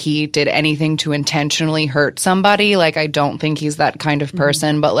think that he did anything to intentionally hurt somebody. Like, I don't think he's that kind of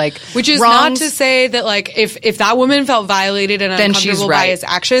person, but like, which is not to say that like, if that woman felt violated and then she's uncomfortable by his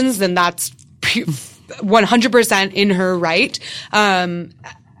actions, then that's 100% in her right.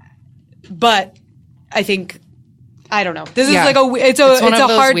 But I think, I don't know. This is like it's a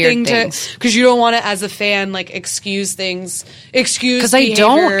hard thing to, because you don't want to, as a fan, like excuse because I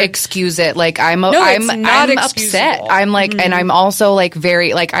don't excuse it. Like I'm upset. I'm like, and I'm also like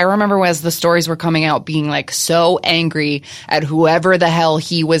very like, I remember as the stories were coming out being like so angry at whoever the hell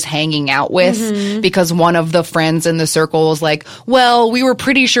he was hanging out with because one of the friends in the circle was like, well, we were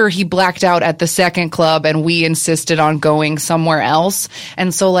pretty sure he blacked out at the second club and we insisted on going somewhere else.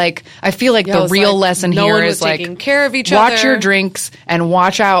 And so like, I feel like the real lesson here is like, taking care of each watch other. your drinks and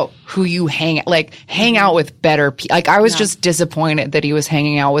watch out who you hang out with better people. Like I was just disappointed that he was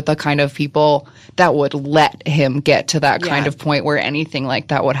hanging out with the kind of people that would let him get to that kind of point where anything like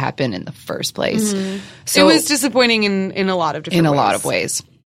that would happen in the first place. So it was disappointing in a lot of different ways. a lot of ways.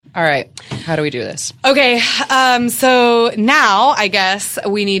 All right, how do we do this? Okay, so now I guess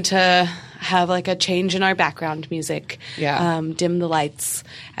we need to have like a change in our background music. Yeah. Dim the lights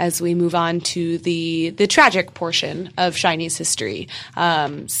as we move on to the tragic portion of SHINee's history.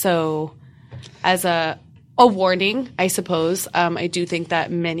 So as a warning, I suppose, I do think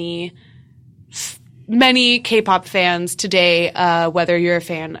that many K-pop fans today, whether you're a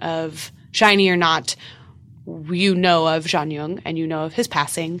fan of SHINee or not, you know of Jeonyoung and you know of his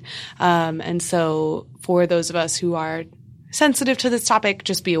passing. And so for those of us who are sensitive to this topic,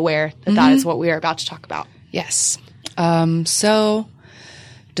 just be aware that that is what we are about to talk about. Yes. So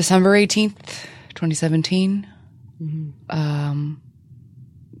December 18th, 2017,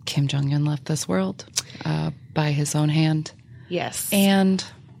 Kim Jong-un left this world by his own hand. Yes. And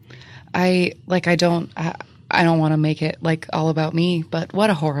I don't want to make it like all about me, but what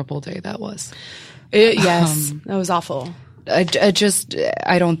a horrible day that was. Yes. That was awful. I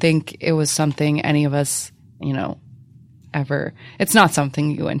don't think it was something any of us, ever, it's not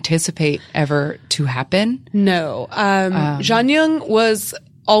something you anticipate ever to happen. No. Jang Young was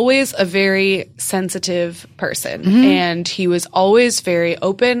always a very sensitive person, and he was always very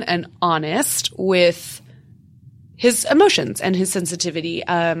open and honest with his emotions and his sensitivity.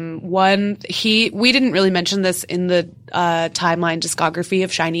 We didn't really mention this in the timeline discography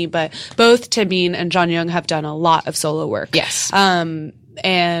of SHINee, but both Taemin and Jang Young have done a lot of solo work. Yes.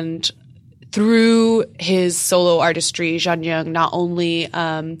 And through his solo artistry, Jang Young not only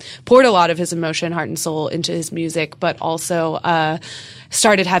poured a lot of his emotion, heart, and soul into his music, but also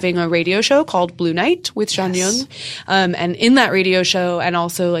started having a radio show called Blue Night with Jang Young. And in that radio show, and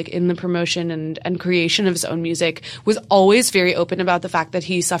also like in the promotion and creation of his own music, was always very open about the fact that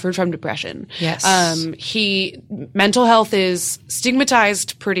he suffered from depression. Yes. Mental health is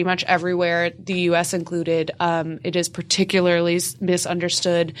stigmatized pretty much everywhere, the U.S. included. It is particularly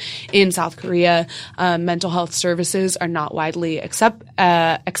misunderstood in South Korea. Mental health services are not widely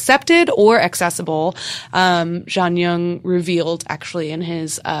accepted or accessible. Jang Young revealed actually in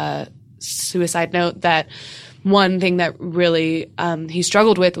his suicide note that one thing that really he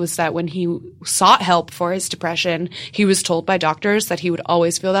struggled with was that when he sought help for his depression, he was told by doctors that he would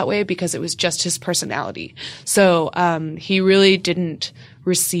always feel that way because it was just his personality. So he really didn't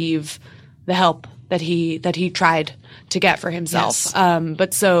receive the help that he tried to get for himself. Yes.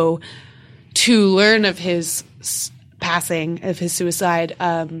 But so to learn of his passing, of his suicide,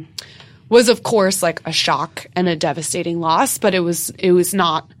 was of course like a shock and a devastating loss, but it wasn't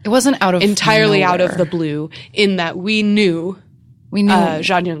out of entirely out of nowhere. the blue, in that we knew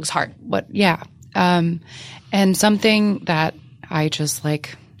Jang Young's heart. And something that I just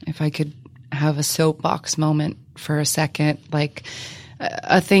like, if I could have a soapbox moment for a second, like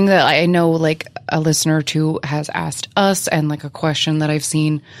a thing that I know like a listener or two has asked us, and like a question that I've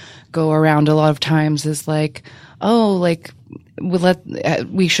seen go around a lot of times is like, oh, like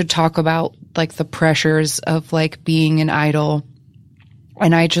we should talk about like the pressures of like being an idol.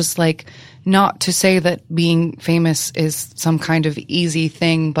 And I just like, not to say that being famous is some kind of easy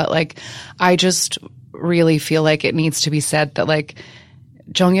thing, but like I just really feel like it needs to be said that like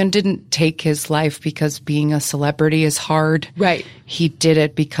Jang Young didn't take his life because being a celebrity is hard. Right. He did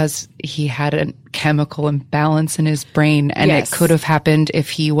it because he had a chemical imbalance in his brain, and Yes. it could have happened if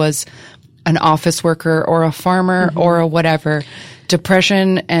he was an office worker or a farmer or a whatever.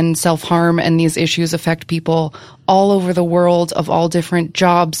 Depression and self-harm and these issues affect people all over the world of all different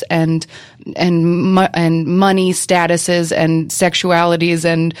jobs and money statuses and sexualities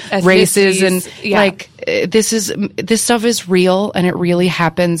and races, and yeah. like this stuff is real and it really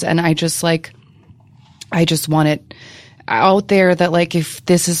happens. And I just want it out there that like, if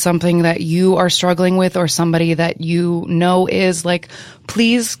this is something that you are struggling with or somebody that you know is, like,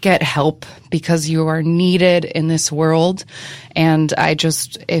 please get help because you are needed in this world. And I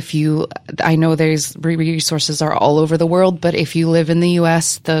know there's resources are all over the world, but if you live in the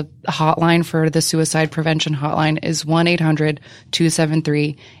U.S., the hotline for the suicide prevention hotline is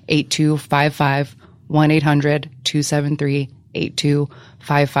 1-800-273-8255,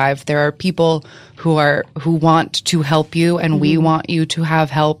 1-800-273-8255. There are people who want to help you, and we want you to have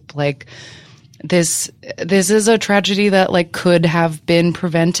help. Like, this is a tragedy that like could have been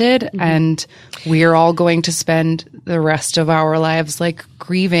prevented, and we are all going to spend the rest of our lives like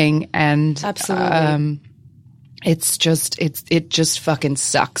grieving, and Absolutely. it just fucking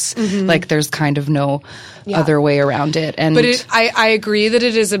sucks. Like, there's kind of no other way around it. And But I agree that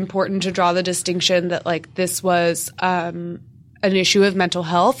it is important to draw the distinction that like this was an issue of mental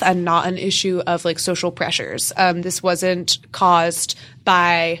health and not an issue of like social pressures. This wasn't caused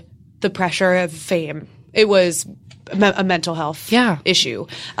by the pressure of fame. It was a mental health issue.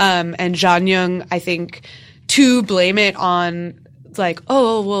 And Jang Young, I think, to blame it on like,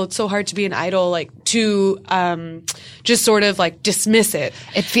 oh, well, it's so hard to be an idol, like to just sort of like dismiss it.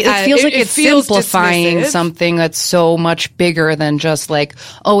 It feels like it's simplifying dismissive. something that's so much bigger than just like,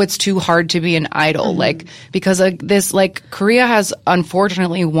 oh, it's too hard to be an idol. Like, because Korea has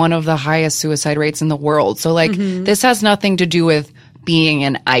unfortunately one of the highest suicide rates in the world. So like, this has nothing to do with being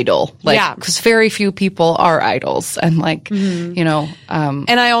an idol. Like, because very few people are idols. And like, you know. And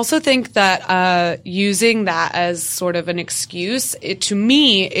I also think that using that as sort of an excuse, to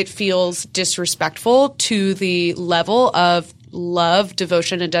me, it feels disrespectful to the level of love,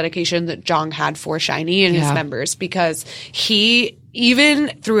 devotion, and dedication that Jang had for SHINee and his members, because he, even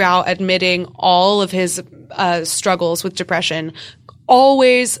throughout admitting all of his struggles with depression,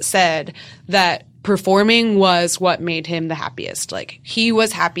 always said that performing was what made him the happiest. Like, he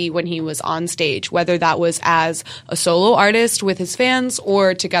was happy when he was on stage, whether that was as a solo artist with his fans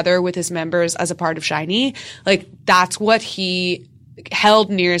or together with his members as a part of SHINee. Like, that's what he held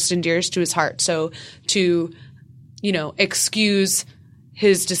nearest and dearest to his heart. So to, you know, excuse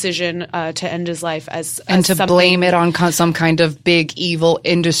his decision to end his life as and to something, blame it on some kind of big evil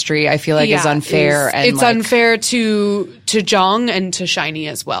industry, I feel like is unfair. And it's unfair to Jong and to SHINee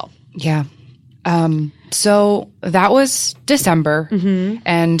as well. Yeah. So that was December,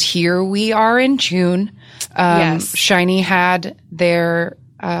 and here we are in June. Yes. SHINee had their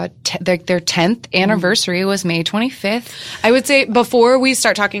 10th anniversary was May 25th. I would say before we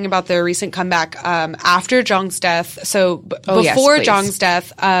start talking about the recent comeback, after Jong's death, so before yes, Jong's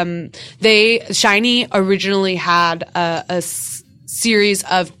death, SHINee originally had a series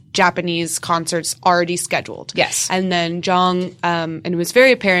of Japanese concerts already scheduled. Yes. And then Jong, and it was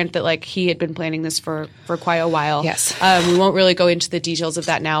very apparent that like he had been planning this for quite a while. Yes. We won't really go into the details of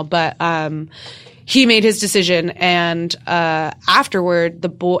that now, but he made his decision, and afterward,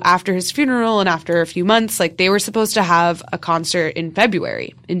 after his funeral and after a few months, like they were supposed to have a concert in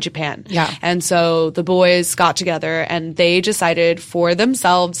February in Japan. Yeah. And so the boys got together and they decided for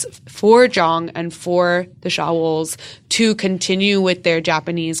themselves, for Jong and for the Shawols, to continue with their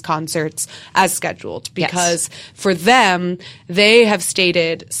Japanese concerts as scheduled. Because for them, they have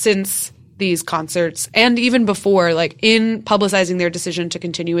stated since these concerts and even before, like in publicizing their decision to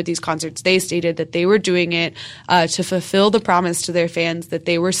continue with these concerts, they stated that they were doing it to fulfill the promise to their fans that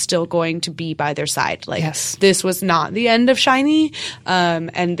they were still going to be by their side. Like this was not the end of SHINee,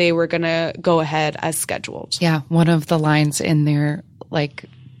 and they were going to go ahead as scheduled. Yeah. One of the lines in their like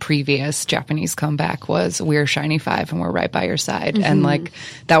previous Japanese comeback was, "We're SHINee 5 and we're right by your side." And like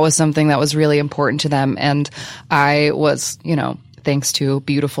that was something that was really important to them. And I was, you know, thanks to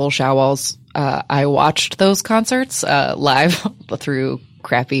beautiful Shawols, I watched those concerts live through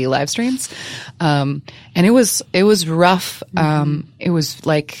crappy live streams, and it was rough. It was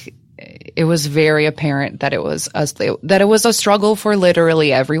like it was very apparent that it was a struggle for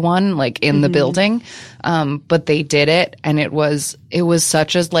literally everyone, like in the building. But they did it, and it was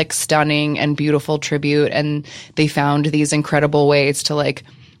such a like stunning and beautiful tribute, and they found these incredible ways to like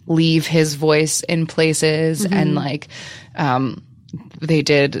leave his voice in places and like. They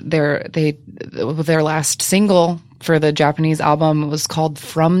did their last single for the Japanese album was called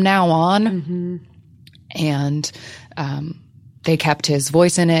 "From Now On," and they kept his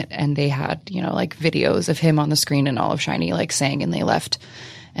voice in it, and they had, you know, like videos of him on the screen and all of SHINee like sang, and they left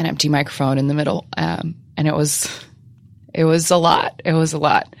an empty microphone in the middle, and it was a lot. It was a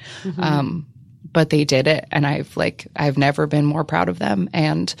lot. But they did it, and I've never been more proud of them.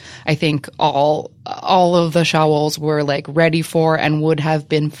 And I think all of the Shawols were like ready for and would have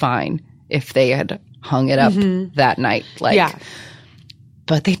been fine if they had hung it up that night.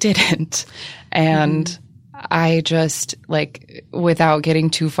 But they didn't. And I just like, without getting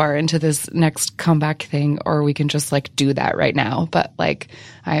too far into this next comeback thing, or we can just like do that right now. But like,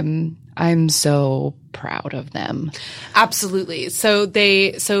 I'm so proud of them. Absolutely. So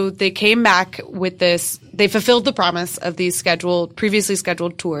they came back with this. They fulfilled the promise of these previously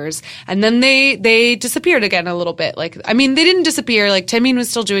scheduled tours, and then they disappeared again a little bit. Like, I mean, they didn't disappear. Like, Taemin was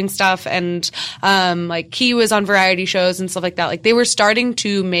still doing stuff, and like Key was on variety shows and stuff like that. Like, they were starting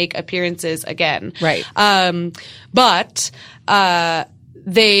to make appearances again. Right. But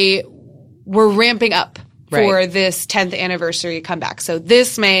they were ramping up for this 10th anniversary comeback. So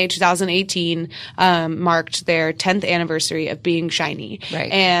this May 2018 marked their 10th anniversary of being SHINee.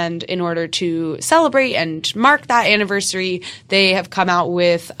 Right. And in order to celebrate and mark that anniversary, they have come out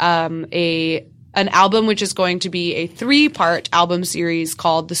with an album which is going to be a 3-part album series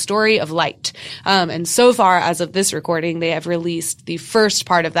called The Story of Light. And so far, as of this recording, they have released the first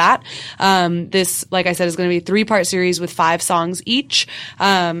part of that. This, like I said, is going to be a 3-part series with 5 songs each.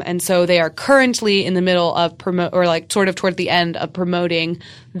 And so they are currently in the middle of sort of toward the end of promoting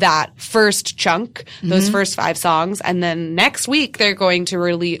that first chunk, those first 5 songs. And then next week they're going to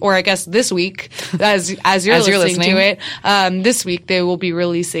release, or I guess this week, as you're listening to it, this week they will be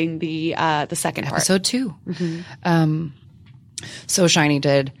releasing the second part. Episode 2. So SHINee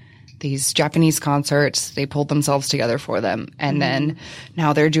did these Japanese concerts. They pulled themselves together for them. And then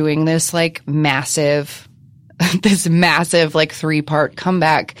now they're doing this like massive like 3-part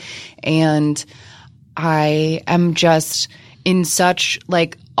comeback. And I am just in such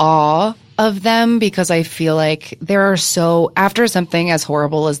like awe of them, because I feel like after something as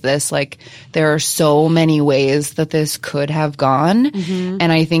horrible as this, like there are so many ways that this could have gone.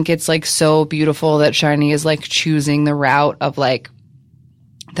 And I think it's like so beautiful that SHINee is like choosing the route of like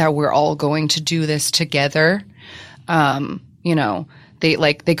that we're all going to do this together. You know,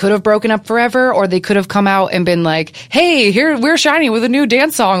 they could have broken up forever, or they could have come out and been like, hey, here, we're SHINee with a new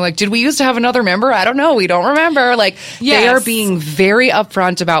dance song. Like, did we used to have another member? I don't know. We don't remember. Like, they are being very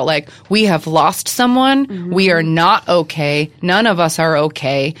upfront about, like, we have lost someone. We are not okay. None of us are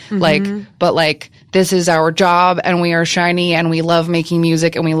okay. Like, but like, this is our job, and we are SHINee, and we love making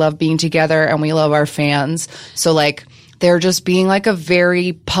music, and we love being together, and we love our fans. So like, they're just being like a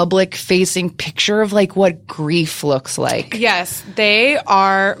very public facing picture of like what grief looks like. Yes, they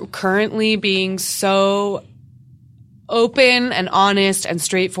are currently being so open and honest and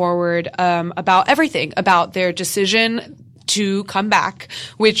straightforward about everything, about their decision to come back,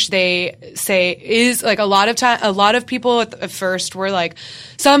 which they say is like a lot of people at first were like,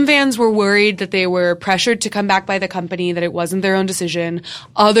 some fans were worried that they were pressured to come back by the company, that it wasn't their own decision.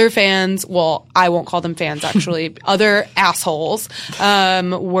 Other fans, well, I won't call them fans actually, other assholes,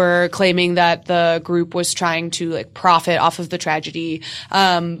 were claiming that the group was trying to like profit off of the tragedy.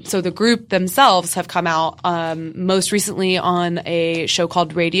 So the group themselves have come out, most recently on a show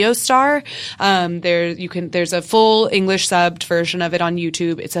called Radio Star. There's a full English subbed version of it on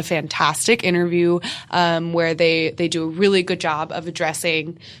YouTube. It's a fantastic interview, where they do a really good job of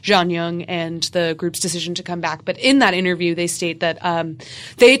addressing Jonghyun and the group's decision to come back. But in that interview, they state that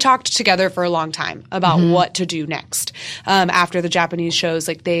they talked together for a long time about what to do next. After the Japanese shows,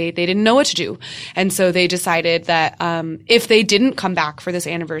 like they didn't know what to do. And so they decided that if they didn't come back for this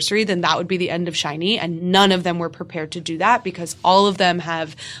anniversary, then that would be the end of SHINee. And none of them were prepared to do that, because all of them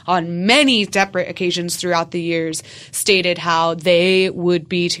have, on many separate occasions throughout the years, stated how they would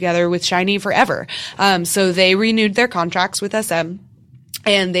be together with SHINee forever. So they renewed their contracts with SM.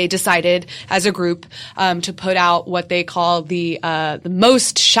 And they decided as a group to put out what they call the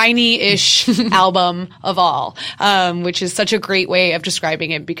most SHINee-ish album of all, which is such a great way of describing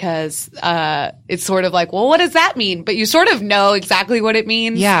it, because it's sort of like, well, what does that mean? But you sort of know exactly what it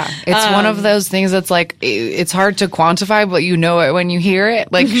means. Yeah, it's one of those things that's like, it's hard to quantify, but you know it when you hear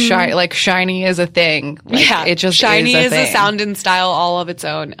it. Like, SHINee is a thing. Like, yeah, it just SHINee is a sound and style all of its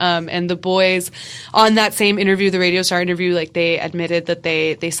own. And the boys on that same interview, the Radio Star interview, like they admitted that they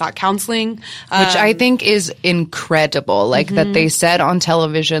sought counseling, which I think is incredible. Like that they said on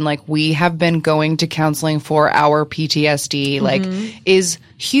television, like, we have been going to counseling for our PTSD, like, is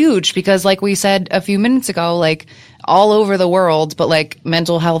huge, because like we said a few minutes ago, like, all over the world, but like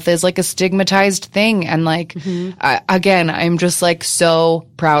mental health is like a stigmatized thing. And like, again, I'm just like so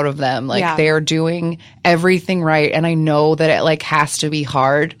proud of them. Like, they are doing everything right. And I know that it like has to be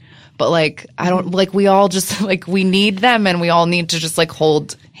hard. But like, I don't, like, we all just like, we need them, and we all need to just like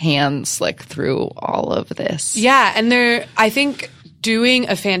hold hands like through all of this. Yeah. And they're, I think, doing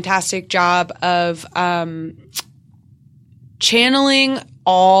a fantastic job of channeling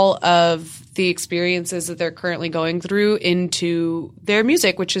all of the experiences that they're currently going through into their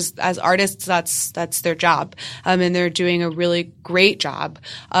music, which is, as artists, that's their job. And they're doing a really great job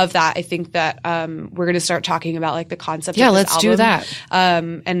of that. I think that we're going to start talking about like the concept of this let's album. do that.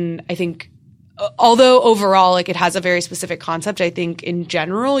 And I think, although overall, like, it has a very specific concept, I think in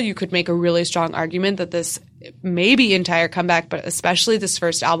general you could make a really strong argument that this maybe entire comeback, but especially this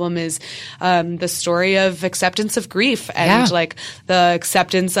first album, is the story of acceptance of grief and like the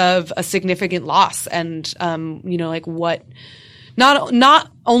acceptance of a significant loss, and you know, like what not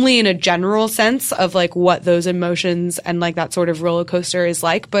only in a general sense of like what those emotions and like that sort of roller coaster is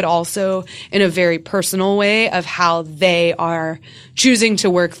like, but also in a very personal way of how they are choosing to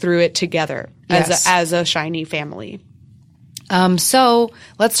work through it together as a SHINee family. So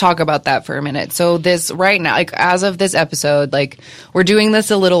let's talk about that for a minute. So this right now, like as of this episode, like we're doing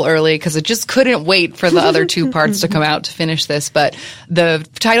this a little early because it just couldn't wait for the other two parts to come out to finish this. But the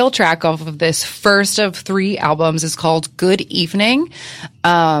title track off of this first of 3 albums is called Good Evening.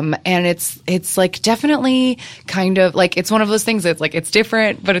 And it's like definitely kind of like, it's one of those things that's like, it's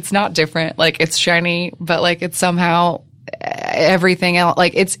different, but it's not different. Like it's SHINee, but like it's somehow everything else.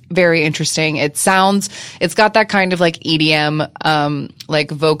 Like it's very interesting. It's got that kind of like EDM, like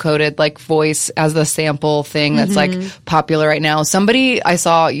vocoded like voice as the sample thing that's like popular right now. Somebody I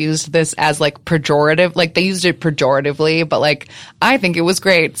saw used this as like pejorative, like they used it pejoratively, but like I think it was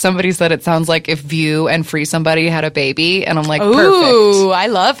great. Somebody said it sounds like if View and Free Somebody had a baby, and I'm like, perfect. Ooh, I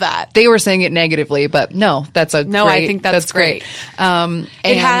love that. They were saying it negatively, but no, I think that's great.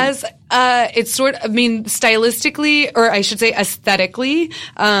 It has it's sort of, I mean, stylistically, or I should say aesthetically,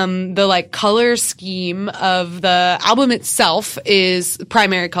 the like color scheme of the album itself is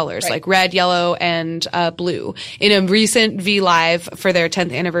primary colors like red, yellow, and blue. In a recent V Live for their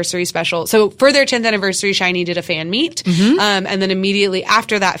 10th anniversary special. So for their 10th anniversary, SHINee did a fan meet. And then immediately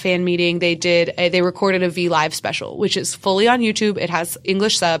after that fan meeting, they recorded a V Live special, which is fully on YouTube. It has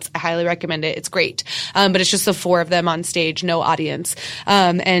English subs. I highly recommend it. It's great. But it's just the four of them on stage, no audience.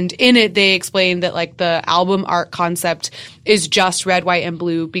 And in it, they explained that like the album art concept is just red, white, and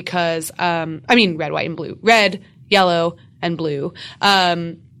blue because, red, white, and blue. Red, yellow, and blue.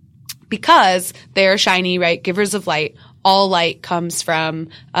 Because they're SHINee, right? Givers of light. All light comes from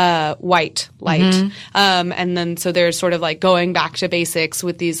white light. And then so they're sort of like going back to basics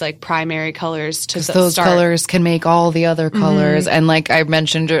with these like primary colors to those start. colors can make all the other colors. And like I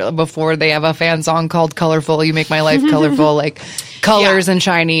mentioned before, they have a fan song called Colorful. You make my life colorful. Like colors and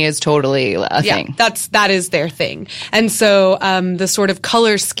SHINee is totally a thing. That is their thing. And so the sort of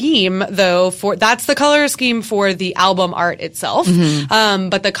color scheme though that's the color scheme for the album art itself.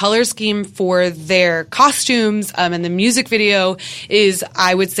 But the color scheme for their costumes and the music video is,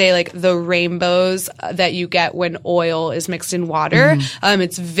 I would say, like the rainbows that you get when oil is mixed in water.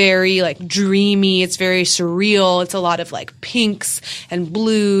 It's very like dreamy. It's very surreal. It's a lot of like pinks and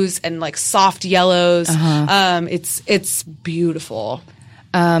blues and like soft yellows. It's beautiful.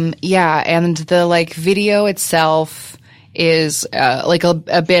 And the like video itself is like a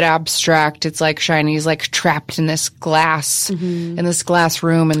bit abstract. It's like SHINee's like trapped in this glass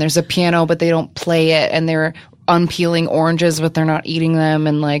room, and there's a piano, but they don't play it, and they're unpeeling oranges, but they're not eating them,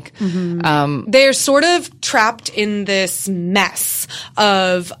 and like they're sort of trapped in this mess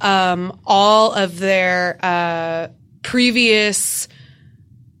of all of their previous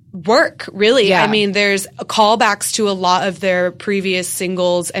work, really. Yeah. I mean, there's callbacks to a lot of their previous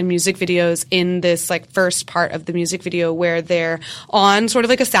singles and music videos in this like first part of the music video where they're on sort of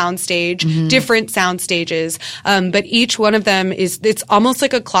like a sound stage, different sound stages. But each one of them it's almost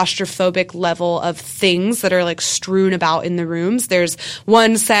like a claustrophobic level of things that are like strewn about in the rooms. There's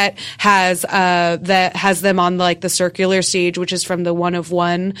one set that has them on like the circular stage, which is from the One of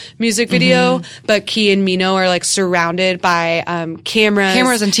One music video. But Key and Mino are like surrounded by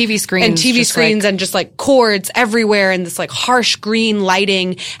cameras and TV screens. And just like cords everywhere and this like harsh green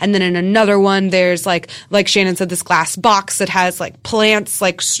lighting. And then in another one, there's like Shannon said, this glass box that has like plants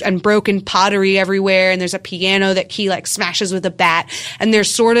and broken pottery everywhere. And there's a piano that Key like smashes with a bat. And they're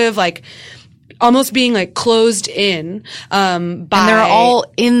sort of like almost being like closed in and they're all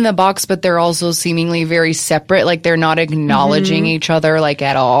in the box, but they're also seemingly very separate. Like they're not acknowledging each other like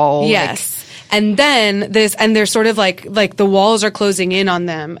at all. Yes. And then they're sort of like the walls are closing in on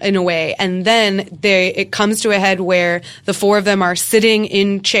them in a way. And then it comes to a head where the four of them are sitting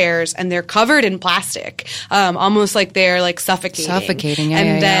in chairs and they're covered in plastic, almost like they're like suffocating.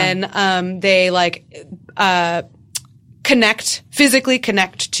 And they like, physically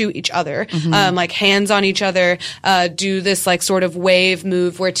connect to each other, like hands on each other, do this like sort of wave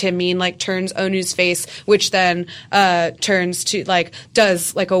move where Timmin like turns Onu's face, which then turns to like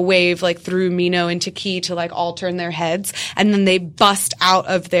does like a wave like through Mino into Key to like all turn their heads, and then they bust out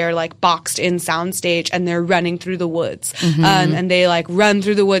of their like boxed in soundstage and they're running through the woods, and they like run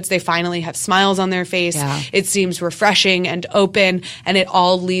through the woods. They finally have smiles on their face. Yeah. It seems refreshing and open, and it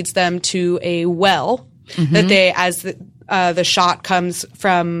all leads them to a well. That they, as the shot comes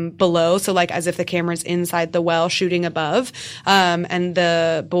from below, so like as if the camera's inside the well shooting above, and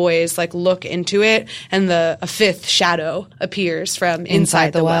the boys like look into it, and a fifth shadow appears from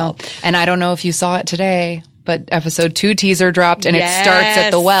inside the well. And I don't know if you saw it today, but episode 2 teaser dropped, and it starts at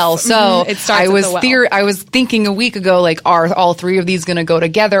the well. So it starts at the well. I was thinking a week ago, like, are all three of these going to go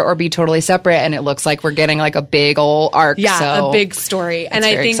together or be totally separate? And it looks like we're getting like a big old arc. Yeah, a big story. And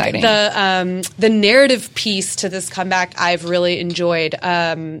I think exciting. The narrative piece to this comeback I've really enjoyed.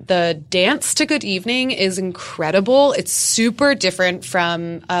 The dance to Good Evening is incredible. It's super different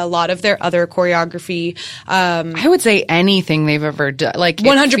from a lot of their other choreography. I would say anything they've ever done, like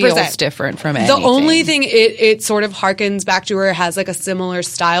 100%. It feels different from anything. The only thing it sort of harkens back to, or has like a similar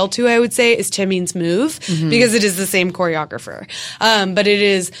style to, I would say, is Timmin's Move, because it is the same choreographer. But it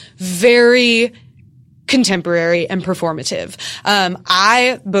is very contemporary and performative.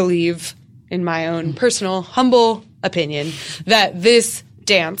 I believe, in my own personal, humble opinion, that this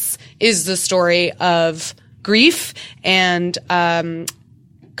dance is the story of grief and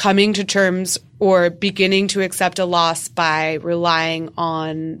coming to terms or beginning to accept a loss by relying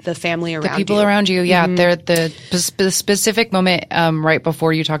on the family around you. The people around you, yeah. They're the specific moment right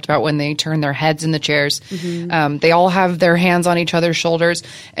before you talked about when they turn their heads in the chairs. They all have their hands on each other's shoulders,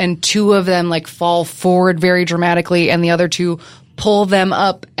 and two of them like fall forward very dramatically, and the other two pull them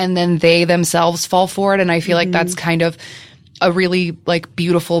up, and then they themselves fall forward. And I feel like that's kind of a really like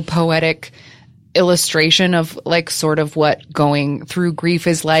beautiful poetic illustration of like sort of what going through grief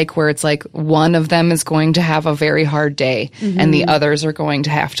is like, where it's like one of them is going to have a very hard day and the others are going to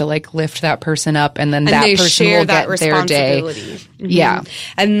have to like lift that person up, and then that person share will that get their day. Yeah.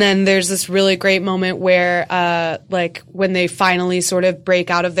 And then there's this really great moment where like when they finally sort of break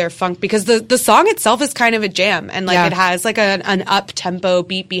out of their funk, because the song itself is kind of a jam, and like it has like an up tempo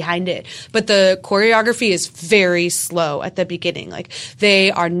beat behind it, but the choreography is very slow at the beginning. Like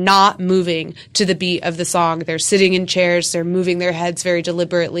they are not moving to the beat of the song. They're sitting in chairs, they're moving their heads very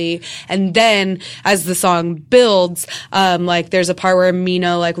deliberately, and then as the song builds, like there's a part where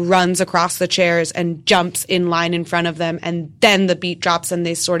Mino like runs across the chairs and jumps in line in front of them, and then the beat drops and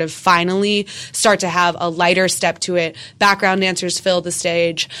they sort of finally start to have a lighter step to it. Background dancers fill the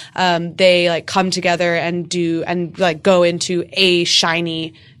stage. They like come together and like go into a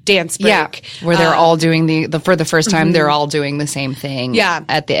shiny dance break. Yeah, where they're all doing for the first time, they're all doing the same thing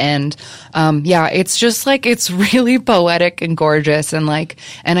at the end. It's just like, it's really poetic and gorgeous, and like,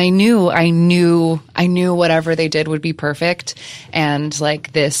 and I knew whatever they did would be perfect, and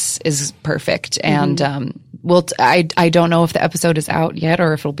like this is perfect. And I don't know if the episode is out yet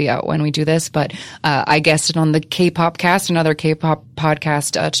or if it'll be out when we do this, but I guested on the K-pop cast, another K-pop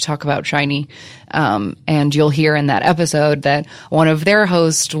podcast, to talk about SHINee. And you'll hear in that episode that one of their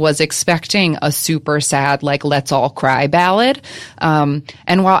hosts was expecting a super sad, like, let's all cry ballad.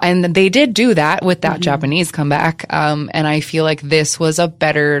 And they did do that with that Japanese comeback. And I feel like this was a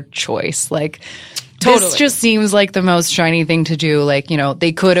better choice. Like, this just seems like the most SHINee thing to do. Like, you know,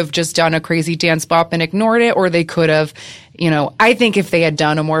 they could have just done a crazy dance bop and ignored it, or they could have, you know, I think if they had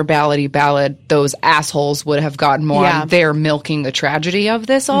done a more ballady ballad, those assholes would have gotten more. Yeah. They're milking the tragedy of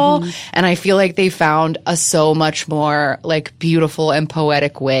this all. And I feel like they found a so much more like beautiful and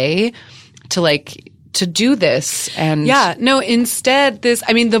poetic way to do this. And instead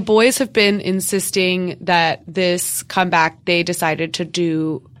the boys have been insisting that this comeback they decided to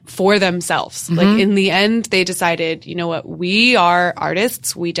do for themselves. Like in the end, they decided, you know what, we are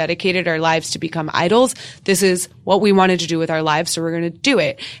artists. We dedicated our lives to become idols. This is what we wanted to do with our lives, so we're going to do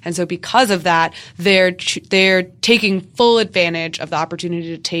it. And so because of that, they're taking full advantage of the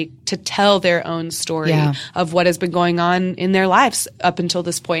opportunity to tell their own story of what has been going on in their lives up until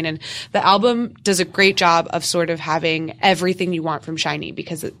this point. And the album does a great job of sort of having everything you want from SHINee,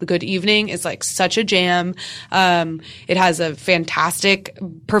 because The Good Evening is like such a jam. It has a fantastic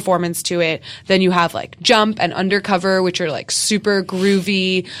performance to it. Then you have like Jump and Undercover, which are like super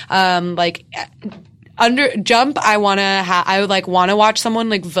groovy. Jump, I would want to watch someone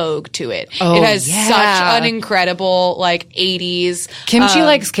like Vogue to it. It has such an incredible like 80s. Kimchi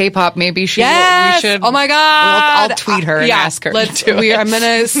likes K-pop. Maybe we should. Oh my God. I'll tweet her and ask her. I'm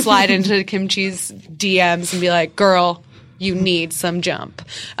gonna slide into Kimchi's DMs and be like, girl, you need some Jump.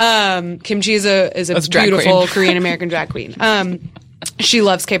 Kimchi is a beautiful Korean American drag queen. She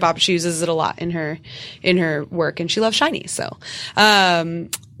loves K-pop. She uses it a lot in her work, and she loves SHINee. So,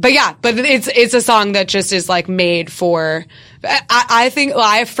 but it's a song that just is like made for. I think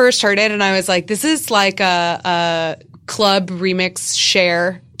I first heard it and I was like, this is like a club remix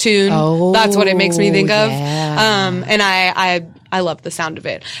Cher tune. Oh, that's what it makes me think of. Yeah. And I love the sound of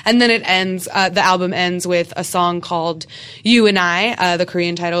it. And then it ends, the album ends with a song called You and I. The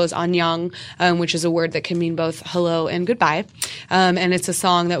Korean title is Annyeong, which is a word that can mean both hello and goodbye. And it's a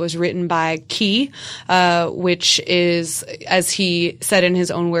song that was written by Key, which is, as he said in his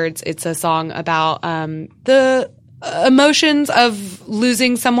own words, it's a song about, the emotions of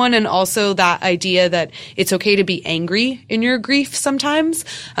losing someone, and also that idea that it's okay to be angry in your grief sometimes,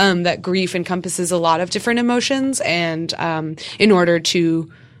 that grief encompasses a lot of different emotions, and in order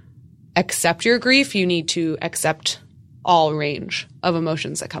to accept your grief, you need to accept all range of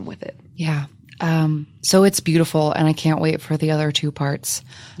emotions that come with it. Yeah. So it's beautiful, and I can't wait for the other two parts.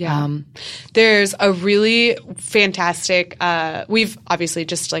 Yeah. There's a really fantastic, we've obviously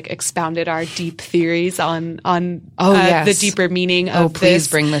just like expounded our deep theories on the deeper meaning of please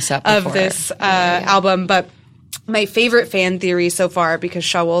bring this up of this album. But my favorite fan theory so far, because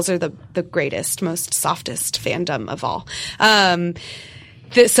Shawls are the greatest, most softest fandom of all.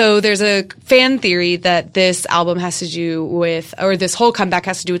 So there's a fan theory that this album has to do with, or this whole comeback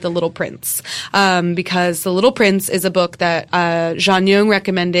has to do with The Little Prince. Because The Little Prince is a book that Jean Young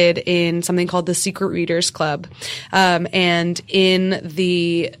recommended in something called The Secret Readers Club. And in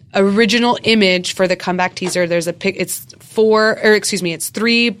the original image for the comeback teaser, there's it's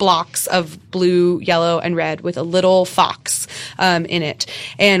 3 blocks of blue, yellow, and red with a little fox in it.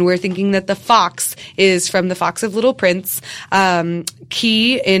 And we're thinking that the fox is from The Fox of Little Prince.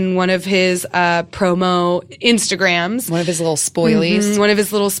 Key, in one of his promo Instagrams, One of his little spoilies. one of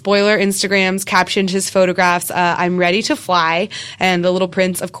his little spoiler Instagrams captioned his photographs, I'm ready to fly. And the Little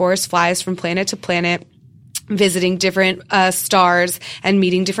Prince, of course, flies from planet to planet, visiting different stars and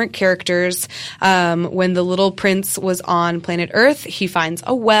meeting different characters. When the Little Prince was on planet Earth, he finds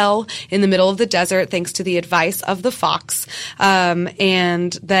a well in the middle of the desert thanks to the advice of the fox.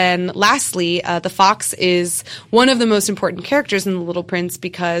 And then lastly, the fox is one of the most important characters in the Little Prince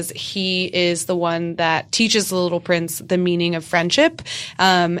because he is the one that teaches the Little Prince the meaning of friendship,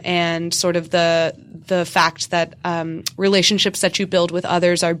 and sort of the fact that relationships that you build with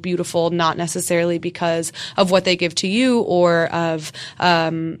others are beautiful, not necessarily because of what they give to you or of,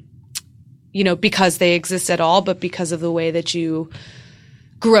 because they exist at all, but because of the way that you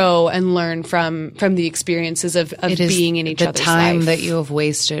grow and learn from the experiences of being in each other's life. The time that you have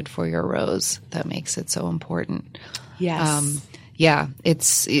wasted for your rose that makes it so important. Yes. Yeah,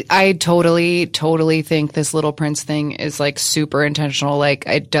 I totally think this Little Prince thing is like super intentional. Like,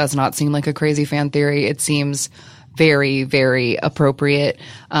 it does not seem like a crazy fan theory. It seems very, very appropriate,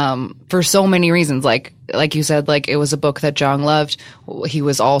 for so many reasons. Like you said, like, it was a book that Zhang loved. He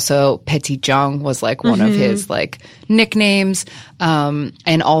was also, Petit Zhang was like one of his like nicknames.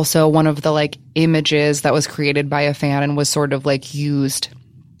 And also one of the like images that was created by a fan and was sort of like used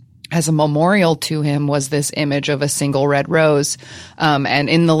as a memorial to him was this image of a single red rose. And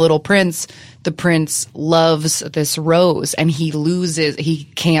in The Little Prince, the prince loves this rose and he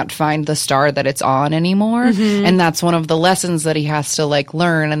can't find the star that it's on anymore. And that's one of the lessons that he has to like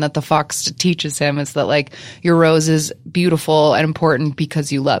learn, and that the fox teaches him, is that like your rose is beautiful and important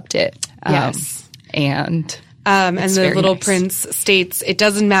because you loved it. Yes. And the Little Prince states, it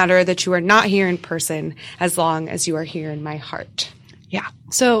doesn't matter that you are not here in person as long as you are here in my heart. Yeah.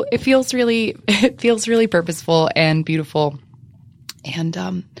 So it feels really purposeful and beautiful.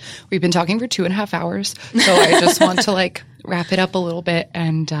 And we've been talking for 2.5 hours. So I just want to like wrap it up a little bit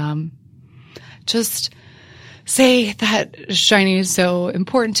and just say that SHINee is so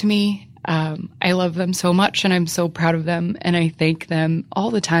important to me. I love them so much and I'm so proud of them. And I thank them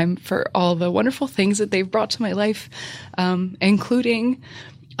all the time for all the wonderful things that they've brought to my life, including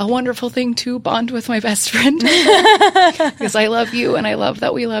a wonderful thing to bond with my best friend because I love you and I love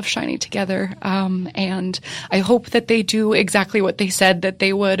that we love SHINee together. And I hope that they do exactly what they said that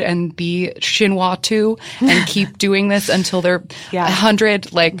they would and be Shinhwa too and keep doing this until they're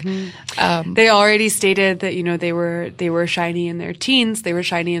 100. Like, they already stated that, they were SHINee in their teens, they were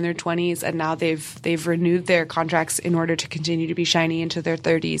SHINee in their 20s, and now they've renewed their contracts in order to continue to be SHINee into their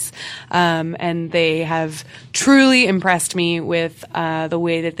 30s. And they have truly impressed me with the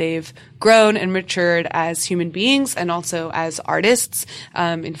way that they've grown and matured as human beings and also as artists,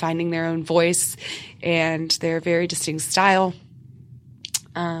 in finding their own voice and their very distinct style.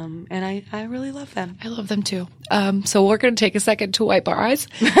 And I really love them. I love them too. So we're going to take a second to wipe our eyes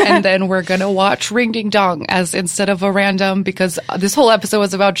and then we're going to watch Ring Ding Dong as instead of a random, because this whole episode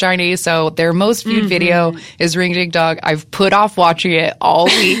was about SHINee. So their most viewed video is Ring Ding Dong. I've put off watching it all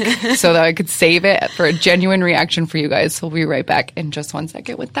week so that I could save it for a genuine reaction for you guys. So we'll be right back in just 1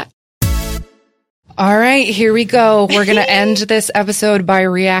 second with that. All right, here we go. We're going to end this episode by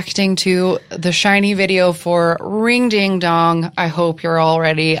reacting to the SHINee video for Ring Ding Dong. I hope you're all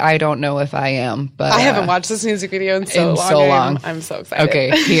ready. I don't know if I am, but I haven't watched this music video in so long. I'm so excited.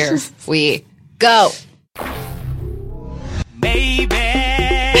 Okay, here we go. Baby,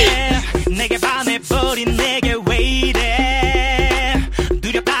 내게 반해버린 내게 왜 이래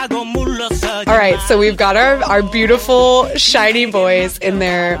두렵다고 물러서 All right, so we've got our beautiful SHINee boys in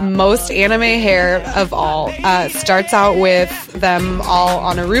their most anime hair of all. Starts out with them all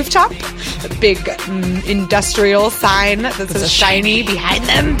on a rooftop, a big industrial sign that says SHINee behind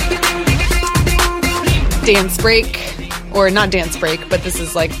them. Dance break, or not dance break, but this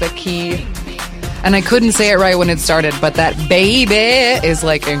is like the key. And I couldn't say it right when it started, but that baby is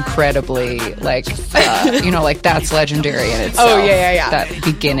like incredibly like, like that's legendary in itself. Oh, yeah. That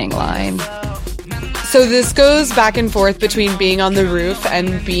beginning line. So this goes back and forth between being on the roof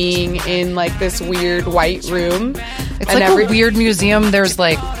and being in like this weird white room. It's like a weird museum. There's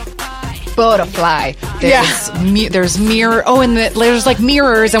like butterfly. There's mirror. Oh, and there's like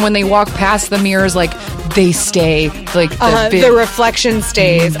mirrors, and when they walk past the mirrors, like they stay. Like the reflection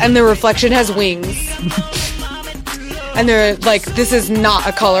stays, and the reflection has wings. And they're like, this is not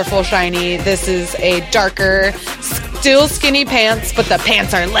a colorful SHINee. This is a darker, still skinny pants, but the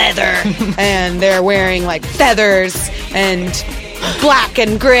pants are leather. And they're wearing like feathers and black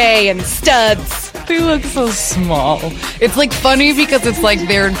and gray and studs. They look so small. It's like funny because it's like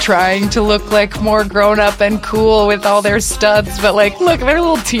they're trying to look like more grown up and cool with all their studs, but like, look, they're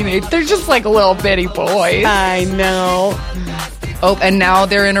little teenage. They're just like little bitty boys. I know. Oh, and now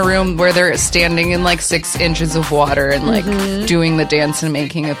they're in a room where they're standing in like 6 inches of water and like doing the dance and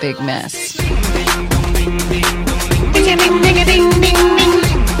making a big mess.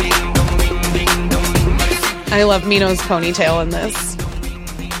 I love Mino's ponytail in this.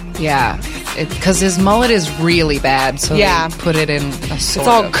 Yeah, because his mullet is really bad, so Yeah. they put it in a sort It's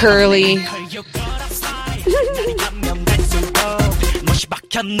all of. curly.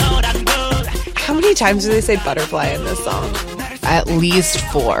 How many times do they say butterfly in this song? At least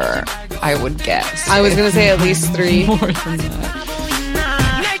 4, I would guess. I was going to say at least 3. more than that.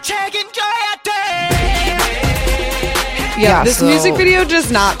 Yeah, This so- music video does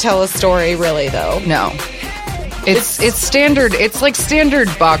not tell a story, really, though. No. It's standard. It's like standard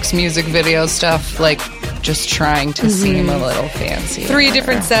box music video stuff, like just trying to seem a little fancy. 3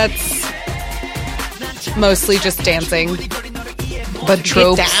 different sets. Mostly just dancing. But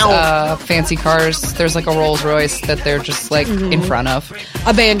tropes, down. fancy cars. There's like a Rolls Royce that they're just like in front of.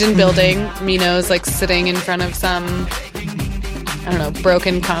 Abandoned building. Mino's like sitting in front of some, I don't know,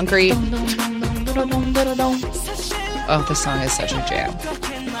 broken concrete. Oh, this song is such a jam.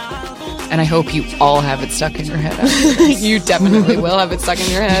 And I hope you all have it stuck in your head. You definitely will have it stuck in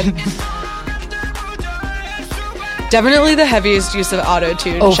your head. Definitely the heaviest use of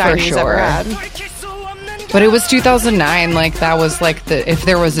auto-tune Oh, for Shiny's sure. ever had. But it was 2009. Like that was like if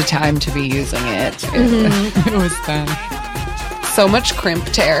there was a time to be using it, it was then. So much crimp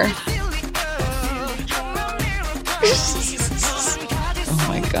tear. Oh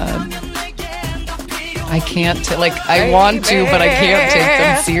my god. I can't I want to, but I can't take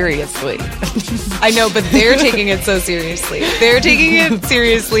them seriously. I know, but they're taking it so seriously. They're taking it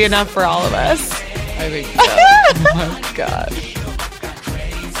seriously enough for all of us. I mean, oh my god.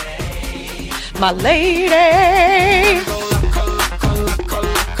 My lady.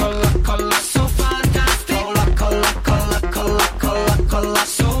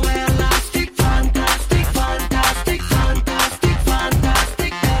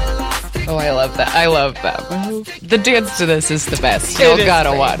 Oh, I love that. I love that move. The dance to this is the best. It Y'all is gotta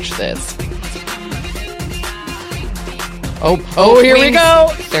great. watch this. Oh, here we wings.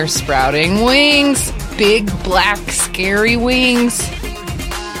 go. They're sprouting wings. Big, black, scary wings.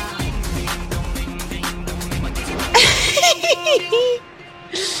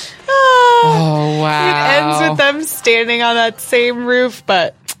 Oh, wow. It ends with them standing on that same roof,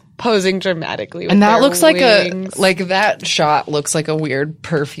 but posing dramatically with And that their looks like wings. that shot looks like a weird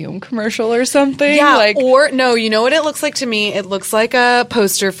perfume commercial or something. Yeah, Like, or no, you know what it looks like to me? It looks like a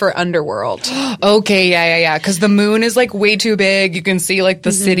poster for Underworld. okay, yeah. Because the moon is like way too big. You can see like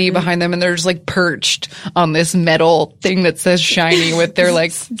the city behind them, and they're just like perched on this metal thing that says shiny with their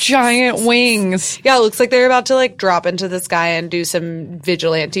like giant wings. Yeah, it looks like they're about to like drop into the sky and do some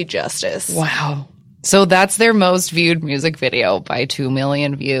vigilante justice. Wow. So that's their most viewed music video by 2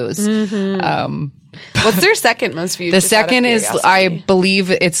 million views. What's their second most viewed? The just out of second is, curiosity? I believe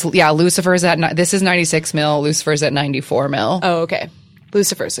it's, Lucifer's at, this is 96 mil, Lucifer's at 94 mil. Oh, okay.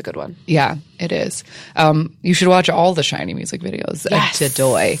 Lucifer's a good one. Yeah, it is. You should watch all the Shiny music videos. Yes.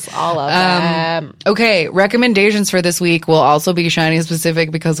 Today. All of them. Okay, recommendations for this week will also be Shiny specific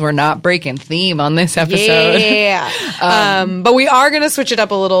because we're not breaking theme on this episode. Yeah. But we are going to switch it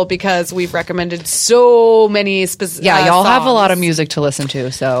up a little because we've recommended so many specific Yeah, y'all have a lot of songs. music to listen to,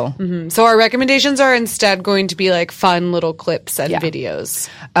 so. So our recommendations are instead going to be like fun little clips and videos.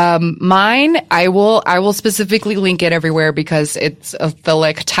 Mine, I will specifically link it everywhere because it's the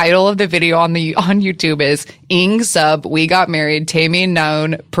like title of the video on YouTube is Ing Sub We Got Married Tammy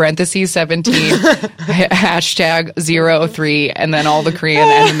Noun parentheses 17 hashtag 03 and then all the Korean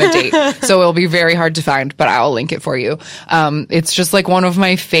and then the date. So it'll be very hard to find, but I'll link it for you. It's just like one of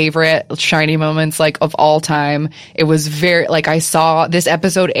my favorite Shiny moments like of all time. It was very like I saw this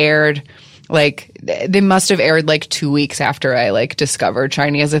episode aired. Like, they must have aired like 2 weeks after I like discovered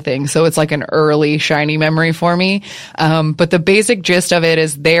Shiny as a thing. So it's like an early Shiny memory for me. But the basic gist of it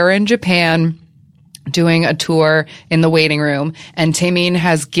is they're in Japan doing a tour in the waiting room, and Taemin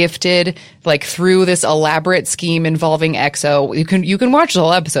has gifted like through this elaborate scheme involving EXO. You can watch the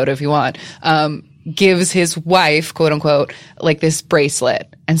whole episode if you want. Gives his wife, quote unquote, like this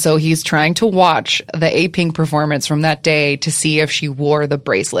bracelet. And so he's trying to watch the A-Pink performance from that day to see if she wore the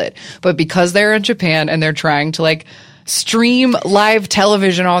bracelet. But because they're in Japan and they're trying to like stream live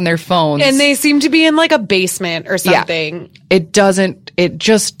television on their phones. And they seem to be in like a basement or something. It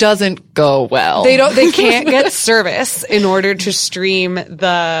just doesn't go well. They can't get service in order to stream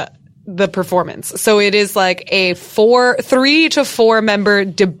the performance. So it is like a 3 to 4 member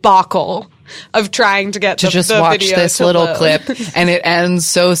debacle of trying to get to just watch this little clip, and it ends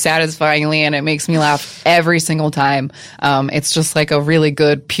so satisfyingly, and it makes me laugh every single time. It's just like a really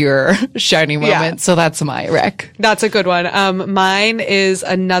good, pure, shiny moment. Yeah. So that's my rec. That's a good one. Mine is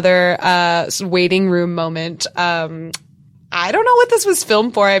another waiting room moment. I don't know what this was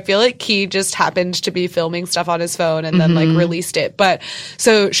filmed for. I feel like he just happened to be filming stuff on his phone and then like released it. But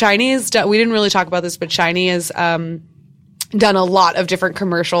so SHINee is we didn't really talk about this, but SHINee is done a lot of different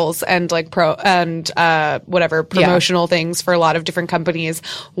commercials and like promotional things for a lot of different companies.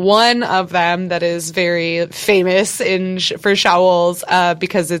 One of them that is very famous for Shaol's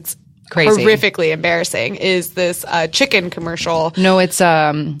because it's crazy, horrifically embarrassing, is this chicken commercial. No, it's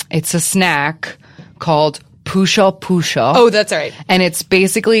a snack called Pusha Pusha. Oh, that's right. And it's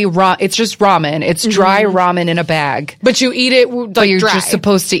basically it's just ramen. It's dry ramen in a bag. But you eat it like but you're dry. just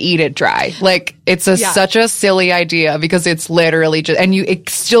supposed to eat it dry. Like it's such a silly idea because it's literally just, and it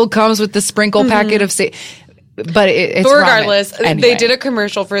still comes with the sprinkle packet of but it's but regardless, ramen. Anyway. They did a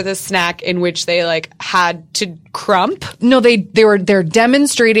commercial for this snack in which they like had to crump. No, they're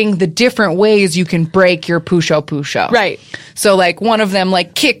demonstrating the different ways you can break your Pusha Pusha. Right. So like one of them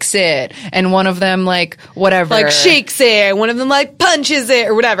like kicks it, and one of them like whatever, like shakes it, and one of them like punches it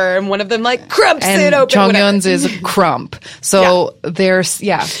or whatever, and one of them like crumps and it open. Chongyun's is a crump. So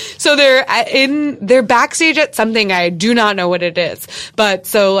So they're backstage at something, I do not know what it is, but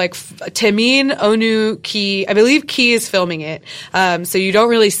so like Taemin, Onu, Ki, I believe Ki is filming it. So you don't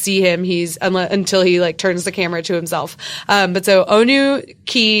really see him. Until he like turns the camera to himself. But so Onu,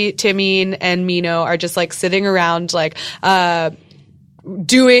 Ki, Taemin, and Mino are just like sitting around like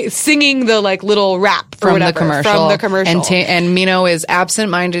singing the like little rap from the commercial. And Mino is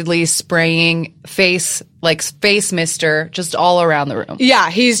absentmindedly spraying face mister just all around the room. Yeah,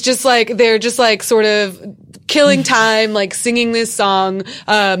 he's just like, they're just like sort of killing time, like singing this song,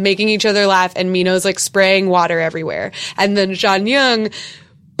 making each other laugh, and Mino's like spraying water everywhere. And then Jonghyun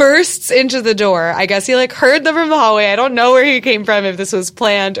bursts into the door. I guess he like heard them from the hallway. I don't know where he came from, if this was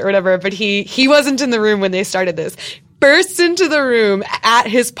planned or whatever, but he wasn't in the room when they started this. Bursts into the room at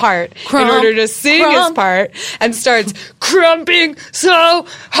his part in order to sing his part, and starts crumping so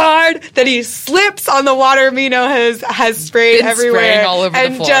hard that he slips on the water Mino has sprayed everywhere all over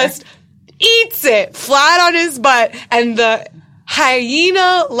and the floor. Just eats it flat on his butt, and the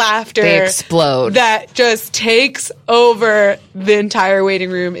hyena laughter They explode. that just takes over the entire waiting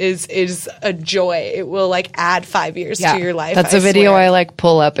room is a joy. It will like add 5 years to your life. That's a video I like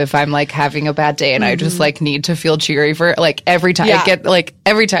pull up if I'm like having a bad day and I just like need to feel cheery for like every time. I get like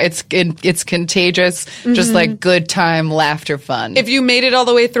every time it's contagious, just like good time, laughter, fun. If you made it all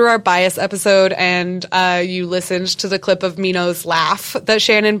the way through our bias episode and you listened to the clip of Mino's laugh that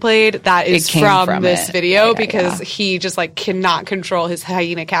Shannon played, that is from this video because he just like cannot control his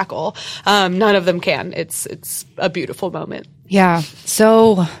hyena cackle. None of them can. It's a beautiful moment. Yeah.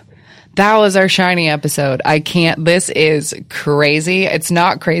 So that was our SHINee episode. This is crazy. It's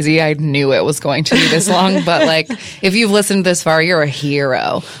not crazy. I knew it was going to be this long, but like if you've listened this far, you're a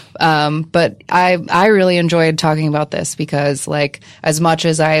hero. But I really enjoyed talking about this because like as much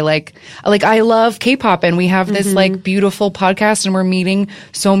as I love K-pop, and we have this like beautiful podcast, and we're meeting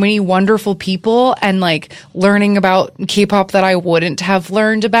so many wonderful people and like learning about K-pop that I wouldn't have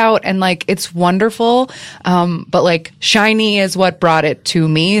learned about, and like it's wonderful. But like SHINee is what brought it to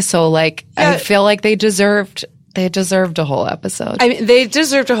me. So like I feel like they deserved a whole episode. I mean, they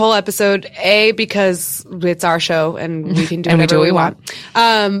deserved a whole episode, because it's our show and we can do whatever we want.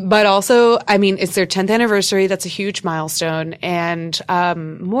 But also, I mean, it's their 10th anniversary. That's a huge milestone. And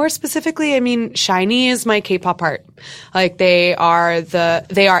more specifically, I mean, SHINee is my K-pop heart. Like they are at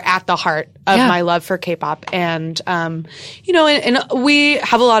the heart of my love for K-pop. And, and we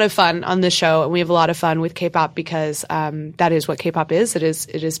have a lot of fun on this show, and we have a lot of fun with K-pop because that is what K-pop is. It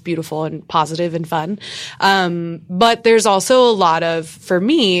is beautiful and positive and fun. But there's also a lot of, for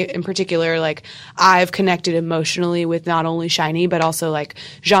me in particular, like I've connected emotionally with not only SHINee, but also like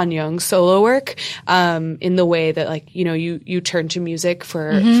Jonghyun's solo work, in the way that like, you turn to music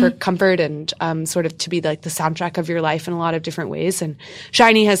for comfort and, sort of to be like the soundtrack of your life in a lot of different ways. And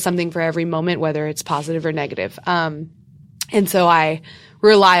SHINee has something for every moment, whether it's positive or negative. And so I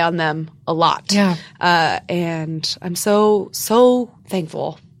rely on them a lot. Yeah. And I'm so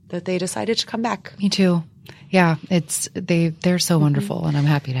thankful that they decided to come back. Me too. Yeah, they're so wonderful, and I'm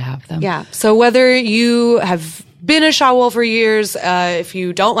happy to have them. Yeah. So whether you have been a Shawol for years, if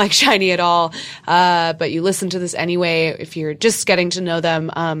you don't like SHINee at all, but you listen to this anyway, if you're just getting to know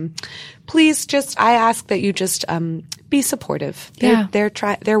them, please I ask that you just be supportive.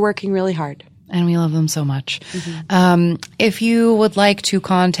 They're working really hard. And we love them so much. If you would like to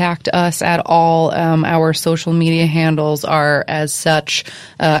contact us at all, our social media handles are as such,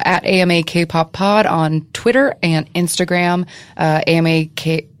 at AMA K-Pop Pod on Twitter and Instagram,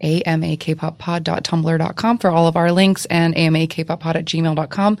 amakpoppod.tumblr.com for all of our links, and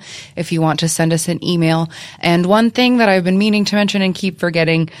amakpoppod@gmail.com if you want to send us an email. And one thing that I've been meaning to mention and keep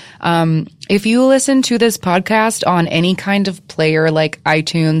forgetting, if you listen to this podcast on any kind of player like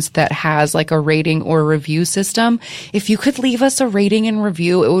iTunes that has like a rating or review system, if you could leave us a rating and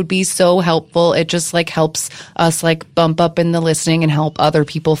review, it would be so helpful. It just like helps us like bump up in the listening and help other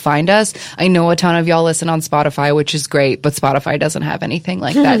people find us. I know a ton of y'all listen on Spotify, which is great, but Spotify doesn't have anything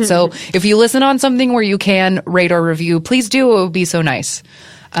like that. So if you listen on something where you can rate or review, please do. It would be so nice.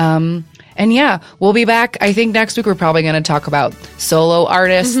 And yeah, we'll be back. I think next week we're probably going to talk about solo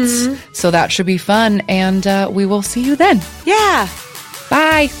artists. So that should be fun. And we will see you then. Yeah.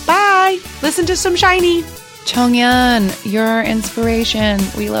 Bye. Bye. Listen to some SHINee. Chonghyun, you're our inspiration.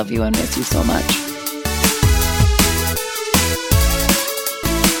 We love you and miss you so much.